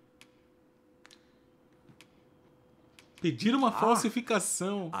 Pedir uma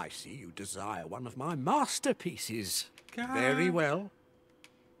falsificação. I see you desire one of my masterpieces. Cara. Very well.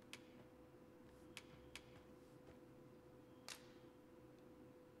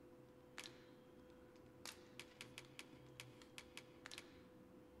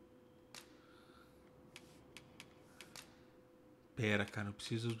 Pera, cara, eu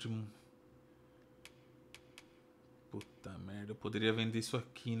preciso de um... Puta merda, eu poderia vender isso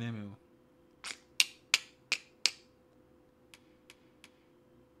aqui, né, meu?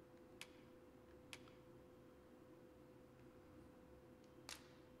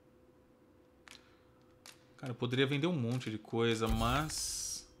 Cara, eu poderia vender um monte de coisa,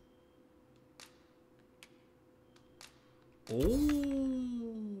 mas...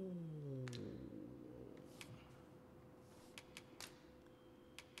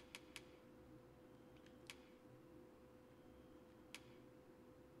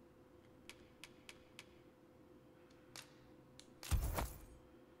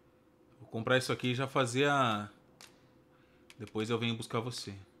 Vou comprar isso aqui e já fazer a... Depois eu venho buscar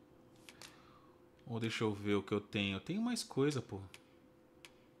você. Ou deixa eu ver o que eu tenho. Eu tenho mais coisa, pô.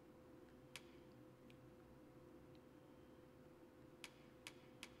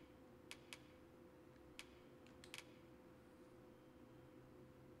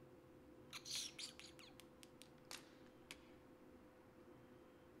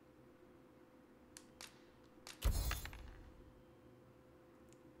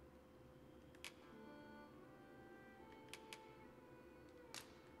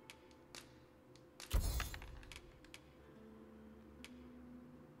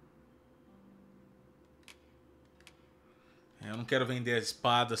 eu não quero vender as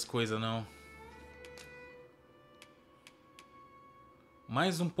espadas, coisa não.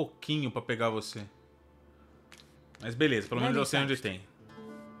 Mais um pouquinho pra pegar você. Mas beleza, pelo menos eu sei onde tem.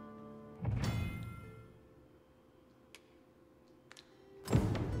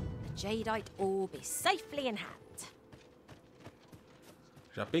 Jadeite orb is safely in hand.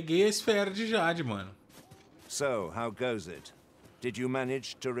 Já peguei a esfera de jade, mano. So, how goes it? Did you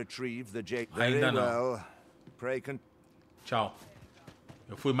manage to retrieve the jade? Ainda não. Well. Pray con... Tchau.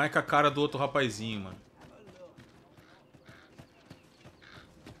 Eu fui mais com a cara do outro rapazinho, mano.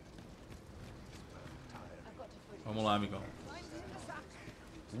 Vamos lá, amigão.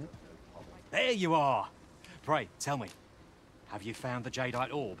 There you are. Pray, tell me, have you found the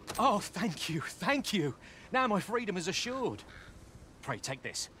jadeite orb? Oh, thank you, thank you. Now my freedom is assured. Pray, take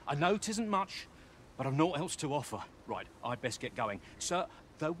this. I know 'tisn't much, but I've naught else to offer. Right, I'd best get going. Sir,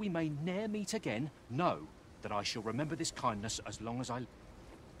 though we may ne'er meet again, know that I shall remember this kindness as long as I...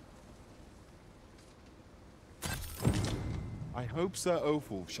 I hope Sir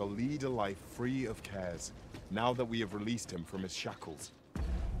Opal shall lead a life free of cares, now that we have released him from his shackles.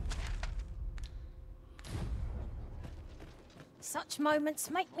 Such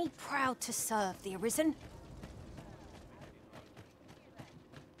moments make me proud to serve the Arisen.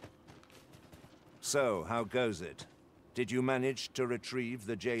 So, how goes it? Did you manage to retrieve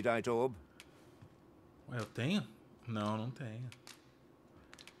the jadeite orb? Eu tenho? Não, não tenho.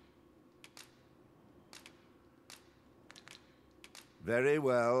 Very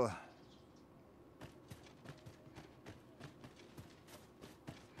well.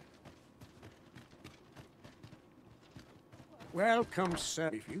 Welcome,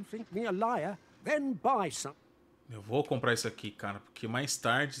 sir. If you think me a liar, then buy some. Eu vou comprar isso aqui, cara, porque mais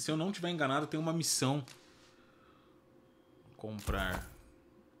tarde, se eu não tiver enganado, tem uma missão. Comprar.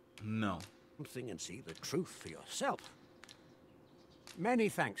 Não. Something and see the truth for yourself. Many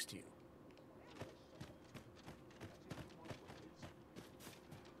thanks to you.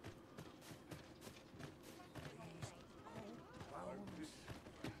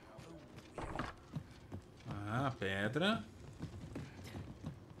 Ah, pedra.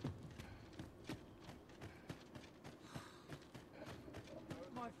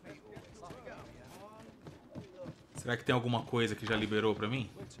 Será que tem alguma coisa que já liberou pra mim?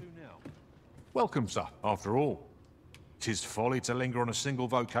 Welcome, sir, after all. 'Tis folly to linger on a single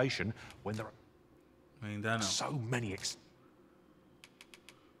vocation when there are Ainda não. so many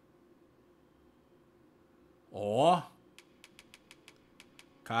Ó.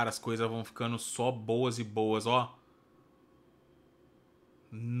 Cara, as coisas vão ficando só boas e boas, ó.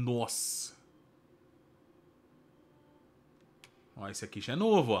 Nossa. Ó, esse aqui já é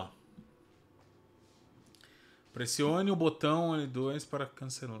novo, ó. Pressione o botão L2 para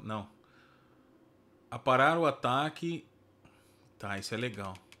cancelar. Não. Aparar o ataque. Tá, isso é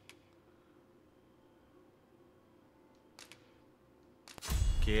legal.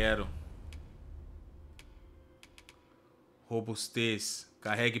 Quero. Robustez.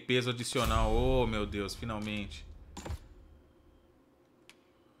 Carregue peso adicional. Oh, meu Deus, finalmente.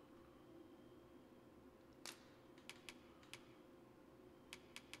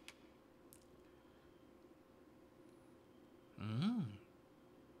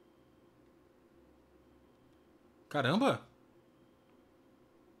 Caramba!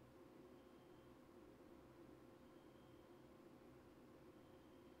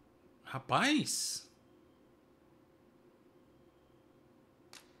 Rapaz!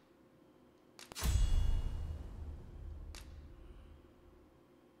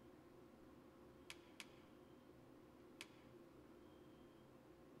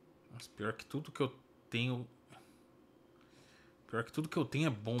 Nossa, pior que tudo que eu tenho... Pior que tudo que eu tenho é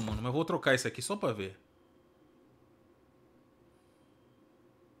bom, mano. Mas eu vou trocar isso aqui só pra ver.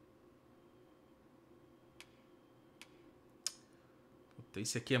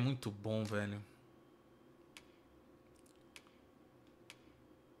 Esse aqui é muito bom, velho.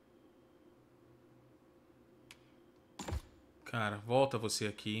 Cara, volta você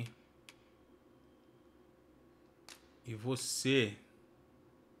aqui. E você...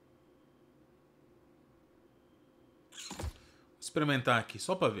 Vou experimentar aqui,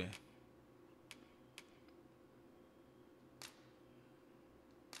 só pra ver.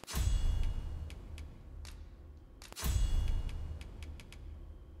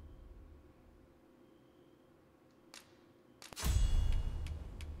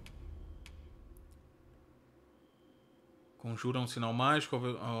 Conjura um sinal mágico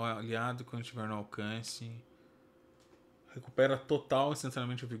ao aliado quando estiver no alcance. Recupera total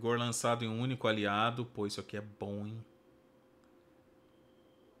instantaneamente o vigor lançado em um único aliado. Pô, isso aqui é bom, hein?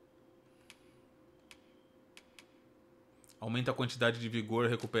 Aumenta a quantidade de vigor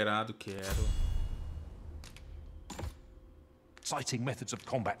recuperado, quero. Exciting methods of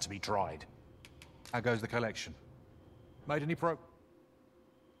combat to be tried. How goes the collection? Made any pro...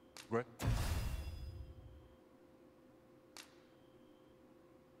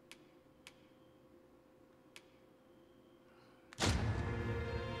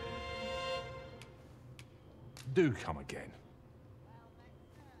 Do come again.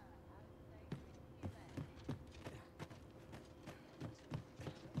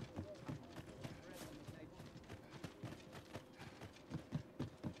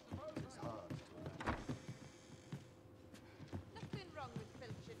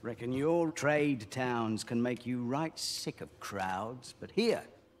 Reckon your trade towns can make you right sick of crowds, but here...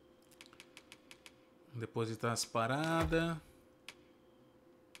 Depositar as paradas.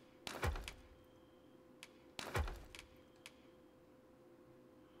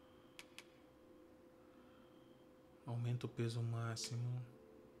 Aumenta o peso máximo.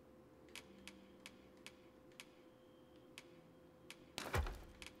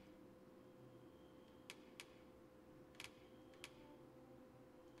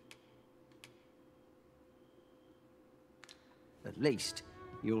 At least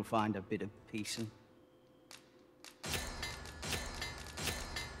you'll find a bit of peace and...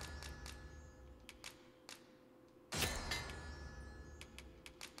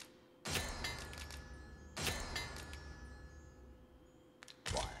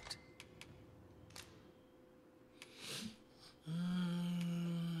 quiet.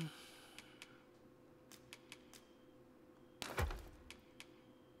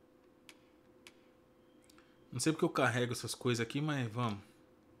 Não sei porque eu carrego essas coisas aqui, mas vamos.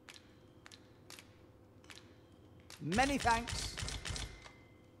 Many thanks.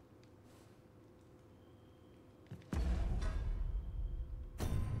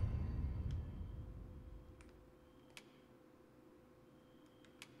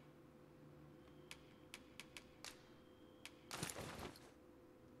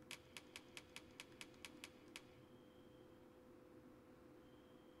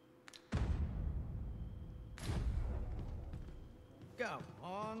 Come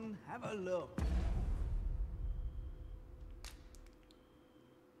on, have a look.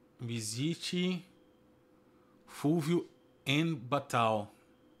 Visite Fulvio en Batal.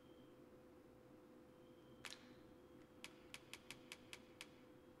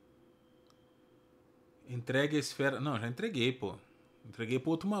 Entregue a esfera... Não, já entreguei, pô. Entreguei pro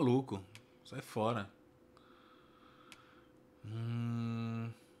outro maluco. Sai fora.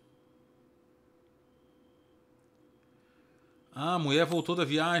 Ah, a mulher voltou da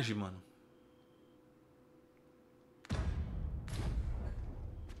viagem, mano.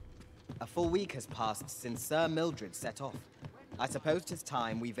 A full week has passed since Sir Mildred set off. I suppose 'tis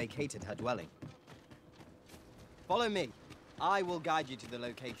time we vacated her dwelling. Follow me. I will guide you to the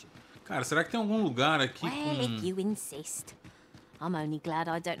location. Cara, será que tem algum lugar aqui Well, if com you insist. I'm only glad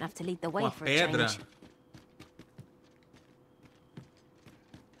I don't have to lead the way uma for a pedra? change.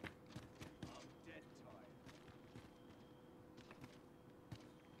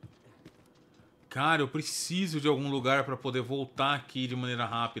 Cara, eu preciso de algum lugar pra poder voltar aqui de maneira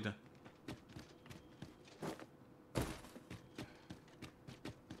rápida.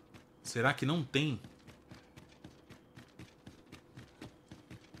 Será que não tem?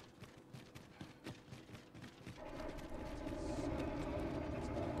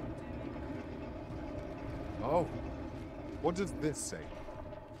 Oh, what does this say?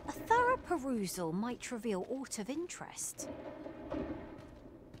 A thorough perusal might reveal aught of interest.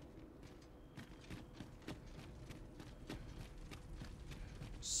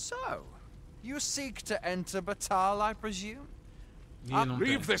 So, you seek to enter Batal, I presume? Ih, não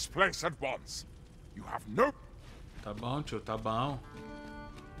Leave tem. this place at once. You have no... Tá bom, tio, tá bom.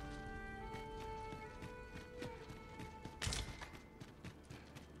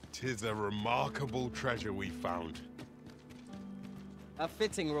 Tis a remarkable treasure we found. A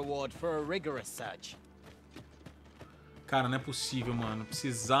fitting reward for a rigorous search. Cara, não é possível, mano.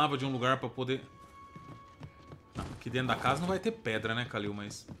 Precisava de um lugar pra poder... Aqui dentro da casa não vai ter pedra, né, Kalil?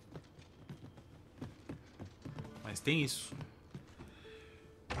 Mas tem isso.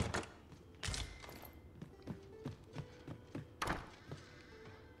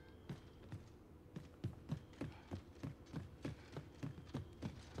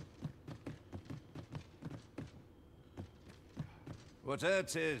 Whatever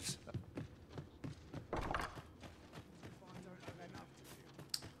it is.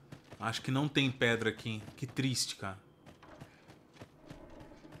 Acho que não tem pedra aqui. Que triste, cara.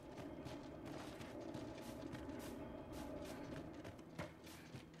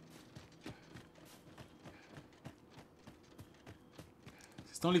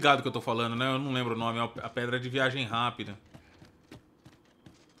 estão ligados que eu tô falando, né? Eu não lembro o nome. É a pedra de viagem rápida.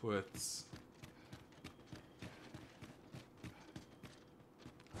 Putz.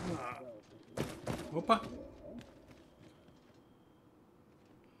 Opa.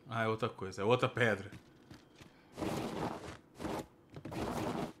 Ah, é outra coisa. É outra pedra.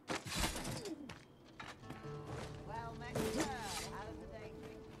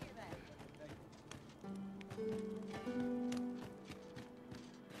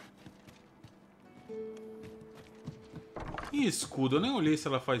 E escudo? Eu nem olhei se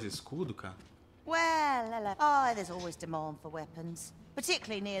ela faz escudo, cara. Well, oh, there's always demand for weapons,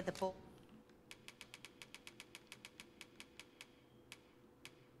 particularly near the border.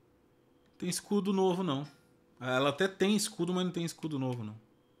 Tem escudo novo, não. Ela até tem escudo, mas não tem escudo novo, não.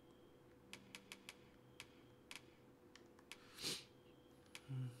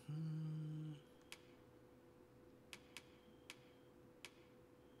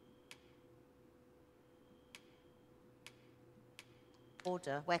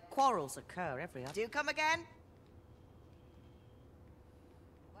 Border where quarrels occur every other. Do you come again?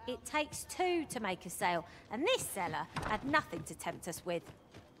 It takes two to make a sale, and this seller had nothing to tempt us with.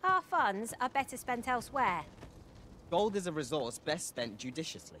 Our funds are better spent elsewhere. Gold is a resource best spent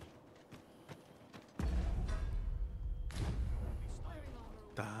judiciously.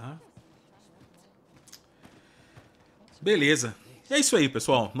 Tá. Beleza. É isso aí,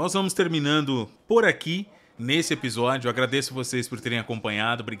 pessoal. Nós vamos terminando por aqui nesse episódio. Eu agradeço vocês por terem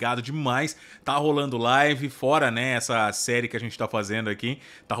acompanhado. Obrigado demais. Tá rolando live, fora, né, essa série que a gente tá fazendo aqui.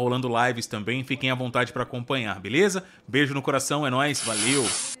 Tá rolando lives também. Fiquem à vontade para acompanhar, beleza? Beijo no coração, é nóis. Valeu!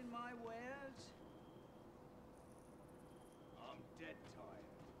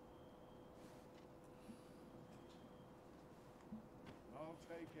 I'll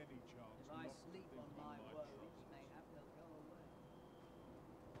take any chance.